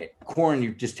corn, right? Corn,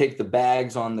 you just take the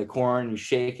bags on the corn, you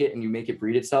shake it, and you make it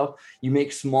breed itself. You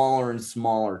make smaller and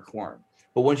smaller corn.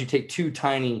 But once you take two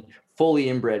tiny, fully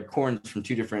inbred corns from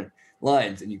two different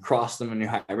lines and you cross them and you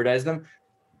hybridize them,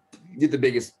 you get the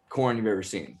biggest corn you've ever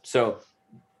seen. So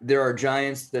there are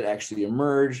giants that actually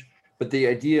emerge. But the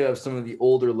idea of some of the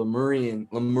older Lemurian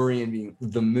being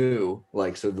the Mu,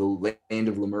 like, so the land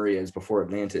of Lemuria is before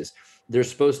Atlantis, there's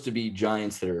supposed to be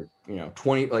giants that are, you know,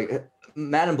 20, like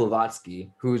Madame Blavatsky,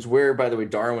 who's where, by the way,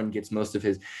 Darwin gets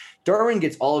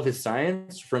all of his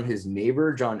science from his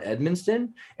neighbor, John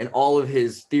Edmonston, and all of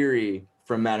his theory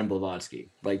from Madame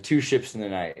Blavatsky, like two ships in the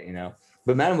night, you know.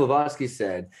 But Madame Blavatsky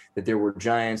said that there were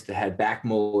giants that had back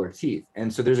molar teeth.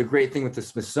 And so there's a great thing with the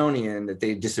Smithsonian that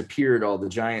they disappeared all the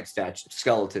giant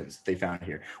skeletons that they found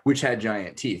here, which had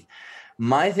giant teeth.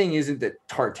 My thing isn't that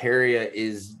Tartaria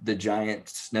is the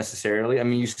giants necessarily. I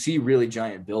mean, you see really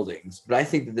giant buildings, but I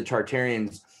think that the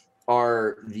Tartarians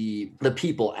are the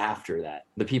people after that,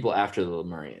 the people after the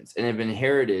Lemurians, and have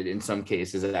inherited in some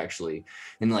cases actually.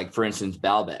 In, like, for instance,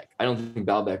 Baalbek. I don't think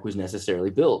Baalbek was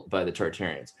necessarily built by the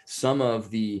Tartarians. Some of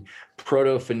the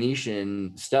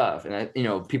Proto-Phoenician stuff, and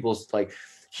people like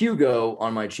Hugo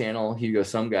on my channel, Hugo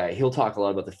some guy, he'll talk a lot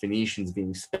about the Phoenicians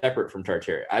being separate from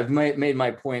Tartaria. I've made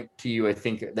my point to you, I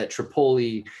think, that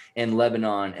Tripoli and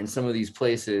Lebanon and some of these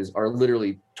places are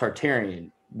literally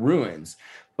Tartarian ruins.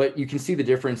 But you can see the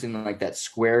difference in, like, that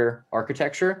square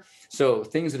architecture. So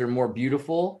things that are more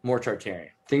beautiful, more Tartarian.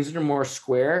 Things that are more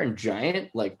square and giant,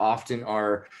 like, often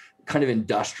are kind of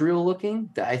industrial looking,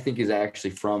 that I think is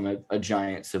actually from a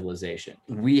giant civilization.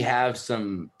 We have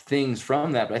some things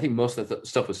from that, but I think most of the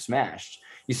stuff was smashed.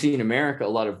 You see in America a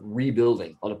lot of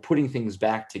rebuilding, a lot of putting things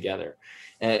back together,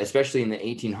 especially in the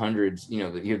 1800s. You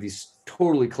know, you have these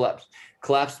totally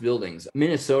collapsed buildings.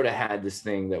 Minnesota had this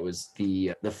thing that was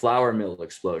the flour mill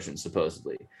explosion,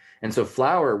 supposedly. And so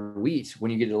wheat,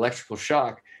 when you get an electrical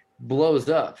shock, blows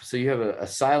up. So you have a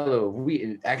silo of wheat.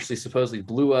 It actually supposedly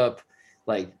blew up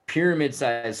like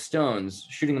pyramid-sized stones,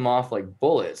 shooting them off like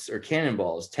bullets or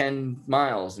cannonballs 10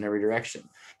 miles in every direction.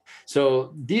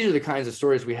 So these are the kinds of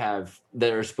stories we have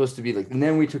that are supposed to be like, and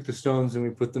then we took the stones and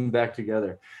we put them back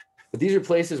together. But these are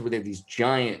places where they have these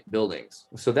giant buildings.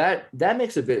 So that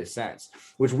makes a bit of sense.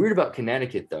 What's weird about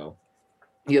Connecticut, though,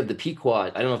 you have the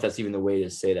Pequot. I don't know if that's even the way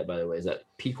to say that, by the way. Is that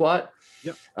Pequot?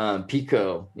 Yep.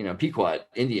 Pequot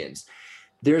Indians.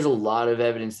 There's a lot of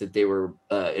evidence that they were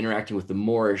interacting with the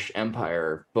Moorish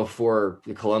Empire before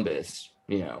Columbus,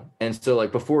 And so,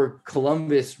 like, before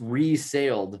Columbus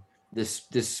resailed this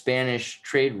Spanish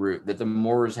trade route that the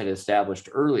Moors had established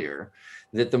earlier,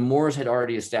 that the Moors had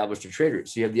already established a trade route.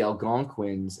 So you have the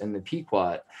Algonquins and the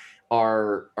Pequot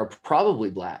are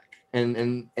probably black.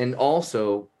 And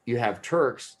also you have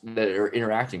Turks that are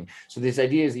interacting. So this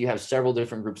idea is that you have several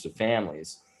different groups of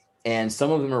families, and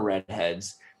some of them are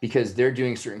redheads because they're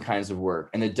doing certain kinds of work.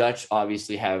 And the Dutch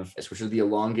obviously have, which are the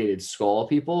elongated skull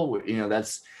people.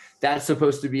 That's There's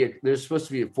supposed to be a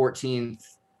 14th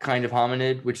kind of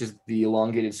hominid, which is the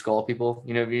elongated skull people.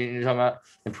 You know what you're talking about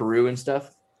in Peru and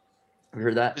stuff. Have you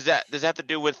heard that? Does that have to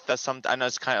do with some? I know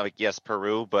it's kind of like, yes,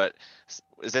 Peru, but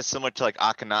is that similar to like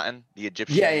Akhenaten, the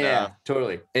Egyptian? Yeah,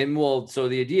 totally. And well, so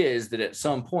the idea is that at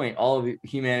some point, all of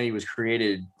humanity was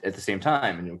created at the same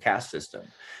time in a caste system.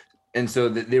 And so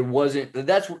there wasn't,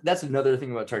 that's another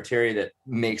thing about Tartaria that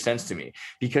makes sense to me,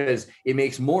 because it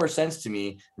makes more sense to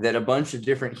me that a bunch of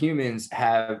different humans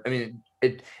have,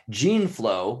 gene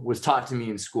flow was taught to me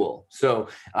in school. So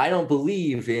I don't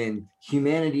believe in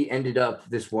humanity ended up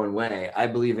this one way. I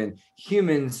believe in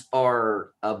humans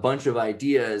are a bunch of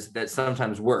ideas that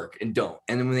sometimes work and don't.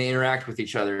 And then when they interact with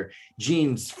each other,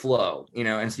 genes flow,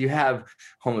 and so you have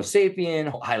Homo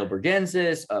sapien,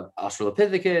 Heidelbergensis,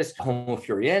 Australopithecus, Homo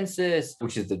floresiensis,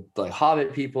 which is the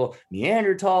Hobbit people,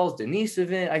 Neanderthals,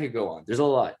 Denisovans. I could go on. There's a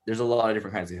lot of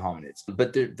different kinds of hominids.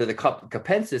 But the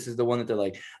Capensis is the one that they're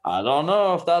like, I don't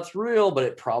know if that's real, but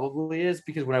it probably is,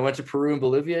 because when I went to Peru and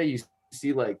Bolivia, you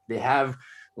see they have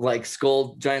giant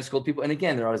skull people. And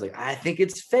again, they're always like, I think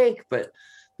it's fake, but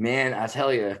man, I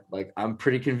tell you, I'm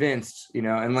pretty convinced,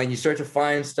 and you start to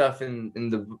find stuff in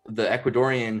the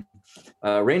Ecuadorian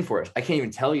rainforest. I can't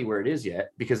even tell you where it is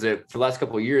yet, because for the last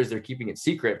couple of years, they're keeping it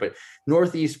secret, but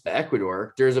northeast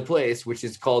Ecuador, there's a place which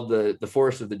is called the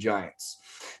Forest of the Giants.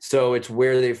 So it's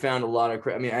where they found a lot of,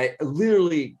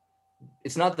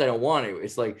 it's not that I don't want to,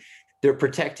 it's they're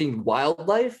protecting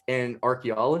wildlife and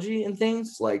archaeology and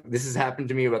things. This has happened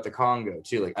to me about the Congo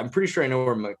too. I'm pretty sure I know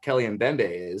where Mekele Mbembe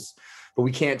is, but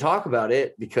we can't talk about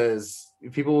it because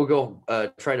people will go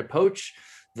try to poach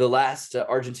the last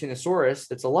Argentinosaurus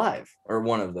that's alive, or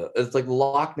one of it's like the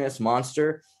Loch Ness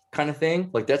monster kind of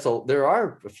thing. There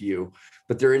are a few,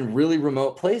 but they're in really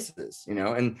remote places,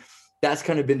 and that's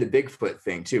kind of been the Bigfoot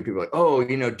thing too. People are like, oh,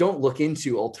 don't look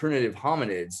into alternative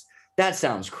hominids. That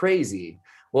sounds crazy.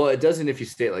 Well, it doesn't if you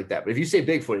say it like that. But if you say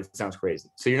Bigfoot, it sounds crazy.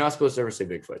 So you're not supposed to ever say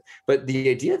Bigfoot. But the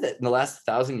idea that in the last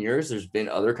 1,000 years, there's been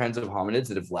other kinds of hominids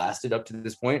that have lasted up to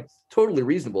this point, totally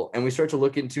reasonable. And we start to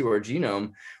look into our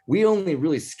genome. We only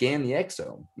really scan the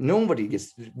exome.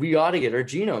 We ought to get our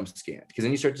genome scanned, because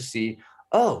then you start to see,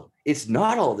 oh, it's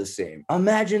not all the same.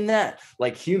 Imagine that.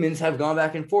 Humans have gone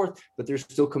back and forth, but there's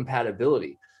still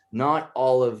compatibility. Not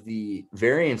all of the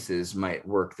variances might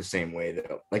work the same way,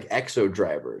 though, like exo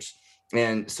drivers.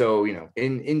 And so,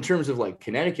 in terms of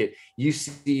Connecticut, you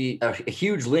see a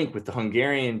huge link with the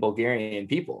Hungarian, Bulgarian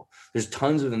people. There's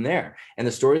tons of them there. And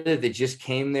the story that they just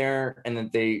came there and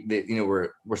that they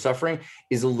were suffering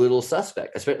is a little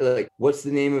suspect. Especially what's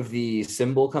the name of the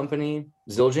cymbal company?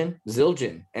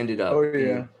 Zildjian ended up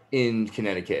in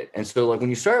Connecticut. And so when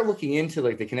you start looking into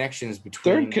the connections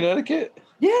between. They're in Connecticut?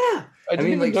 Yeah. I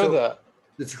didn't even know that.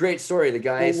 It's a great story. The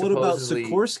guy. Well, what about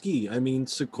Sikorsky?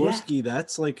 Sikorsky,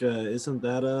 that's isn't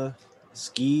that a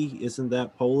ski? Isn't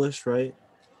that Polish, right?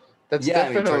 That's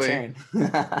definitely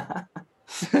Tartarian.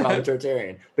 Probably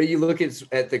Tartarian. But you look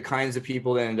at the kinds of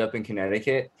people that end up in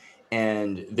Connecticut,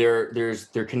 and they're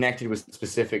connected with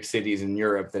specific cities in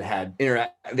Europe that had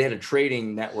they had a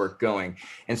trading network going.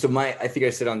 And so I think I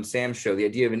said on Sam's show, the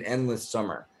idea of an endless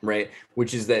summer, right?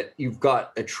 Which is that you've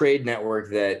got a trade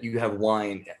network that you have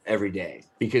wine every day,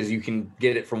 because you can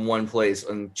get it from one place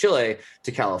in Chile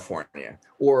to California,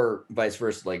 or vice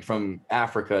versa, from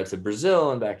Africa to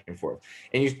Brazil and back and forth.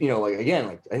 And I think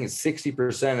it's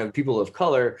 60% of people of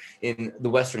color in the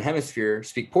Western Hemisphere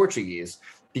speak Portuguese,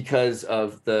 because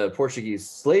of the Portuguese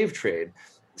slave trade,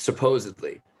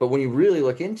 supposedly. But when you really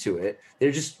look into it, they're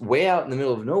just way out in the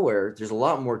middle of nowhere. There's a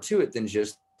lot more to it than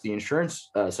just the insurance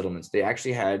settlements. They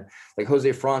actually had Jose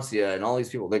Francia and all these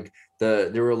people. There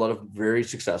were a lot of very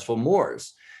successful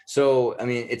Moors. So,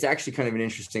 it's actually kind of an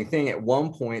interesting thing. At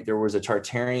one point, there was a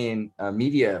Tartarian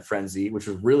media frenzy, which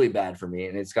was really bad for me.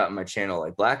 And it's gotten my channel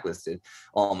blacklisted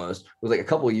almost. It was a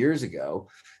couple of years ago.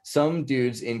 Some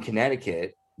dudes in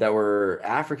Connecticut that were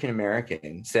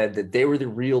African-American said that they were the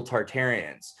real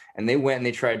Tartarians. And they went and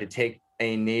they tried to take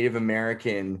a Native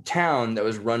American town that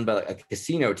was run by a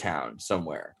casino town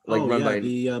somewhere. The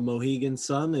Mohegan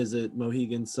Sun. Is it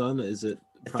Mohegan Sun? Is it?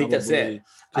 I think that's it.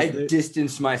 I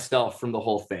distanced myself from the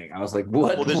whole thing. I was like,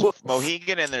 what? Well, there's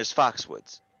Mohegan and there's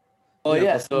Foxwoods. Oh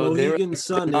yeah. So Mohegan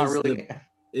Sun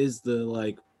is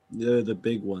they're the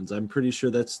big ones. I'm pretty sure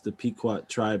that's the Pequot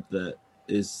tribe that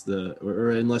is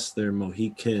or unless they're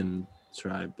Mohican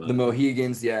tribe. But. The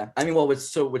Mohegans, yeah.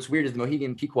 What's weird is the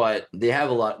Mohegan Pequot, they have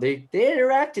a lot, they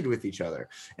interacted with each other,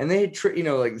 and they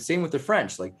same with the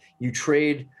French, you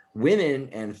trade women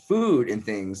and food and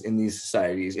things in these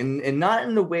societies, and not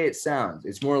in the way it sounds.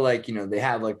 It's more they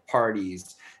have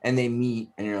parties and they meet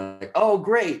and you're like, oh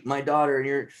great, my daughter, and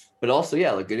you're, but also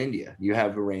yeah, like in India you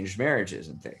have arranged marriages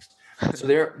and things, so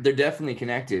they're definitely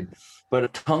connected.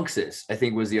 But Tunxus, I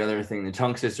think, was the other thing. The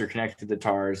Tunxus are connected to the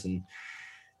Tars, and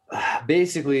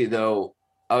basically though,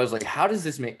 I was like, how does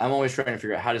this make, I'm always trying to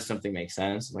figure out, how does something make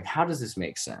sense? Like, how does this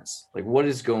make sense? Like, what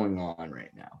is going on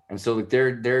right now? And so like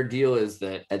their deal is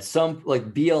that at some,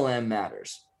 like, BLM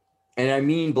matters. And I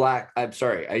mean I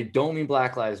don't mean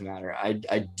Black Lives Matter.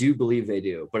 I do believe they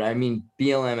do, but I mean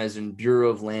BLM as in Bureau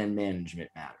of Land Management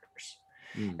matters.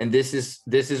 And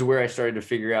this is where I started to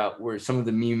figure out where some of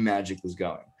the meme magic was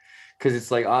going. Because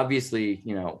it's like, obviously,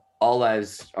 you know, all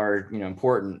lives are, you know,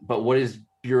 important, but what is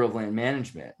Bureau of Land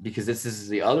Management? Because this is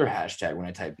the other hashtag when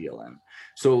I type BLM.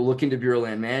 So look into Bureau of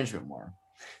Land Management more,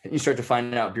 and you start to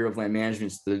find out Bureau of Land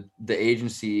Management is the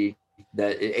agency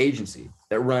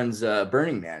that runs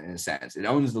Burning Man, in a sense. It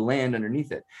owns the land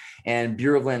underneath it. And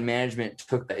Bureau of Land Management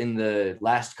took, in the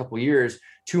last couple of years,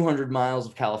 200 miles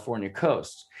of California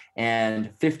coast and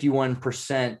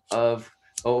 51% of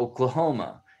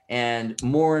Oklahoma and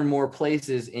more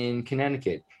places in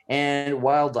Connecticut, and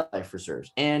wildlife reserves,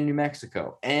 and New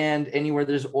Mexico, and anywhere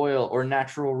there's oil or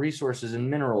natural resources and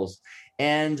minerals.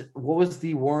 And what was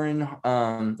the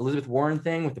Elizabeth Warren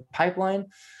thing with the pipeline?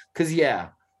 Because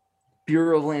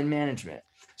Bureau of Land Management.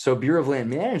 So Bureau of Land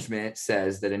Management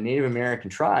says that a Native American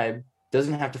tribe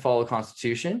doesn't have to follow the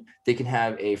Constitution. They can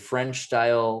have a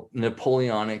French-style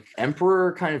Napoleonic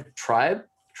emperor kind of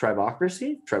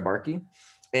tribarchy.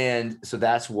 And so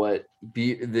that's what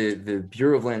the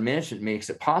Bureau of Land Management makes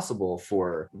it possible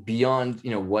for, beyond,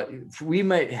 you know, what we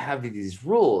might have these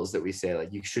rules that we say,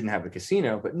 like, you shouldn't have a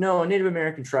casino, but no, a Native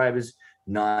American tribe is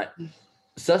not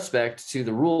suspect to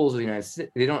the rules of the United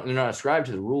States. They're not ascribed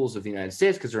to the rules of the United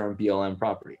States because they're on BLM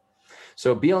property.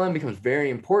 So BLM becomes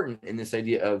very important in this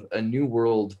idea of a new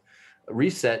world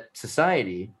reset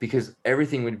society, because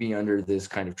everything would be under this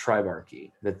kind of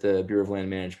tribarchy that the Bureau of Land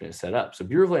Management is set up. So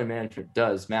Bureau of Land Management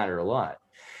does matter a lot.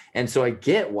 And so I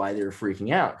get why they're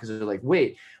freaking out, because they're like,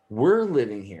 wait, we're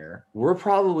living here. We're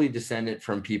probably descendant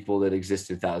from people that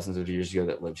existed thousands of years ago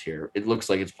that lived here. It looks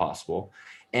like it's possible.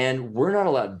 And we're not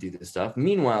allowed to do this stuff.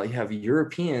 Meanwhile, you have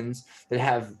Europeans that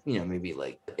have, you know, maybe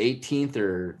like 18th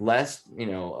or less, you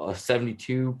know, a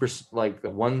 72%, like a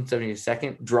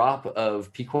 1/72nd drop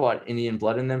of Pequot Indian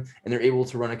blood in them, and they're able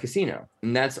to run a casino.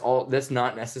 And that's all. That's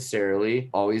not necessarily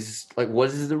always, like, what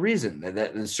is the reason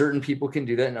that certain people can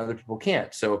do that and other people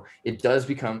can't? So it does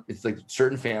become, it's like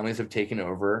certain families have taken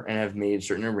over and have made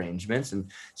certain arrangements,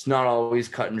 and it's not always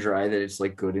cut and dry that it's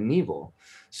like good and evil.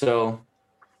 So,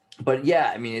 but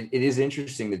yeah, I mean, it is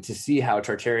interesting to see how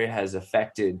Tartaria has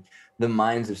affected the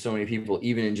minds of so many people,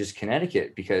 even in just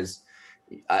Connecticut, because,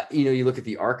 you know, you look at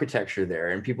the architecture there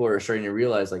and people are starting to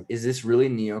realize, like, is this really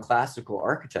neoclassical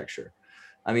architecture?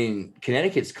 I mean,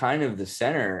 Connecticut's kind of the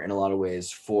center in a lot of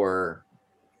ways for,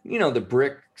 you know, the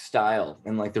brick style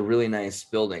and like the really nice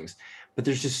buildings. But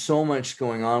there's just so much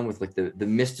going on with like the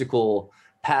mystical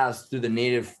paths through the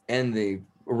native and the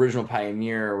original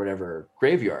pioneer or whatever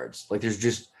graveyards. Like, there's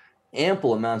just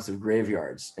ample amounts of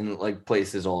graveyards in like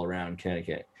places all around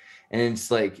Connecticut. And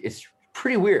it's like, it's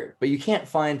pretty weird, but you can't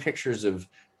find pictures of,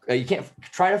 you can't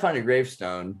try to find a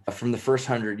gravestone from the first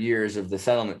 100 years of the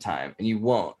settlement time, and you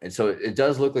won't. And so it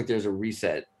does look like there's a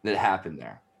reset that happened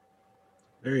there.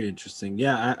 Very interesting.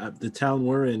 Yeah, the town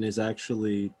we're in is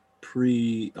actually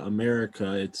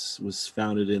pre-America. It was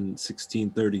founded in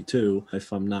 1632,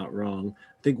 if I'm not wrong.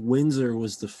 I think Windsor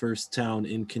was the first town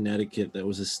in Connecticut that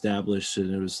was established,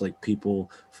 and it was like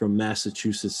people from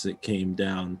Massachusetts that came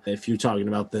down. If you're talking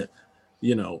about the,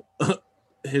 you know,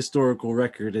 historical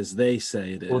record as they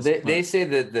say it is. Well, they say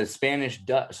that the Spanish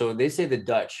Dutch, so they say the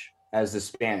Dutch as the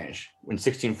Spanish in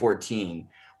 1614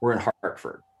 were in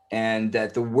Hartford, and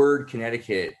that the word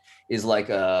Connecticut is like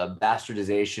a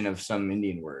bastardization of some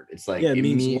Indian word. It's like, it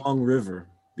means long river,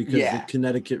 because the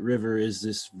Connecticut River is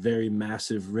this very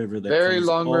massive river that Very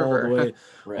long all river. the way,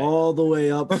 Right. all the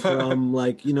way up from,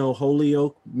 like, you know,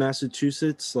 Holyoke,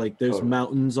 Massachusetts. Like, there's Totally.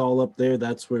 mountains all up there.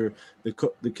 That's where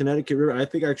the Connecticut River, I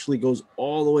think, actually goes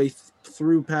all the way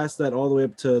through past that, all the way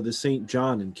up to the St.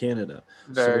 John in Canada.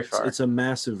 Very so far. it's a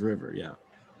massive river. Yeah.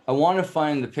 I want to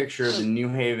find the picture of the New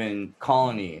Haven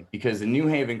colony, because the New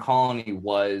Haven colony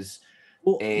was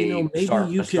Well, a you know,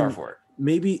 maybe star fort.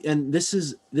 Maybe, and this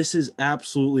is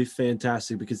absolutely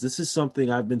fantastic, because this is something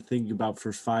I've been thinking about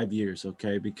for 5 years.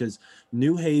 Okay, because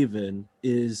New Haven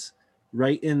is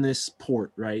right in this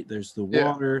port, right? There's the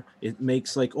Yeah. water. It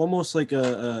makes like almost like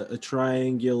a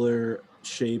triangular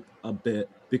shape a bit,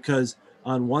 because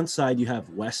on one side you have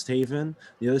West Haven,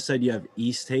 the other side you have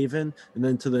East Haven, and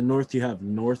then to the north you have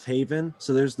North Haven.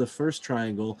 So there's the first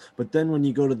triangle. But then when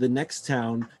you go to the next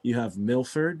town, you have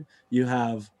Milford, you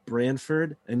have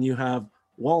Brantford, and you have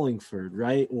Wallingford,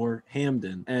 right? Or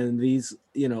Hamden. And these,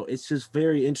 it's just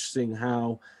very interesting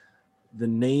how the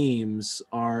names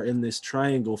are in this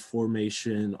triangle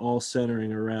formation, all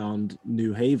centering around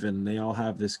New Haven. They all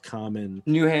have this common.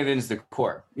 New Haven's the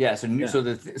core. Yeah. So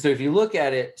so if you look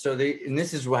at it, and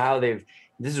this is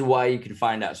why you can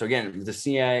find out. So again,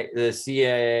 the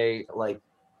CIA like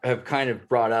have kind of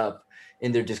brought up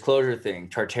in their disclosure thing,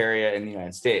 Tartaria in the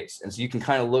United States. And so you can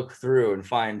kind of look through and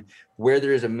find where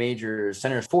there is a major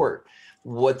center fort.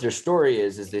 What their story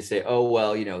is they say, oh,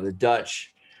 well, the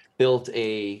Dutch built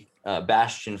a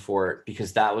bastion fort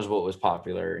because that was what was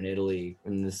popular in Italy.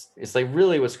 And it's like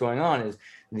really what's going on is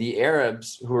the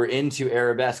Arabs who are into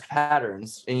Arabesque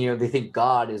patterns and they think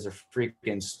God is a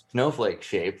freaking snowflake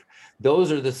shape.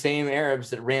 Those are the same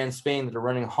Arabs that ran Spain, that are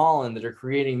running Holland, that are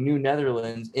creating New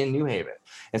Netherlands in New Haven.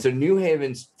 And so New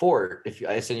Haven's fort, if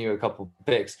I send you a couple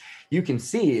pics, you can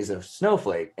see is a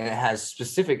snowflake, and it has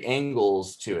specific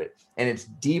angles to it, and it's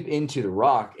deep into the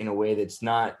rock in a way that's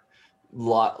not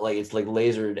it's like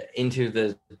lasered into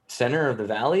the center of the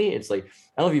valley. It's like,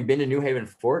 I don't know if you've been to New Haven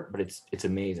Fort, but it's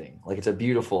amazing. Like, it's a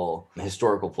beautiful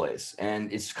historical place,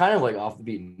 and it's kind of like off the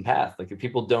beaten path. Like,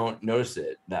 people don't notice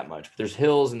it that much, but there's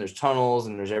hills and there's tunnels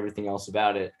and there's everything else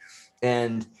about it.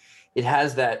 And it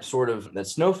has that sort of that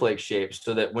snowflake shape,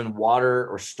 so that when water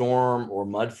or storm or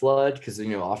mud flood, because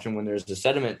often when there's a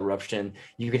sediment eruption,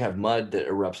 you can have mud that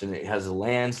erupts and it has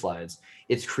landslides.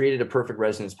 It's created a perfect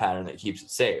resonance pattern that keeps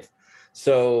it safe.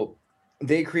 So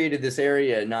they created this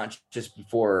area not just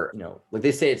before, like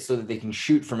they say, it's so that they can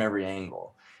shoot from every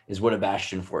angle, is what a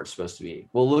bastion fort is supposed to be.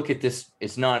 Well, look at this.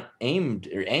 It's not aimed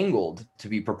or angled to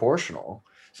be proportional.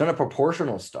 It's not a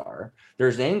proportional star.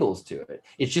 There's angles to it.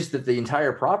 It's just that the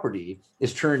entire property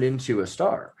is turned into a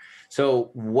star. So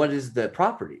what is the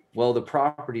property? Well, the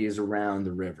property is around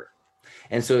the river.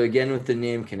 And so again, with the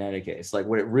name Connecticut, it's like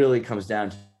what it really comes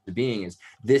down to being is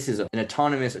this is an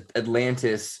autonomous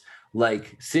Atlantis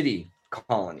like city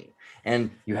colony,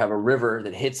 and you have a river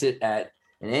that hits it at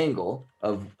an angle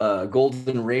of a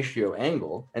golden ratio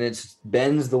angle, and it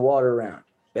bends the water around,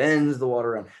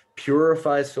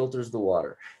 purifies, filters the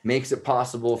water, makes it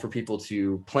possible for people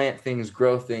to plant things,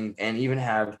 grow things, and even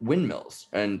have windmills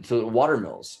and so water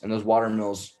mills. And those water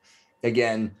mills,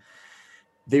 again,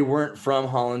 they weren't from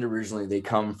Holland originally. They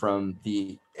come from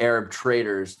the Arab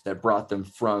traders that brought them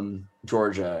from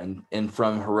Georgia and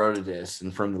from Herodotus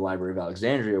and from the Library of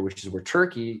Alexandria, which is where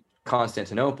Turkey,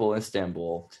 Constantinople,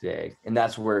 Istanbul today, and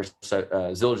that's where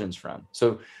Zildjian's from.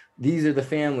 So these are the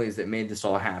families that made this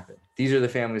all happen. These are the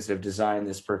families that have designed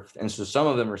this perfect. And so some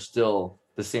of them are still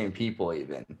the same people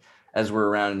even as were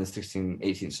around in the 16th,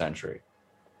 18th century.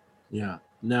 Yeah.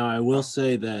 Now, I will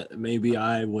say that maybe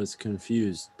I was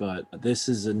confused, but this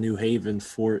is a New Haven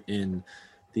fort in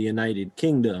the United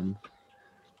Kingdom,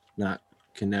 not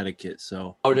Connecticut.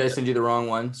 So, oh, did I send you the wrong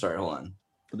one? Sorry, hold on.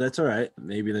 But that's all right.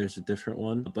 Maybe there's a different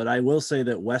one. But I will say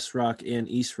that West Rock and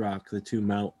East Rock, the two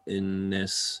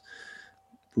mountainous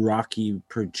rocky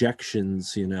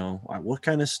projections, what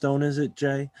kind of stone is it,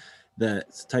 Jay?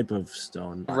 That type of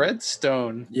stone.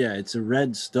 Redstone. Yeah, it's a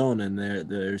red stone, and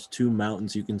there's two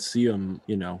mountains. You can see them,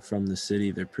 from the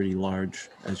city. They're pretty large.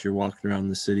 As you're walking around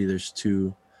the city, there's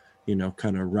two,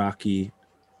 kind of rocky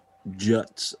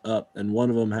juts up, and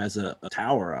one of them has a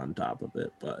tower on top of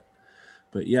it. But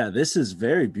yeah, this is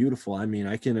very beautiful. I mean,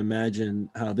 I can imagine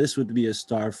how this would be a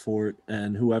star fort,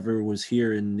 and whoever was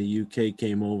here in the UK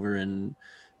came over and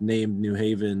named New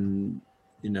Haven.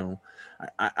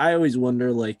 I always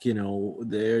wonder,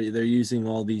 they're using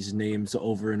all these names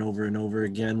over and over and over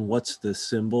again. What's the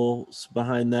symbols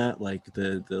behind that? Like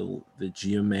the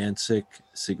geomantic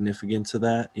significance of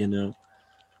that,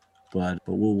 But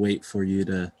we'll wait for you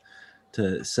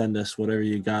to send us whatever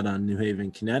you got on New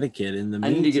Haven, Connecticut. In the I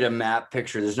need to get a map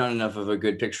picture. There's not enough of a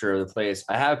good picture of the place.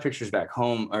 I have pictures back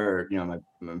home, or my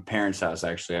parents' house.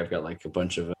 Actually, I've got like a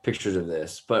bunch of pictures of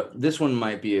this, but this one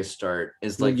might be a start.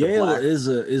 Is like Yale is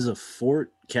a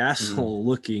fort castle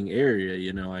looking area.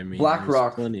 I mean, Black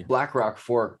Rock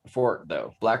Fort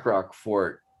though. Black Rock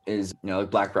Fort is like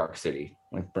Black Rock City,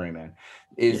 like Burning Man,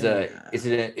 is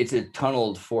it's a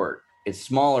tunneled fort. It's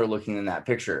smaller looking than that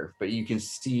picture, but you can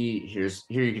see here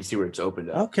you can see where it's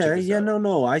opened up. Okay, yeah,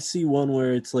 no, I see one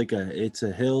where it's like it's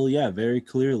a hill, yeah, very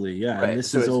clearly, yeah. Right. And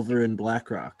this is over in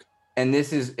Black Rock. And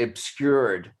this is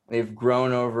obscured. They've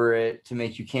grown over it to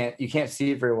make you can't see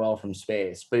it very well from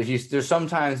space. But there's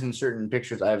sometimes in certain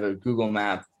pictures, I have a Google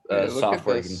Map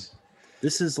software.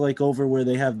 This is like over where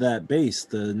they have that base,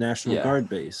 the National Yeah. Guard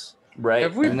base. Right.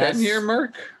 Have we And been that's- here,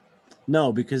 Merc?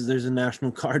 No, because there's a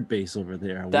National Guard base over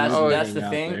there. We That's didn't that's hang the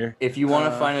out thing. there. If you want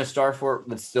to Uh, find a star fort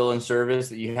that's still in service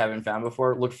that you haven't found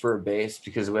before, look for a base,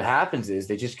 because what happens is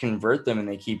they just convert them and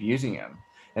they keep using them.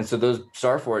 And so those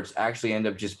star forts actually end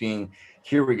up just being,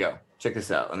 here we go. Check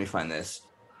this out. Let me find this.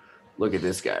 Look at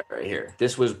this guy right here.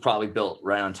 This was probably built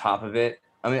right on top of it.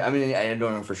 I mean, I don't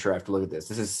know for sure. I have to look at this.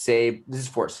 This is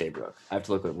Fort Saybrook. I have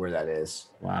to look at where that is.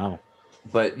 Wow.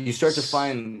 But you start to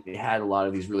find it had a lot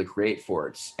of these really great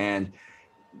forts, and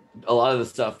a lot of the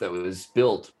stuff that was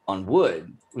built on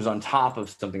wood was on top of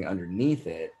something underneath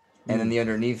it, and then the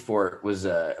underneath fort was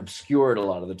obscured a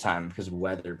lot of the time because of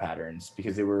weather patterns,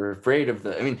 because they were afraid of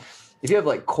the, I mean, if you have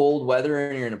like cold weather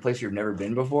and you're in a place you've never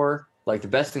been before, like the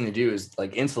best thing to do is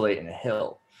like insulate in a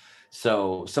hill.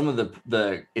 So some of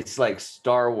the it's like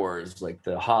Star Wars, like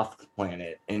the Hoth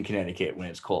planet in Connecticut when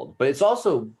it's cold, but it's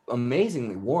also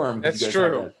amazingly warm. 'cause you That's guys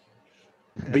have true.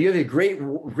 that- but you have a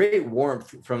great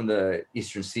warmth from the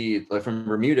Eastern Sea, like from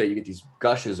Bermuda. You get these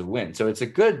gushes of wind, so it's a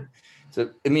good. So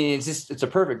I mean, it's a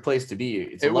perfect place to be.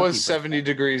 It's a It lucky was place. 70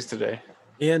 degrees today.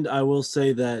 And I will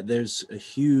say that there's a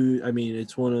huge, I mean,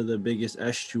 it's one of the biggest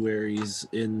estuaries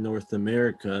in North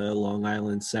America, Long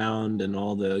Island Sound and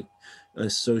all the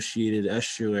associated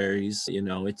estuaries. You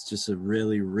know, it's just a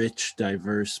really rich,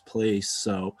 diverse place.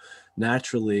 So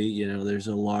naturally, you know, there's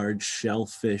a large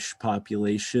shellfish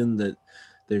population that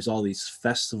there's all these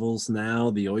festivals now,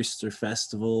 the Oyster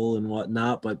Festival and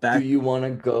whatnot. But Do back you want to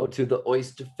go to the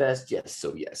Oyster Fest? Yes.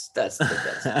 So yes, that's the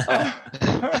best.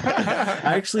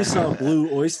 I actually saw a Blue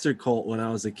Oyster Cult when I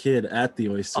was a kid at the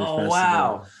Oyster Oh Festival.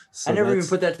 wow. So I never even that's-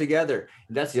 put that together.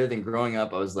 That's the other thing. Growing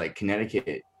up, I was like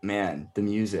Connecticut, man, the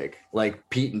music, like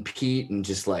Pete and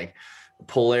just like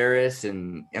Polaris,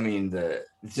 and I mean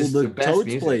it's just well, the best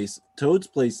music. Toad's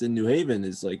Place in New Haven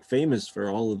is like famous for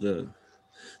all of the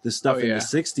stuff in yeah. the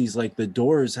 60s. Like the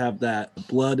Doors have that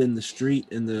Blood in the Street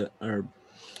or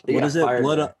They what got is it? fired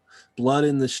there. Blood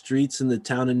in the Streets in the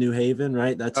town of New Haven,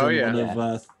 right? That's Oh, in yeah. one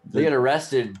of They got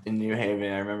arrested in New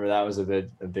Haven. I remember that was a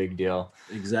big deal.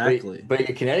 exactly. But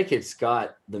Connecticut's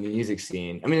got the music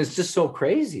scene. I mean, it's just so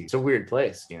crazy. It's a weird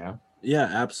place, you know? Yeah,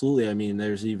 absolutely. I mean,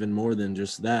 there's even more than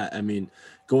just that. I mean,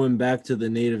 going back to the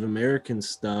Native American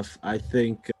stuff, I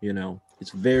think, you know,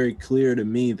 it's very clear to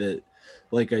me that,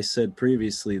 like I said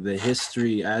previously, the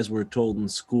history as we're told in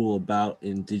school about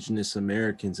Indigenous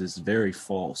Americans is very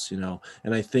false, you know.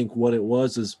 And I think what it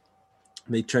was is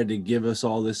they tried to give us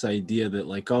all this idea that,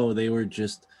 like, oh, they were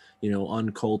just, you know,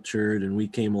 uncultured, and we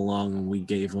came along and we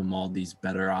gave them all these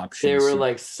better options. They were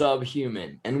like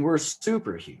subhuman, and we're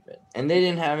superhuman, and they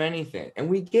didn't have anything, and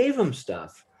we gave them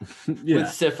stuff yeah.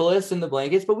 with syphilis and the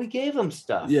blankets, but we gave them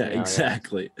stuff. Yeah, you know?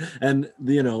 exactly. And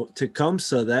you know,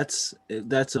 Tecumseh,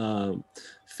 that's a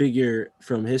figure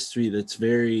from history that's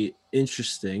very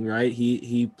interesting, right?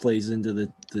 He plays into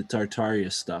the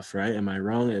Tartaria stuff, right? Am I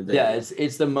wrong? Yeah,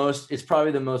 it's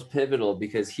probably the most pivotal,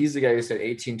 because he's the guy who said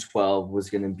 1812 was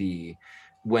going to be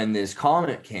when this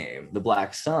comet came, the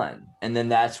Black Sun, and then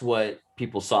that's what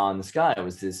people saw in the sky. It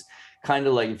was this kind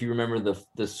of like, if you remember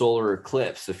the solar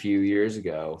eclipse a few years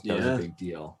ago, that was Yeah. a big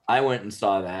deal. I went and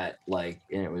saw that, like,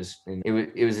 and it was in,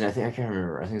 I think, I can't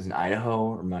remember. I think it was in Idaho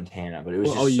or Montana, but it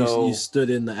was just you stood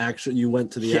in the actual. You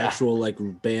went to the Yeah. actual like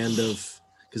band of.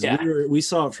 Because Yeah. we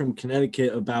saw it from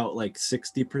Connecticut about like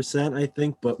 60%, I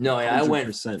think, but No, yeah, I went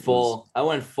 100% full. I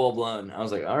went full blown. I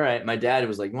was like, all right. My dad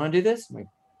was like, "You want to do this?" I'm like,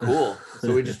 "Cool."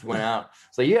 So we just went out.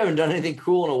 It's like, you haven't done anything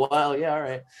cool in a while. Yeah, all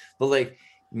right. But like,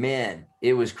 man,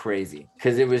 it was crazy,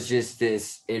 because it was just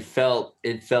this. It felt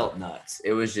nuts.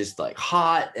 It was just like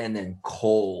hot and then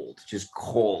cold, just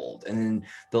cold, and then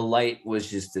the light was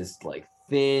just this like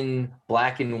thin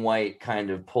black and white kind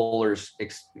of polar.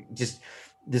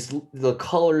 The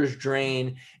colors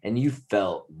drain, and you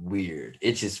felt weird.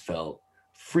 It just felt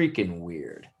freaking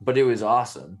weird, but it was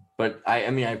awesome. But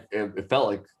it felt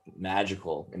like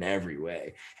magical in every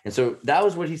way. And so that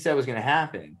was what he said was going to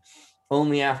happen.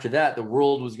 Only after that, the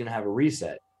world was going to have a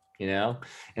reset, you know?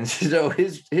 And so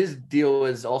his deal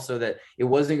was also that it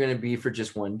wasn't going to be for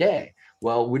just one day.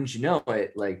 Well, wouldn't you know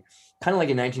it, like, kind of like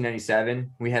in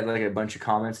 1997, we had like a bunch of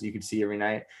comments that you could see every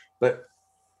night, but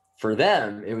for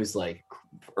them, it was like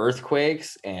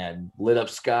earthquakes and lit up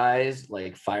skies,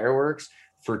 like fireworks,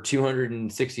 for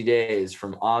 260 days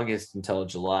from August until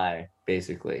July,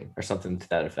 basically, or something to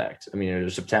that effect. I mean, it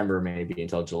was September maybe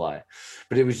until July,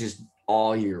 but it was just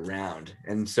all year round.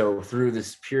 And so through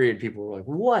this period, people were like,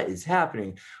 what is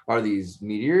happening? Are these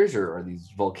meteors or are these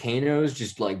volcanoes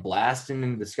just like blasting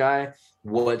into the sky?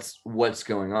 What's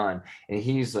going on? And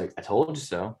he's like, I told you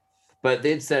so. But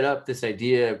they'd set up this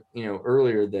idea,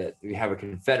 earlier that we have a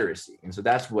confederacy. And so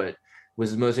that's what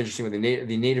was most interesting with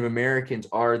the Native Americans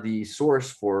are the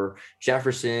source for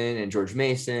Jefferson and George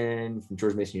Mason from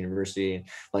George Mason University, and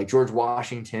like George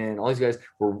Washington. All these guys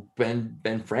were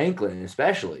Ben Franklin,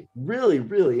 especially really,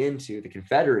 really into the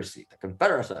Confederacy,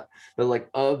 but like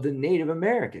of the Native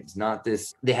Americans, not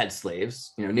this. They had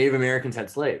slaves, Native Americans had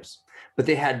slaves, but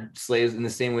they had slaves in the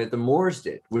same way that the Moors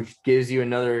did, which gives you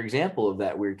another example of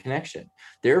that weird connection.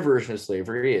 Their version of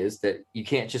slavery is that you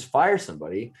can't just fire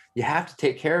somebody. You have to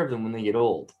take care of them when they get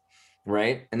old,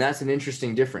 right? And that's an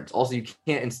interesting difference. Also, you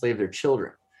can't enslave their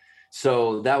children.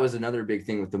 So that was another big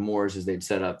thing with the Moors, is they'd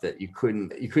set up that you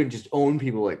couldn't just own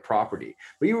people like property,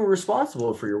 but you were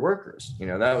responsible for your workers.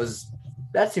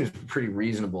 That seems pretty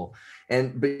reasonable.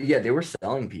 But yeah, they were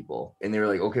selling people, and they were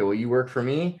like, okay, well, you work for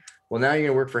me. Well, now you're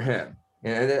going to work for him.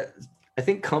 And I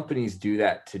think companies do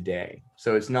that today.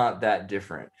 So it's not that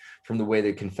different from the way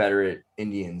the Confederate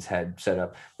Indians had set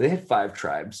up. They had 5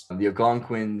 tribes. The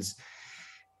Algonquins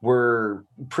were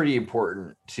pretty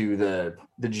important to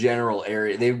the general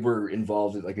area. They were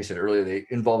involved, like I said earlier, they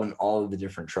involved in all of the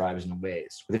different tribes and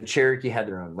ways. The Cherokee had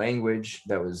their own language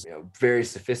that was very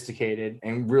sophisticated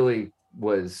and really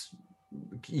was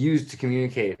used to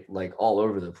communicate like all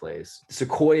over the place.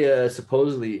 Sequoyah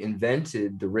supposedly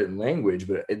invented the written language,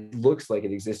 but it looks like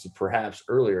it existed perhaps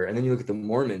earlier. And then you look at the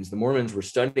Mormons were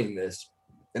studying this,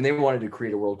 and they wanted to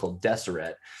create a world called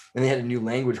Deseret, and they had a new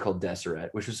language called Deseret,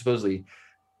 which was supposedly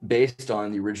based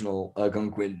on the original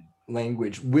Algonquin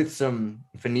language with some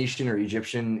Phoenician or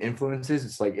Egyptian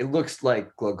influences. It looks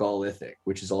like Glagolithic,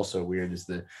 which is also weird, is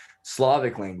the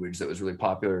Slavic language that was really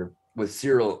popular with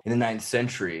Cyril in the 9th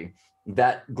century.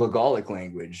 That Glagolic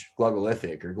language,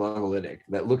 Glagolithic or Glagolitic,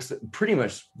 that looks pretty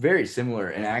much very similar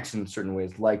and acts in certain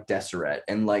ways like Deseret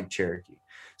and like Cherokee.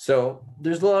 So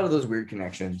there's a lot of those weird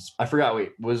connections. I forgot.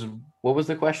 What was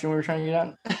the question we were trying to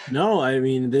get at? No, I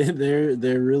mean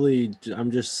they're really.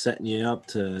 I'm just setting you up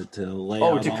to lay out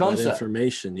all that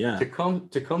information. Yeah,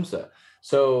 Tecumseh.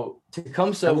 So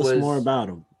Tecumseh Tell us more about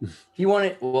him. He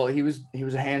wanted. Well, he was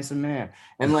a handsome man,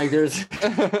 and like there's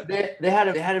they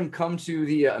had him come to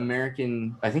the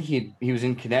American. I think he was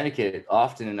in Connecticut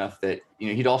often enough that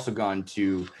he'd also gone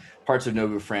to parts of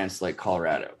Nova France like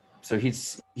Colorado. So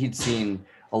he'd seen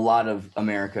a lot of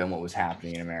America and what was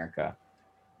happening in America.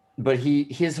 But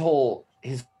his whole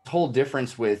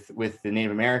difference with the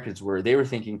Native Americans were they were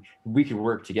thinking we could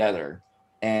work together.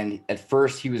 And at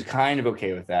first he was kind of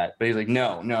okay with that, but he's like,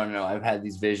 no, I've had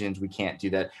these visions. We can't do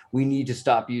that. We need to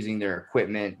stop using their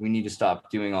equipment. We need to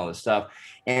stop doing all this stuff.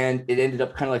 And it ended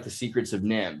up kind of like the Secrets of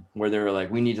NIMH, where they were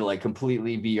like, we need to like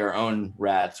completely be our own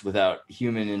rats without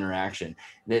human interaction.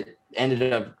 That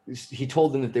ended up, he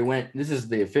told them that they went, this is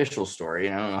the official story,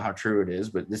 and I don't know how true it is,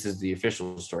 but this is the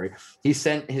official story. He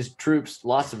sent his troops,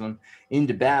 lots of them,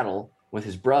 into battle with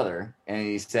his brother, and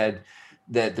he said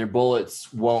that their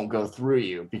bullets won't go through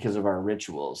you because of our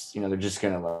rituals. They're just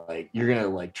gonna you're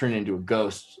gonna turn into a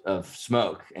ghost of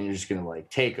smoke, and you're just gonna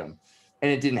take them. And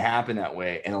it didn't happen that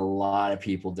way, and a lot of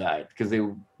people died because they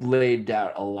laid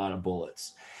out a lot of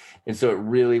bullets. And so it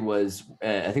really was,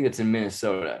 I think it's in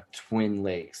Minnesota, Twin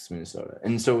Lakes, Minnesota.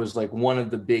 And so it was one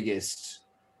of the biggest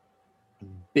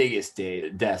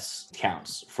deaths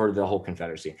counts for the whole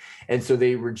Confederacy. And so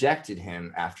they rejected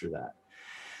him after that.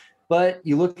 But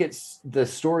you look at the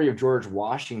story of George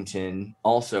Washington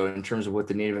also in terms of what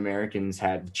the Native Americans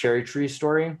had, the cherry tree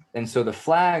story. And so the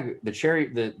flag,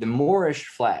 the Moorish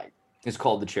flag is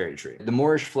called the cherry tree. The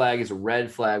Moorish flag is a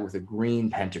red flag with a green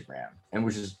pentagram, and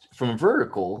which is from a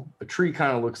vertical, a tree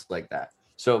kind of looks like that.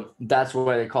 So that's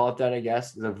why they call it that, I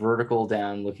guess, the vertical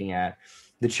down looking at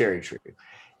the cherry tree.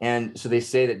 And so they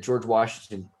say that George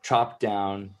Washington chopped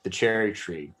down the cherry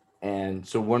tree. And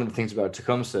so one of the things about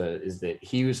Tecumseh is that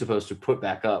he was supposed to put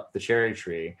back up the cherry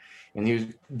tree, and he was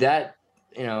that,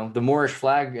 the Moorish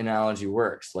flag analogy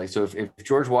works. So if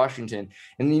George Washington,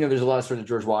 and there's a lot of stories that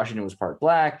George Washington was part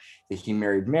black, that he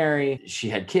married Mary, she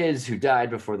had kids who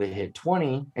died before they hit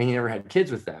 20, and he never had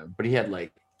kids with them, but he had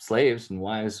slaves and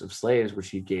wives of slaves, which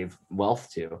he gave wealth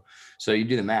to. So you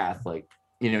do the math,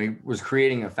 he was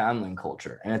creating a foundling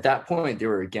culture. And at that point, they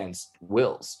were against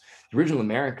wills. The original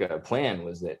America plan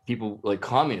was that people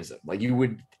communism, you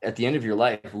would, at the end of your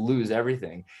life, lose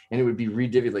everything. And it would be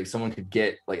redistributed. Someone could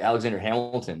get, Alexander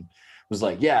Hamilton was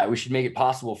yeah, we should make it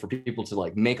possible for people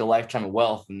to make a lifetime of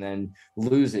wealth and then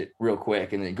lose it real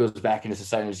quick. And then it goes back into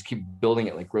society and just keep building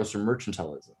it like grosser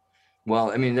mercantilism. Well,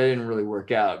 that didn't really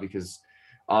work out because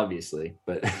obviously,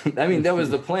 but that was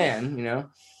the plan,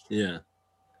 Yeah.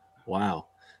 Wow.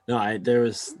 No,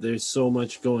 there's so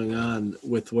much going on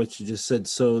with what you just said.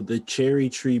 So the cherry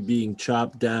tree being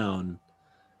chopped down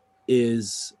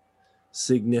is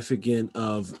significant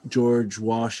of George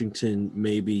Washington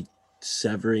maybe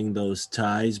severing those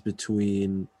ties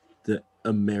between the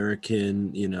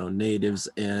American, natives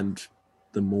and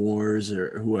the Moors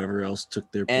or whoever else took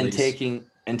their and place.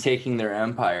 taking their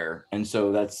empire. And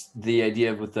so that's the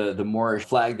idea with the Moorish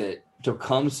flag that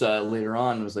Tecumseh later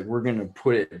on was like, we're going to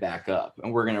put it back up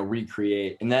and we're going to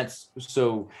recreate. And that's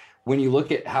so when you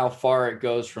look at how far it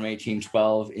goes from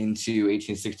 1812 into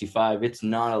 1865, it's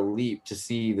not a leap to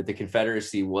see that the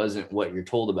Confederacy wasn't what you're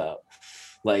told about.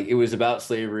 Like, it was about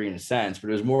slavery in a sense,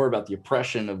 but it was more about the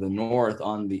oppression of the North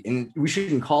and we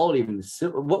shouldn't call it even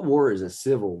what war is a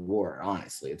civil war,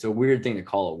 honestly. It's a weird thing to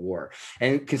call a war.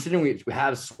 And considering we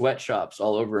have sweatshops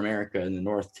all over America in the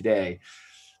North today,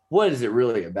 what is it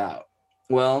really about?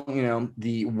 Well,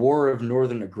 the War of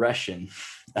Northern Aggression,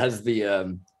 as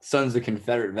the Sons of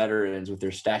Confederate Veterans with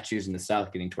their statues in the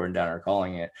South getting torn down are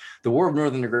calling it, the War of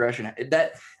Northern Aggression.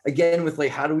 That, again, with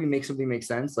like, how do we make something make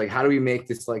sense? Like, how do we make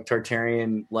this like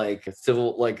Tartarian, like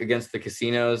civil, like against the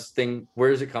casinos thing?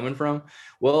 Where is it coming from?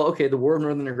 Well, okay, the War of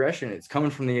Northern Aggression, it's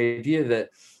coming from the idea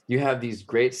that you have these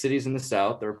great cities in the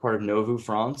South that are part of Novo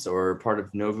France or part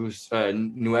of Nuevo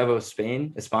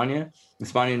Spain, España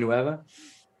Nueva.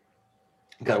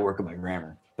 Got to work on my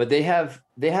grammar, but they have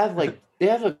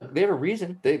a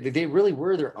reason. They really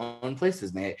were their own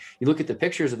places. You look at the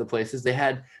pictures of the places. They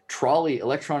had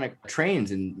electronic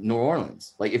trains in New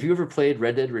Orleans. Like, if you ever played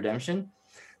Red Dead Redemption,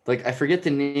 like, I forget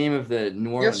the name of the New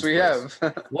Orleans. Yes, we place.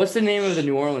 have. What's the name of the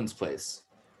New Orleans place?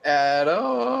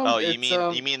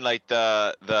 You mean like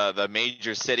the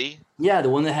major city? Yeah, the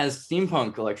one that has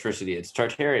steampunk electricity. It's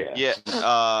Tartaria.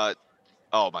 Yeah.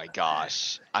 Oh my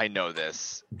gosh, I know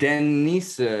this. Saint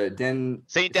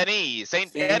Denis.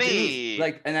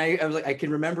 Like, and I was like, I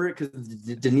can remember it because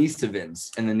the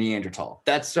Denisovans and the Neanderthal.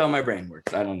 That's how my brain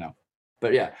works. I don't know,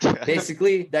 but yeah,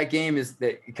 basically that game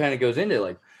it kind of goes into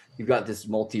like, you've got this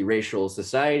multiracial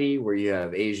society where you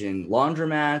have Asian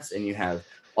laundromats and you have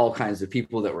all kinds of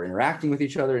people that were interacting with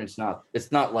each other, and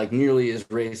it's not like nearly as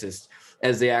racist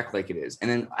as they act like it is.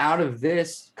 And then out of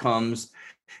this comes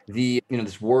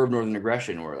this War of Northern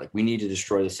Aggression where like, we need to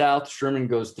destroy the South. Sherman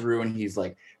goes through and he's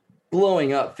like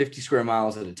blowing up 50 square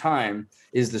miles at a time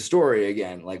is the story.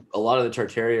 Again, like, a lot of the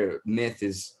Tartaria myth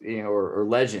is, or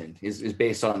legend is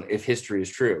based on if history is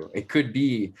true. It could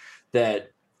be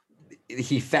that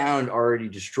he found already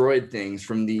destroyed things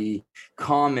from the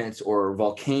comets or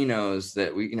volcanoes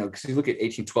that because you look at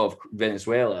 1812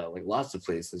 Venezuela, like, lots of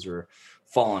places were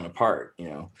falling apart,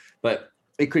 but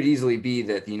it could easily be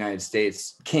that the United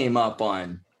States came up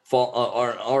on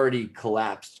already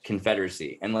collapsed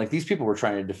Confederacy. And like, these people were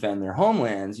trying to defend their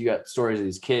homelands. You got stories of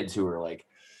these kids who were like,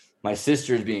 my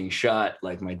sister's being shot,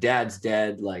 like, my dad's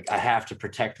dead, like, I have to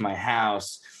protect my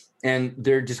house. And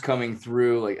they're just coming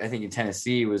through, like, I think in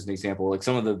Tennessee was an example, like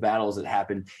some of the battles that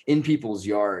happened in people's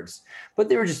yards. But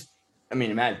they were just,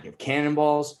 imagine you have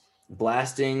cannonballs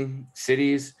blasting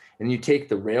cities, and you take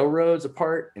the railroads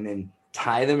apart and then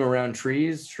tie them around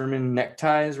trees, Sherman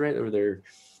neckties, right? Over there.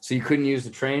 So you couldn't use the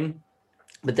train.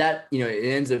 But that, it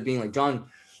ends up being like, John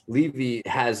Levy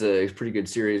has a pretty good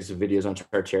series of videos on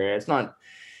Tartaria. It's not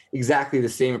exactly the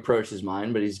same approach as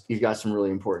mine, but he's got some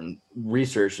really important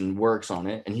research and works on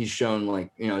it. And he's shown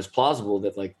like, it's plausible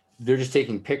that like, they're just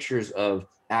taking pictures of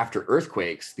after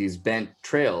earthquakes, these bent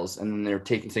trails, and then they're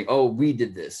saying, oh, we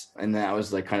did this. And that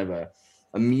was like kind of a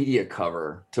media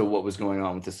cover to what was going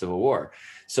on with the Civil War.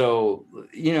 So,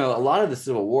 a lot of the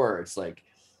Civil War, it's like,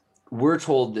 we're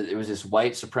told that it was this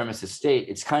white supremacist state.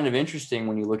 It's kind of interesting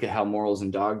when you look at how Morals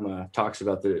and Dogma talks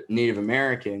about the Native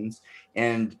Americans,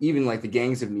 and even like the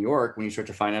gangs of New York, when you start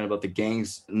to find out about the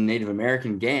gangs, Native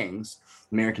American gangs,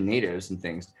 American natives and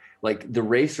things, like the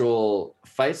racial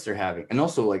fights they're having. And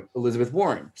also like Elizabeth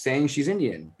Warren saying she's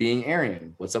Indian, being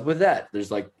Aryan. What's up with that?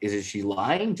 There's like, is she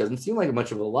lying? Doesn't seem like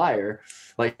much of a liar.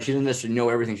 Like, she doesn't necessarily know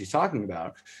everything she's talking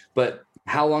about. But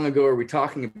how long ago are we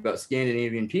talking about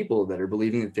Scandinavian people that are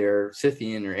believing that they're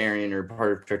Scythian or Aryan or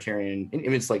part of Tartarian?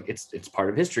 It's like, it's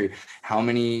part of history. How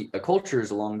many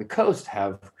cultures along the coast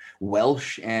have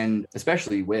Welsh, and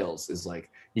especially Wales is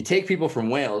like, you take people from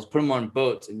Wales, put them on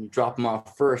boats, and you drop them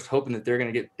off first, hoping that they're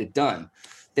going to get it done.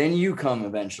 Then you come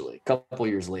eventually, a couple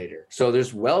years later. So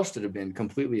there's Welsh that have been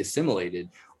completely assimilated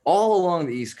all along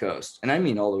the East Coast. And I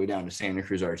mean all the way down to Santa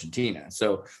Cruz, Argentina.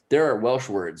 So there are Welsh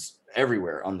words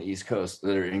everywhere on the East Coast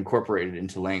that are incorporated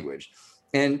into language.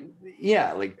 And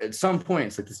yeah, like at some point,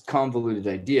 it's like this convoluted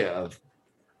idea of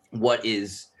what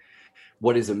is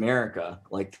what is America?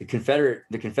 Like the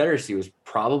Confederacy was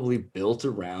probably built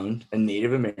around a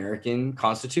Native American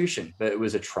constitution, but it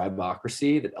was a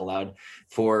tribocracy that allowed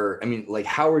for, I mean, like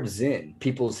Howard Zinn,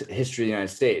 People's History of the United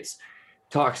States,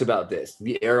 talks about this,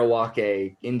 the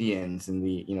Arawak Indians and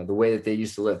the, you know, the way that they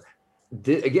used to live.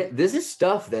 Again, this is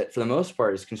stuff that for the most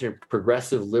part is considered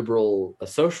progressive, liberal,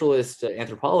 socialist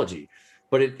anthropology.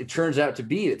 But it turns out to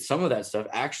be that some of that stuff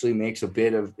actually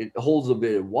it holds a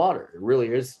bit of water. It really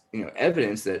is, you know,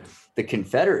 evidence that the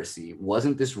Confederacy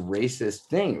wasn't this racist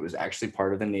thing. It was actually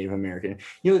part of the Native American.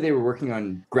 You know, they were working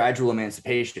on gradual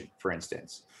emancipation, for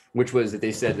instance, which was that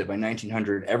they said that by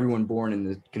 1900, everyone born in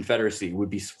the Confederacy would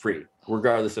be free,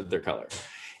 regardless of their color.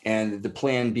 And the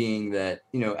plan being that,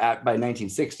 you know, by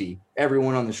 1960,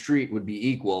 everyone on the street would be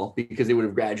equal because they would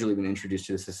have gradually been introduced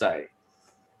to the society.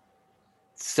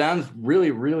 Sounds really,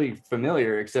 really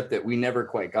familiar, except that we never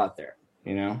quite got there,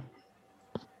 you know?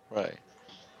 Right.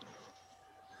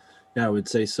 Yeah, I would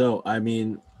say so. I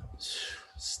mean,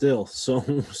 still so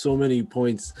many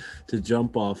points to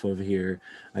jump off of here.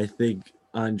 I think,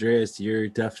 Andreas, you're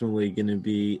definitely going to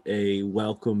be a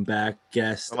welcome back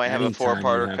guest. I might have a anytime you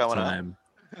four-parter have coming time.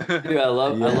 Dude, I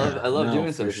love No, doing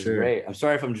for stuff. This is sure. great. I'm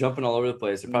sorry if I'm jumping all over the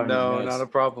place. No, not a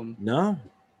problem.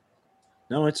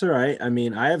 No, it's all right. I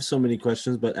mean, I have so many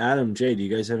questions, but Adam, Jay, do you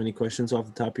guys have any questions off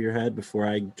the top of your head before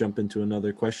I jump into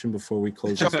another question before we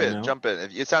close Jump this one in, out? jump in.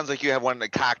 It sounds like you have one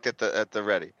that cocked at the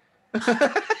ready.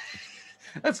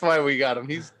 That's why we got him.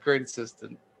 He's a great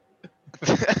assistant.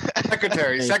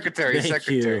 Secretary. Thank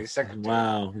you.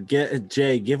 Wow.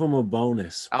 Jay, give him a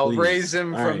bonus. I'll please. raise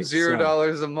him All from right,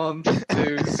 $0 a month to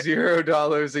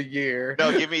 $0 a year.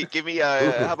 No, give me.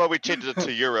 How about we change it to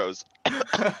euros?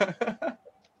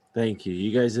 Thank you.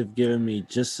 You guys have given me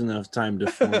just enough time to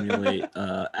formulate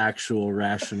actual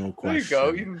rational There questions. you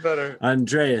go. Even better.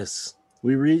 Andreas,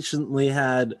 we recently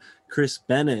had Chris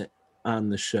Bennett on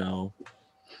the show.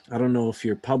 I don't know if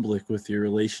you're public with your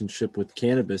relationship with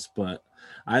cannabis, but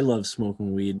I love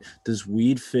smoking weed. Does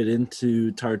weed fit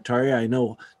into Tartaria? I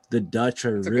know the Dutch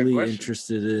are That's a good really question.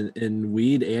 interested in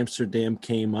weed. Amsterdam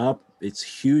came up. It's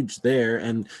huge there.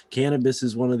 And cannabis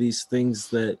is one of these things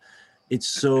that it's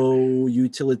so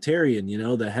utilitarian. You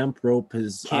know, the hemp rope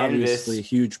is obviously a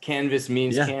huge. Canvas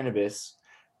means Yeah. cannabis.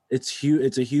 It's huge.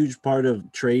 It's a huge part of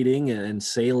trading and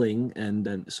sailing.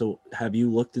 And so have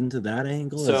you looked into that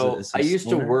angle? So I used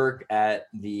to owner? work at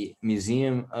the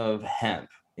Museum of Hemp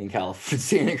in California,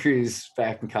 Santa Cruz,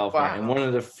 back in California. And Wow. one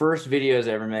of the first videos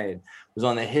I ever made was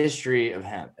on the history of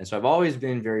hemp. And so I've always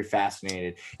been very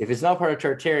fascinated. If it's not part of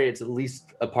Tartaria, it's at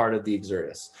least a part of the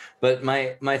Exertus. But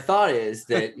my thought is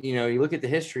that, you know, you look at the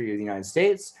history of the United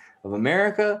States, of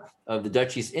America, of the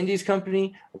Dutch East Indies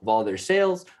Company, of all their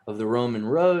sales, of the Roman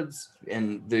roads,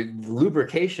 and the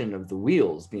lubrication of the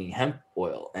wheels being hemp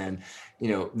oil. And,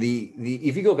 you know, the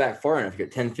if you go back far enough, you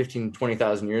get 10, 15,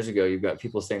 20,000 years ago, you've got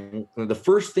people saying the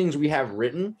first things we have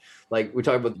written, like we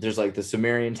talk about, there's like the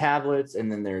Sumerian tablets,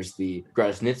 and then there's the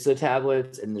Grasnitsa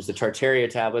tablets, and there's the Tartaria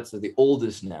tablets, they're the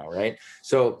oldest now, right?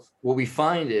 So what we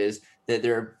find is that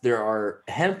there are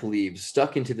hemp leaves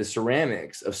stuck into the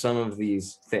ceramics of some of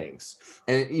these things.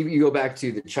 And you go back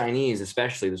to the Chinese,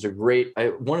 especially, there's a great,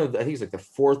 I think it's like the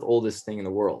fourth oldest thing in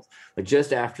the world, like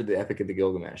just after the Epic of the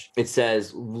Gilgamesh. It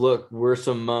says, look, we're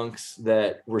some monks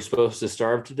that were supposed to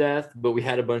starve to death, but we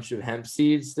had a bunch of hemp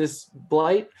seeds this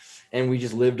blight, and we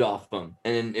just lived off them.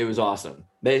 And it was awesome.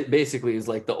 Basically, it's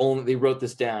like they wrote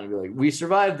this down and be like, we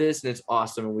survived this and it's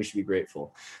awesome and we should be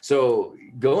grateful. So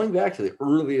going back to the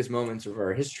earliest moments of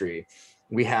our history,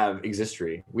 we have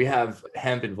existiry, we have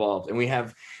hemp involved, and we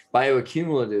have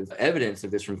bioaccumulative evidence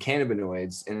of this from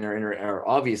cannabinoids. And our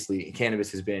obviously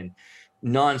cannabis has been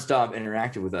nonstop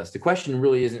interactive with us. The question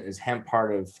really isn't, is hemp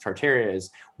part of Tartaria?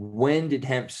 Is when did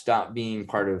hemp stop being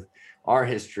part of our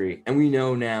history? And we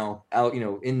know now,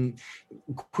 in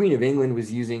Queen of England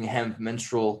was using hemp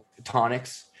menstrual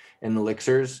tonics and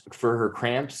elixirs for her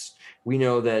cramps. We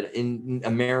know that in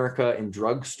America, in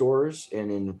drugstores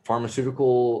and in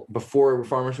before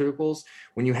pharmaceuticals,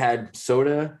 when you had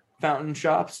soda fountain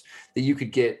shops, that you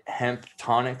could get hemp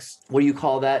tonics. What do you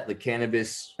call that? The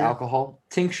cannabis alcohol?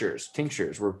 Tinctures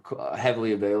were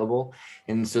heavily available.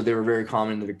 And so they were very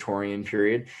common in the Victorian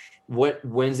period.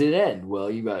 When's it end? Well,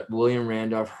 you got William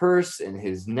Randolph Hearst and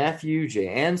his nephew, Jay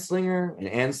Anslinger, and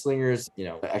Anslinger's,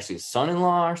 actually his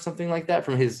son-in-law or something like that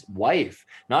from his wife,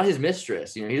 not his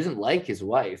mistress. He doesn't like his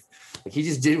wife. Like, he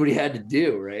just did what he had to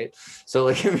do, right? So,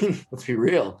 let's be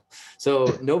real. So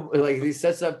he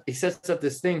sets up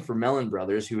this thing for Mellon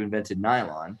Brothers, who invented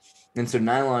nylon. And so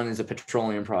nylon is a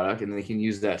petroleum product, and they can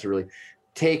use that to really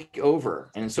take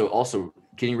over. And so also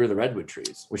getting rid of the redwood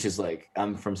trees, which is like,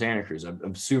 I'm from Santa Cruz.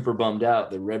 I'm super bummed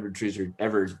out that redwood trees are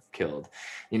ever killed,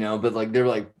 but like, they're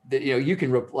like, you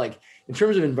can like, in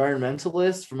terms of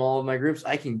environmentalists from all of my groups,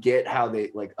 I can get how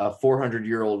they like a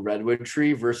 400-year-old redwood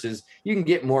tree versus you can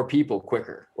get more people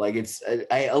quicker. Like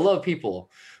I love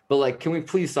people, but like, can we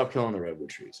please stop killing the redwood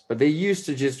trees? But they used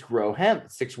to just grow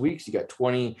hemp. 6 weeks, you got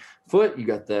 20 foot. You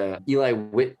got the Eli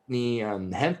Whitney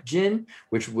hemp gin,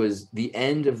 which was the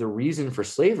end of the reason for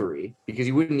slavery because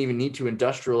you wouldn't even need to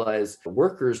industrialize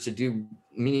workers to do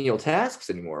menial tasks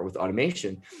anymore with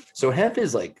automation. So hemp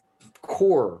is like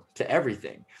core to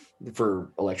everything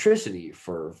for electricity,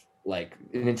 for like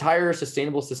an entire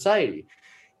sustainable society.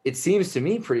 It seems to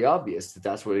me pretty obvious that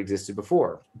that's what existed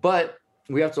before. But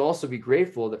we have to also be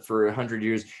grateful that for 100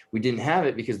 years we didn't have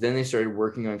it because then they started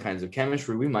working on kinds of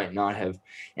chemistry we might not have.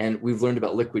 And we've learned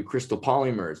about liquid crystal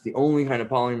polymers, the only kind of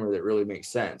polymer that really makes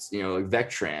sense, like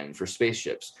Vectran for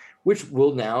spaceships, which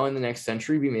will now in the next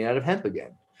century be made out of hemp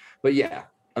again. But yeah,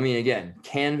 I mean, again,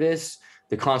 canvas,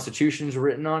 the Constitution's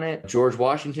written on it. George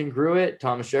Washington grew it.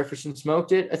 Thomas Jefferson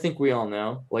smoked it. I think we all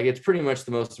know. Like, it's pretty much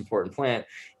the most important plant.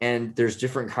 And there's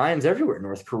different kinds everywhere.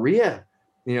 North Korea,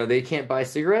 they can't buy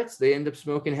cigarettes. They end up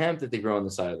smoking hemp that they grow on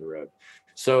the side of the road.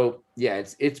 So yeah,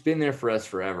 it's been there for us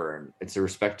forever, and it's a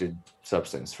respected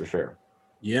substance for sure.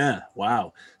 Yeah.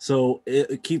 Wow. So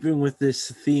keeping with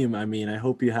this theme, I mean, I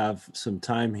hope you have some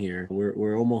time here.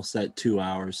 We're almost at 2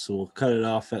 hours, so we'll cut it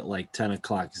off at like 10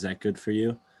 o'clock. Is that good for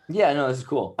you? Yeah, no, this is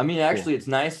cool. I mean, actually, It's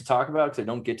nice to talk about because I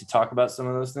don't get to talk about some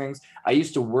of those things. I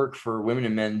used to work for Women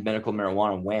and Men Medical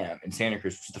Marijuana, WHAM, in Santa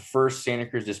Cruz, which was the first Santa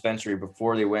Cruz dispensary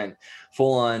before they went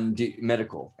full on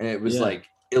medical. And it was like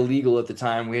illegal at the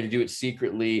time. We had to do it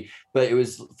secretly, but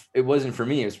it wasn't for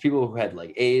me. It was people who had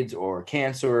like AIDS or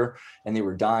cancer and they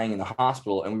were dying in the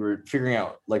hospital. And we were figuring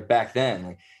out like back then,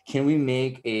 like, can we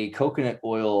make a coconut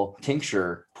oil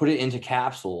tincture, put it into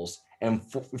capsules and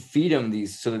feed them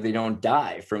these so that they don't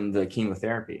die from the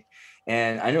chemotherapy.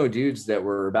 And I know dudes that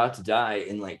were about to die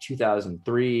in like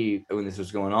 2003 when this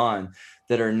was going on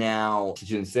that are now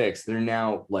 2006. They're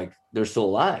now like, they're still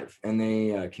alive and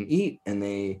they can eat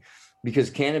because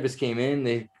cannabis came in,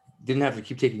 they didn't have to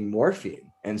keep taking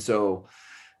morphine. And so,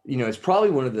 it's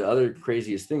probably one of the other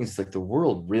craziest things. It's like the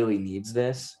world really needs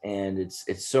this. And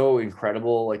it's so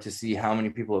incredible, like to see how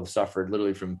many people have suffered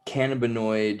literally from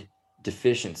cannabinoid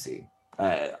deficiency,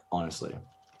 honestly.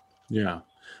 Yeah.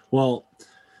 Well,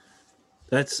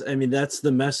 that's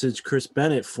the message. Chris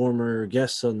Bennett, former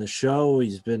guest on the show,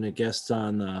 he's been a guest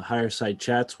on Higher Side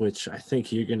Chats, which I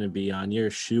think you're going to be on your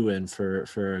shoe-in for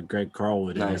a Greg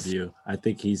Carlwood interview. I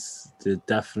think he's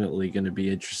definitely going to be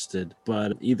interested.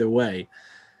 But either way,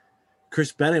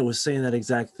 Chris Bennett was saying that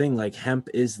exact thing, like hemp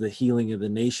is the healing of the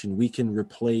nation. We can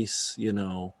replace,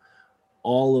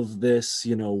 all of this,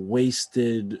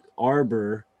 wasted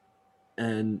arbor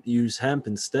and use hemp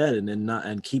instead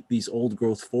and keep these old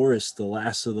growth forests, the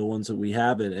last of the ones that we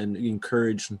have, and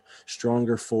encourage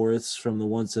stronger forests from the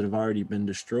ones that have already been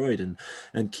destroyed.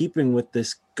 And keeping with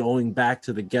this, going back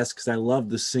to the guests, because I love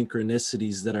the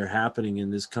synchronicities that are happening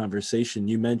in this conversation.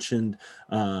 You mentioned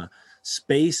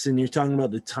space and you're talking about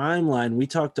the timeline. We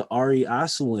talked to Ari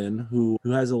Aselin, who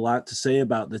has a lot to say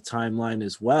about the timeline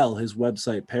as well. His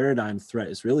website Paradigm Threat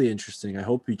is really interesting. I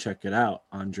hope you check it out,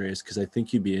 Andreas, because I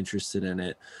think you'd be interested in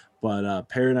it. But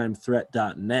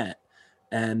paradigmthreat.net,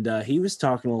 and he was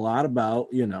talking a lot about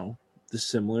the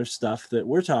similar stuff that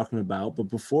we're talking about.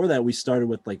 But before that, we started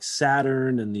with like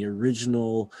Saturn and the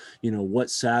original,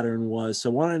 what Saturn was. So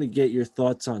I wanted to get your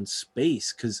thoughts on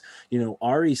space, because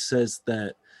Ari says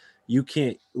that you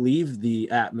can't leave the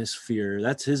atmosphere.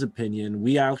 That's his opinion.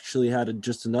 We actually had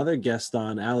just another guest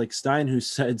on, Alex Stein, who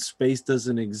said space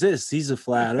doesn't exist. He's a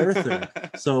flat earther.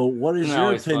 So what is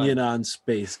your opinion on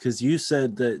space? Because you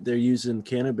said that they're using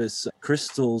cannabis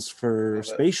crystals for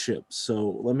spaceships.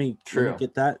 So let me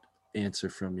get that answer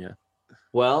from you.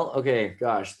 Well, okay,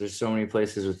 gosh, there's so many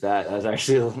places with that. That's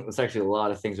actually a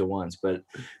lot of things at once. But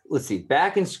let's see.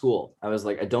 Back in school, I was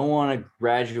like, I don't want to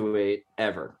graduate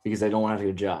ever because I don't want to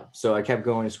have a job. So I kept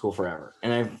going to school forever,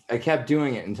 and I kept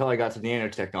doing it until I got to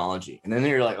nanotechnology. And then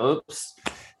they were like, "Oops,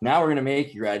 now we're gonna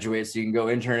make you graduate so you can go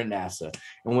intern at NASA."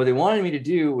 And what they wanted me to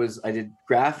do was I did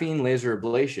graphene laser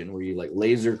ablation, where you like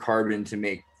laser carbon to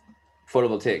make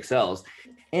photovoltaic cells,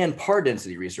 and PAR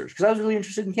density research, because I was really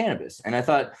interested in cannabis. And I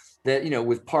thought that,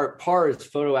 with PAR is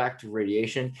photoactive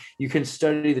radiation, you can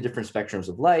study the different spectrums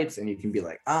of lights, and you can be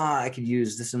like, I could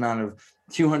use this amount of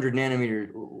 200 nanometer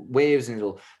waves and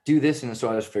it'll do this. And so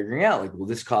I was figuring out like, well,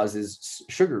 this causes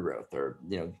sugar growth, or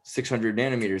 600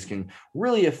 nanometers can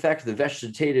really affect the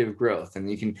vegetative growth.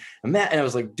 And you can imagine, and I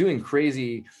was like doing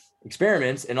crazy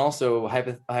experiments and also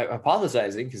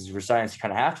hypothesizing, because for science you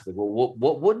kind of have to, like, well,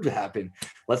 what would happen?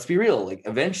 Let's be real. Like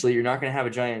eventually you're not going to have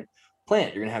a giant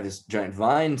plant. You're going to have this giant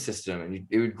vine system, and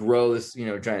it would grow this,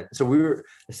 giant. So we were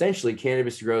essentially,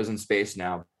 cannabis grows in space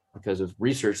now because of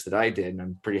research that I did, and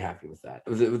I'm pretty happy with that.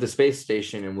 With the space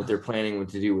station and what they're planning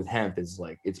to do with hemp is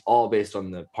like, it's all based on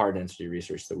the PAR density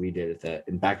research that we did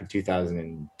back in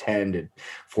 2010 to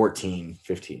 14,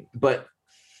 15. But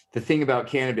the thing about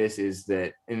cannabis is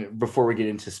that, and before we get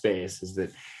into space, is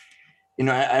that,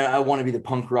 I want to be the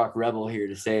punk rock rebel here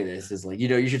to say this, is like,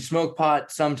 you should smoke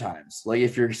pot sometimes, like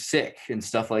if you're sick and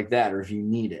stuff like that, or if you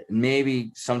need it. And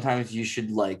maybe sometimes you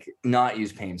should like not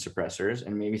use pain suppressors,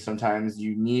 and maybe sometimes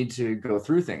you need to go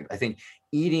through things. I think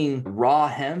eating raw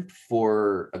hemp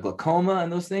for a glaucoma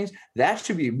and those things, that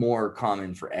should be more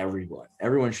common for everyone.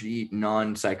 Everyone should eat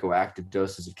non-psychoactive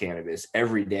doses of cannabis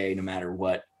every day, no matter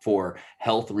what, for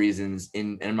health reasons.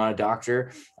 And I'm not a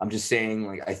doctor. I'm just saying,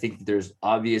 like, I think there's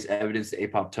obvious evidence to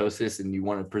apoptosis, and you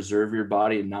want to preserve your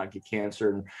body and not get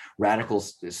cancer and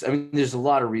radicals. I mean, there's a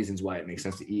lot of reasons why it makes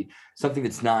sense to eat something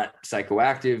that's not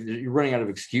psychoactive. You're running out of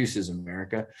excuses,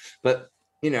 America. But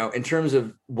in terms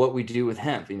of what we do with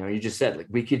hemp, you just said, like,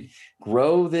 we could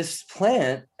grow this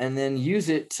plant and then use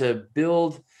it to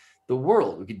build the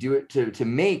world. We could do it to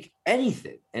make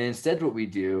anything. And instead what we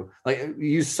do, like, we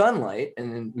use sunlight,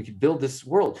 and then we could build this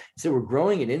world. Instead, we're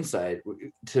growing it inside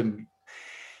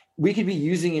we could be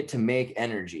using it to make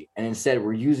energy. And instead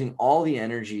we're using all the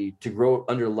energy to grow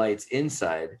under lights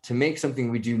inside to make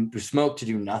something we smoke to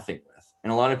do nothing with.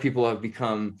 And a lot of people have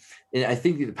become, and I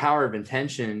think the power of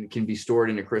intention can be stored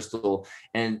in a crystal,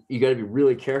 and you got to be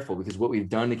really careful, because what we've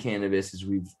done to cannabis is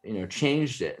we've,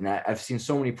 changed it. And I've seen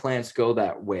so many plants go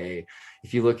that way.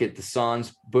 If you look at the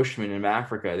Sans Bushmen in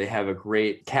Africa, they have a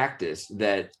great cactus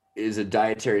that is a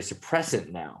dietary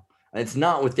suppressant now. And it's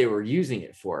not what they were using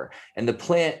it for. And the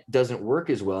plant doesn't work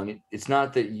as well. I mean, it's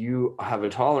not that you have a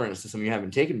tolerance to something you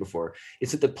haven't taken before.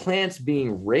 It's that the plant's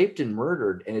being raped and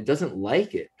murdered, and it doesn't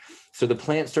like it. So the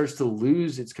plant starts to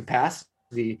lose its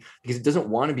capacity because it doesn't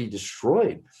want to be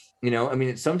destroyed.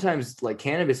 It's sometimes like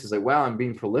cannabis is like, wow, I'm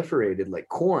being proliferated like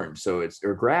corn.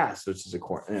 Or grass, which is a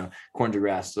corn, corn to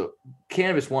grass. So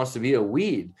cannabis wants to be a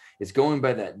weed. It's going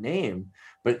by that name,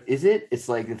 but is it? It's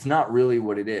like, it's not really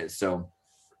what it is. So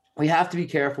we have to be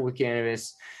careful with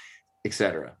cannabis,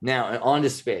 etc. Now, on to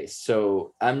space.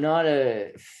 So I'm not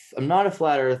a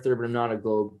flat earther, but I'm not a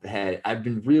globe head. I've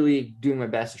been really doing my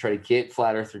best to try to get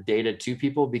flat earther data to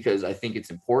people, because I think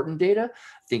it's important data.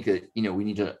 I think that, we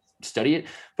need to study it.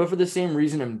 But for the same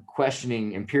reason, I'm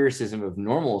questioning empiricism of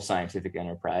normal scientific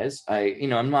enterprise.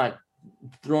 I'm not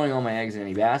throwing all my eggs in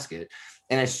any basket.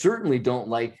 And I certainly don't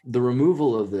like the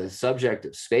removal of the subject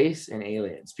of space and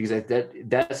aliens, because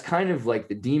that's kind of like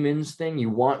the demons thing. You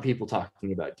want people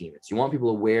talking about demons. You want people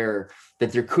aware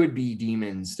that there could be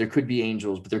demons, there could be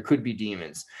angels, but there could be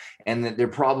demons, and that they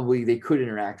could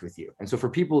interact with you. And so for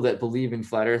people that believe in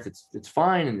flat Earth, it's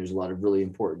fine. And there's a lot of really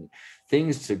important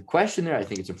things to question there. I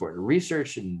think it's important to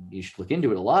research, and you should look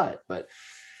into it a lot. But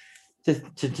to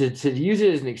use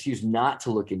it as an excuse not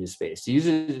to look into space, to use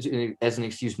it as an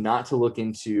excuse not to look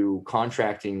into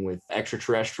contracting with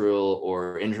extraterrestrial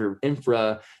or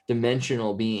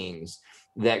infra-dimensional beings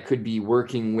that could be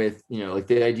working with, like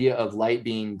the idea of light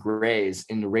being grays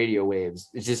in the radio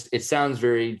waves. It sounds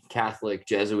very Catholic,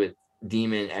 Jesuit,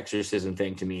 demon exorcism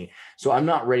thing to me. So I'm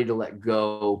not ready to let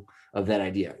go of that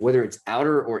idea. Whether it's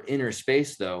outer or inner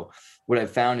space, though, what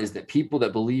I've found is that people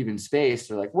that believe in space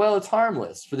are like, well, it's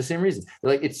harmless, for the same reason.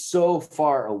 They're like, it's so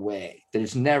far away that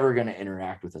it's never going to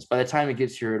interact with us. By the time it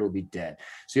gets here, it'll be dead.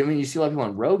 So, you see a lot of people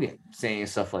on Rogan saying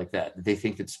stuff like that. They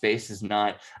think that space is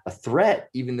not a threat,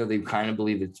 even though they kind of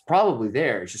believe it's probably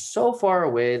there. It's just so far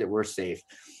away that we're safe.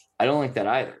 I don't like that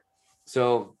either.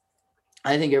 So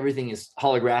I think everything is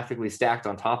holographically stacked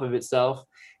on top of itself.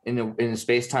 In the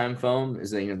space-time foam is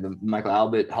the Michael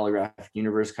Albert holographic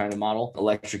universe kind of model,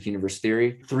 electric universe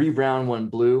theory. 3 brown, 1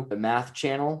 blue. The math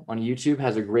channel on YouTube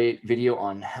has a great video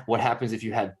on what happens if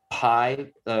you had pi,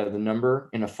 the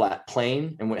number, in a flat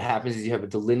plane. And what happens is you have a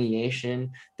delineation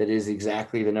that is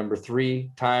exactly the number 3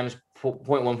 times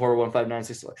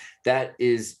 0.141596. That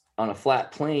is, on a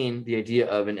flat plane, the idea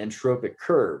of an entropic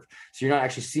curve. So you're not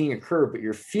actually seeing a curve, but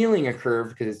you're feeling a curve,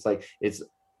 because it's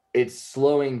it's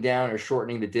slowing down or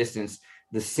shortening the distance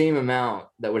the same amount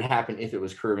that would happen if it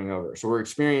was curving over. So we're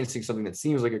experiencing something that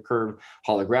seems like a curve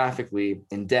holographically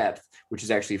in depth, which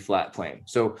is actually a flat plane.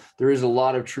 So there is a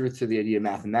lot of truth to the idea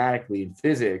mathematically in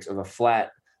physics of a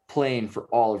flat plane for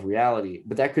all of reality.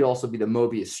 But that could also be the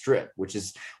Mobius strip, which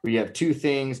is where you have two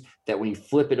things that when you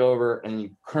flip it over and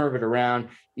you curve it around,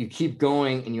 you keep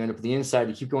going and you end up at the inside,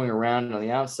 you keep going around on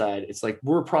the outside. It's like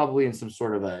we're probably in some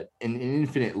sort of an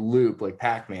infinite loop like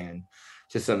Pac-Man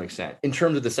to some extent. In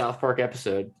terms of the South Park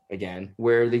episode, again,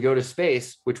 where they go to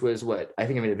space, which was what, I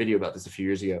think I made a video about this a few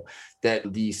years ago,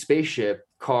 that the spaceship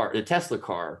car, the Tesla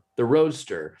car, the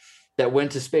Roadster that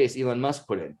went to space, Elon Musk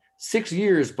put in. 6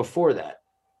 years before that,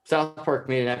 South Park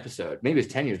made an episode, maybe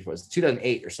it's 10 years before, it's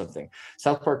 2008 or something.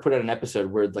 South Park put out an episode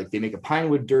where like they make a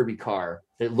Pinewood Derby car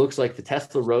that looks like the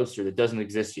Tesla Roadster that doesn't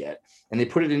exist yet. And they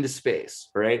put it into space,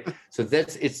 right? So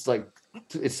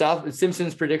it's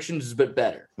Simpsons predictions, but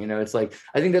better. You know, it's like,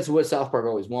 I think that's what South Park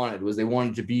always wanted, was they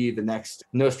wanted to be the next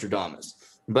Nostradamus.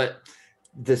 But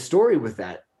the story with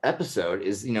that episode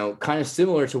is, you know, kind of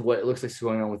similar to what it looks like is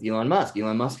going on with Elon Musk.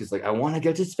 Elon Musk is like, I want to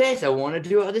go to space. I want to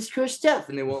do all this cool stuff.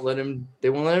 And they won't let him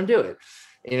do it,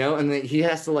 you know, and then he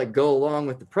has to like go along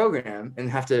with the program and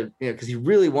have to, you know, because he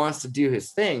really wants to do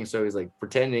his thing. So he's like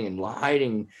pretending and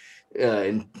hiding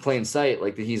in plain sight,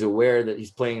 like that he's aware that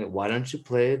he's playing. Why don't you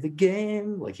play the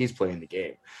game? Like he's playing the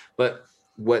game. But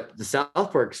what the South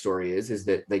Park story is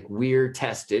that like we're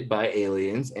tested by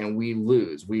aliens and we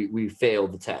lose. We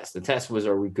failed the test. The test was,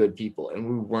 are we good people? And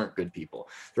we weren't good people.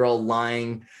 They're all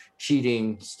lying,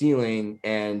 cheating, stealing,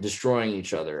 and destroying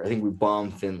each other. I think we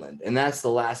bombed Finland. And that's the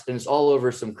last, and it's all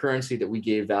over some currency that we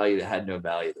gave value that had no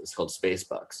value. That was called space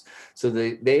bucks. So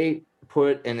they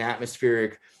put an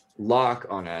atmospheric lock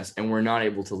on us and we're not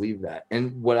able to leave that.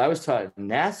 And what I was taught at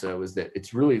NASA was that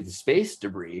it's really the space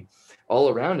debris all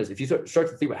around us. If you start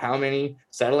to think about how many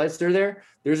satellites are there,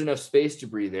 there's enough space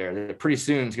debris there that pretty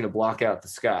soon it's going to block out the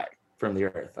sky from the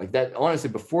Earth. Like that, honestly,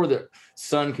 before the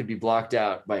sun could be blocked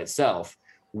out by itself,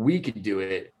 we could do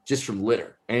it just from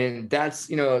litter. And that's,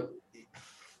 you know,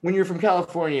 when you're from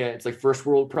California, it's like first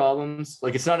world problems.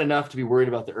 Like it's not enough to be worried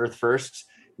about the Earth first.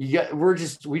 We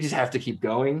just have to keep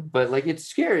going. But like it's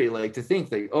scary, like to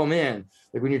think like, oh man,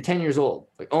 like when you're 10 years old,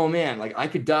 like, oh man, like I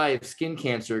could die of skin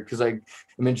cancer because I'm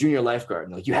a junior lifeguard.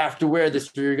 And like you have to wear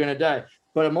this or you're gonna die.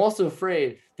 But I'm also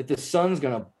afraid that the sun's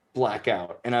gonna black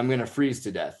out and I'm gonna freeze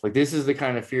to death. Like this is the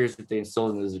kind of fears that they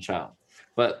instilled in me as a child.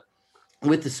 But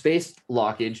with the space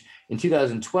lockage in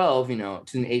 2012, you know,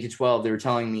 2008 to 12, they were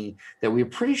telling me that we were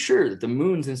pretty sure that the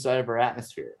moon's inside of our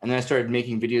atmosphere. And then I started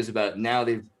making videos about it. Now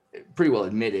they've pretty well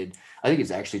admitted, I think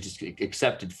it's actually just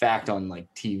accepted fact on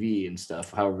like TV and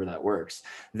stuff, however that works,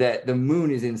 that the moon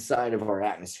is inside of our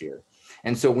atmosphere.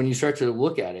 And so when you start to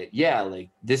look at it, yeah, like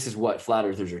this is what flat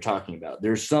earthers are talking about.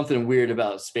 There's something weird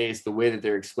about space, the way that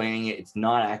they're explaining it. It's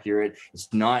not accurate.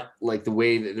 It's not like the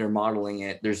way that they're modeling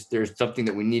it. There's something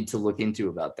that we need to look into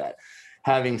about that.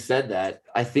 Having said that,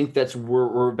 I think that's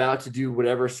we're about to do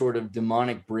whatever sort of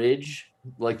demonic bridge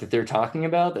like that they're talking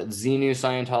about, that Xenu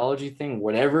Scientology thing,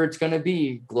 whatever it's going to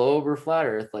be, globe or flat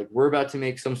earth, like we're about to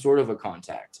make some sort of a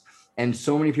contact. And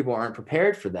so many people aren't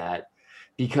prepared for that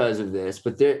because of this.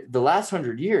 But the last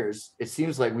 100 years, it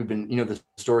seems like we've been, you know, the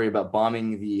story about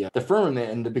bombing the firmament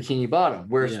and the Bikini Bottom,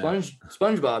 where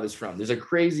SpongeBob is from. There's a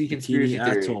crazy conspiracy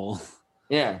theory. Atoll.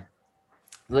 Yeah.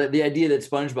 The idea that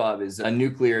SpongeBob is a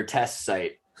nuclear test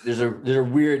site. There's a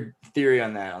weird theory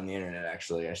on that on the internet,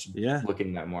 actually. I should look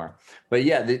into that more. But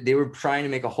yeah, they were trying to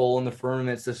make a hole in the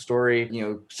firmament. It's a story. You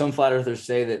know, some flat earthers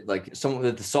say that like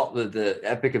the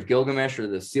Epic of Gilgamesh or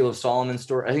the Seal of Solomon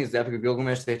story. I think it's the Epic of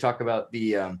Gilgamesh. They talk about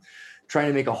the trying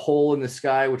to make a hole in the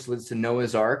sky, which leads to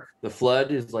Noah's Ark. The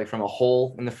flood is like from a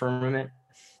hole in the firmament.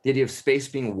 The idea of space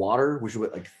being water, which is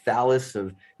what like Thales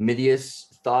of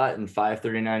Midias thought in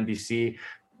 539 BC.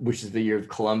 Which is the year of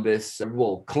Columbus.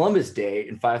 Well, Columbus Day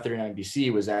in 539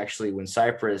 BC was actually when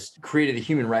Cyprus created the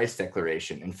Human Rights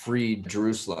Declaration and freed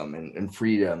Jerusalem and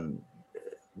freed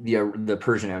the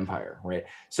Persian Empire, right?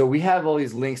 So we have all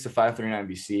these links to 539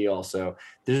 BC. Also,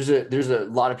 there's a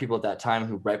lot of people at that time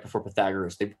who, right before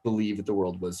Pythagoras, they believed that the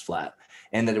world was flat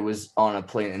and that it was on a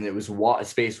plane and it was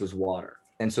space was water.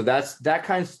 And so that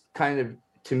kind of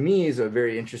to me is a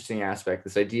very interesting aspect,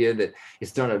 this idea that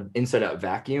it's not an inside out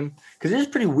vacuum, because it is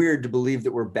pretty weird to believe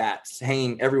that we're bats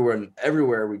hanging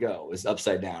everywhere we go is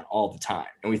upside down all the time.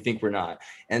 And we think we're not.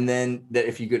 And then that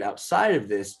if you get outside of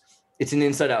this, it's an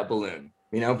inside out balloon,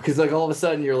 you know, because like all of a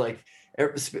sudden you're like,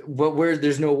 where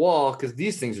there's no wall because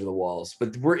these things are the walls,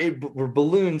 but we're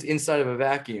balloons inside of a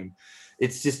vacuum.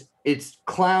 it's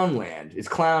clown land. It's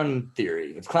clown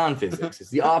theory. It's clown physics. It's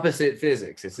the opposite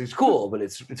physics. It's cool, but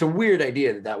it's a weird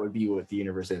idea that would be what the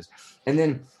universe is. And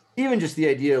then even just the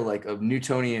idea like of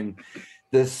Newtonian,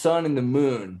 the sun and the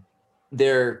moon,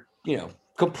 they're,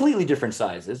 completely different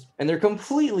sizes, and they're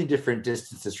completely different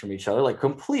distances from each other, like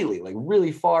completely, like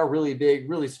really far, really big,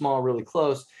 really small, really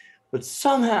close. But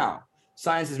somehow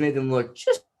science has made them look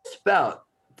just about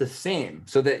the same,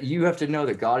 so that you have to know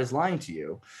that God is lying to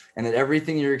you and that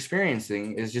everything you're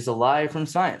experiencing is just a lie from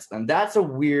science. And that's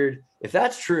if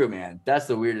that's true, man, that's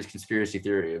the weirdest conspiracy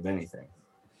theory of anything.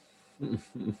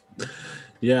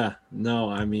 Yeah, no,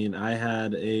 I mean, I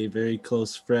had a very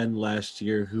close friend last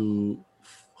year who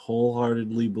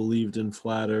wholeheartedly believed in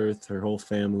flat earth. Her whole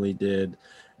family did.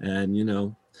 And,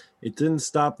 it didn't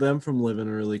stop them from living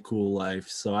a really cool life.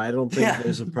 So I don't think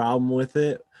there's a problem with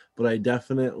it, but I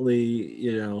definitely,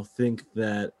 think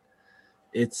that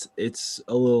it's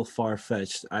a little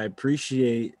far-fetched. I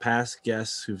appreciate past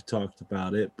guests who've talked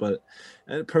about it, but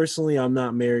personally, I'm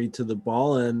not married to the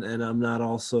ball, and I'm not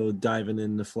also diving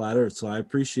into flat earth. So I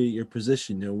appreciate your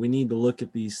position. We need to look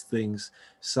at these things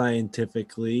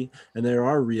scientifically, and there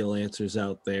are real answers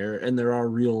out there, and there are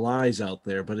real lies out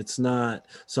there, but it's not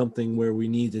something where we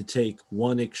need to take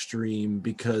one extreme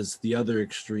because the other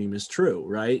extreme is true,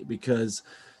 right?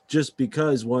 Just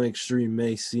because one extreme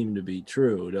may seem to be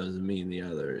true doesn't mean the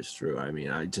other is true. I mean,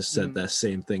 I just said that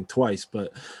same thing twice,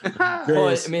 but well,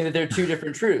 I mean that they're two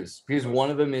different truths, because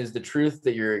one of them is the truth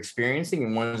that you're experiencing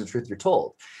and one is the truth you're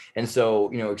told. And so,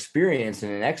 experience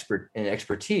and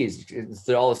expertise,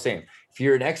 they're all the same. If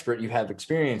you're an expert, you have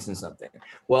experience in something.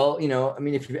 Well,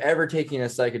 if you've ever taken a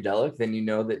psychedelic, then you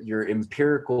know that your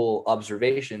empirical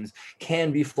observations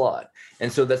can be flawed.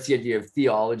 And so that's the idea of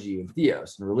theology and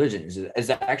theos and religion is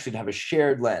actually to have a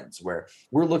shared lens where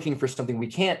we're looking for something we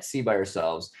can't see by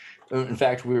ourselves. In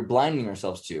fact, we're blinding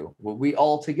ourselves to what we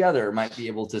all together might be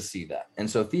able to see that. And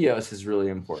so theos is really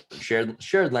important.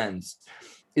 Shared lens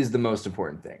is the most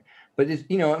important thing. But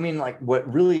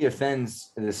what really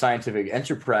offends the scientific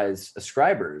enterprise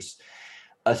ascribers,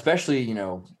 especially,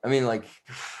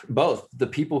 both the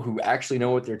people who actually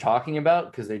know what they're talking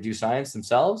about because they do science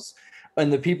themselves,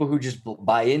 and the people who just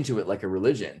buy into it like a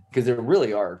religion, because there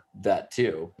really are that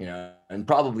too, and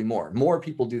probably more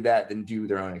people do that than do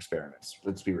their own experiments.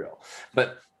 Let's be real.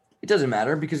 But it doesn't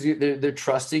matter because they're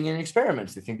trusting in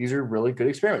experiments. They think these are really good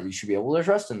experiments. You should be able to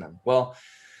trust in them. Well,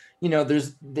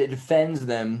 it offends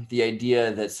them, the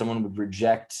idea that someone would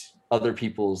reject other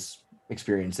people's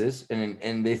experiences,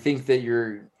 and they think that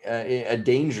you're a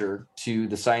danger to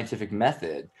the scientific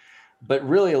method. But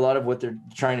really, a lot of what they're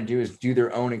trying to do is do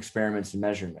their own experiments and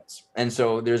measurements. And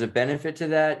so there's a benefit to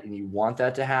that, and you want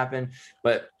that to happen.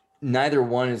 But neither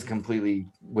one is completely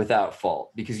without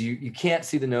fault, because you can't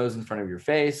see the nose in front of your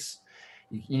face.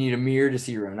 You need a mirror to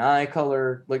see your own eye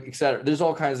color, like, et cetera. There's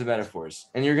all kinds of metaphors,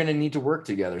 and you're going to need to work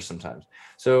together sometimes.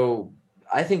 So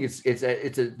I think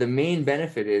the main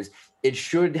benefit is it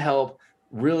should help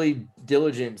really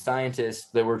diligent scientists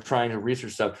that were trying to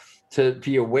research stuff to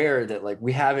be aware that, like,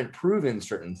 we haven't proven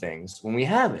certain things when we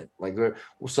haven't. Like,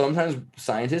 sometimes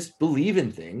scientists believe in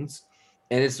things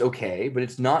and it's okay, but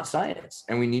it's not science.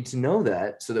 And we need to know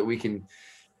that so that we can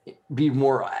be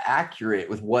more accurate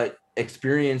with what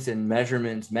experience and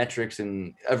measurements, metrics,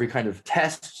 and every kind of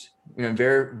test,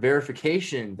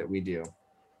 verification that we do.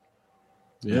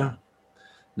 Yeah.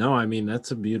 No, I mean,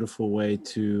 that's a beautiful way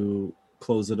to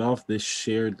close it off. This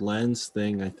shared lens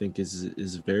thing, I think, is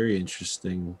a very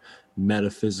interesting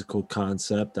metaphysical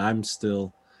concept. I'm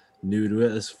still new to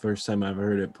it. It's the first time I've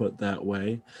heard it put that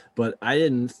way. But I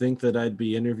didn't think that I'd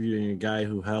be interviewing a guy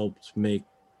who helped make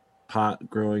pot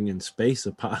growing in space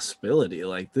a possibility.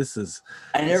 Like,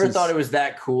 I never thought it was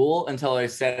that cool until I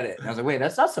said it. And I was like, wait,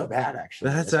 that's not so bad,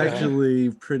 actually. That's actually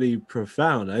pretty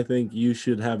profound. I think you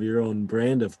should have your own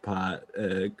brand of pot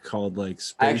called like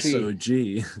Space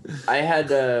OG. I had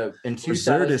in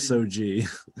Zertis OG.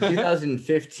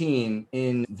 2015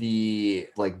 in the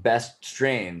best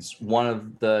strains, one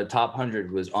of the top 100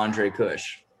 was Andre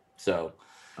Kush. So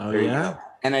there you go.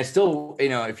 And I still,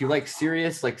 if you like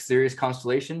Sirius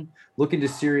Constellation, look into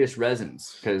Sirius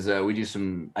Resins, because we do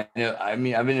some. I've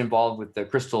been involved with the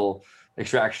crystal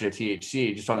extraction of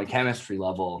THC just on the chemistry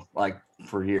level,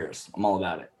 for years. I'm all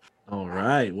about it. All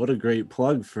right, what a great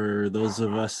plug for those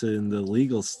of us in the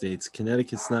legal states.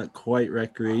 Connecticut's not quite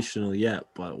recreational yet,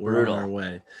 but we're on our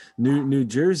way. New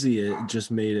Jersey just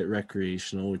made it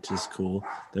recreational, which is cool.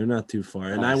 They're not too far,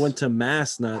 and I went to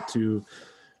Mass not too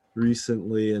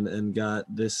recently and got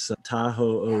this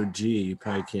Tahoe OG. You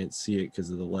probably can't see it because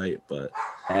of the light, but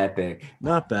Epic.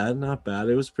 not bad.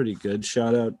 It was pretty good.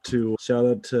 Shout out to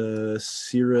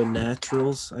Sierra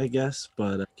Naturals, I guess.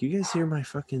 But can you guys hear my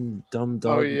fucking dumb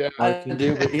dog? Oh, yeah. I barking?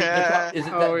 do, but is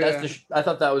it Oh, that's yeah. I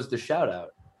thought that was the shout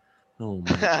out. Oh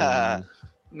my god.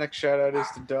 Next shout out is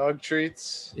to dog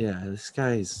treats. Yeah, this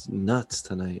guy's nuts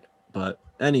tonight. But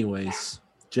anyways,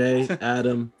 Jay,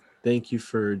 Adam, thank you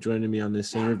for joining me on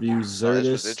this interview. Oh, this was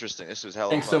Zertis, interesting. This was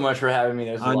hella Thanks fun. so much for having me.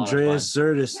 This was a lot of Andreas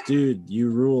Zertis, dude, you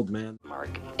ruled, man. Mark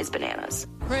is bananas.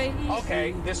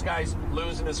 Okay, this guy's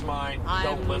losing his mind.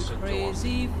 Don't listen to him.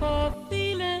 Crazy for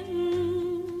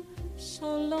feeling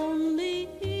so lonely.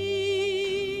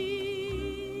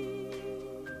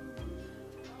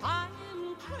 I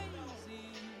am crazy.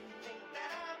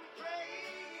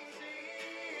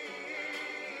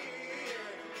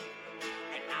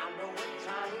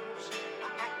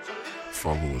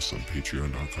 Follow us on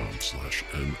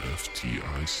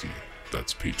patreon.com/MFTIC.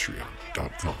 That's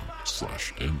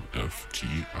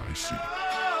patreon.com/MFTIC.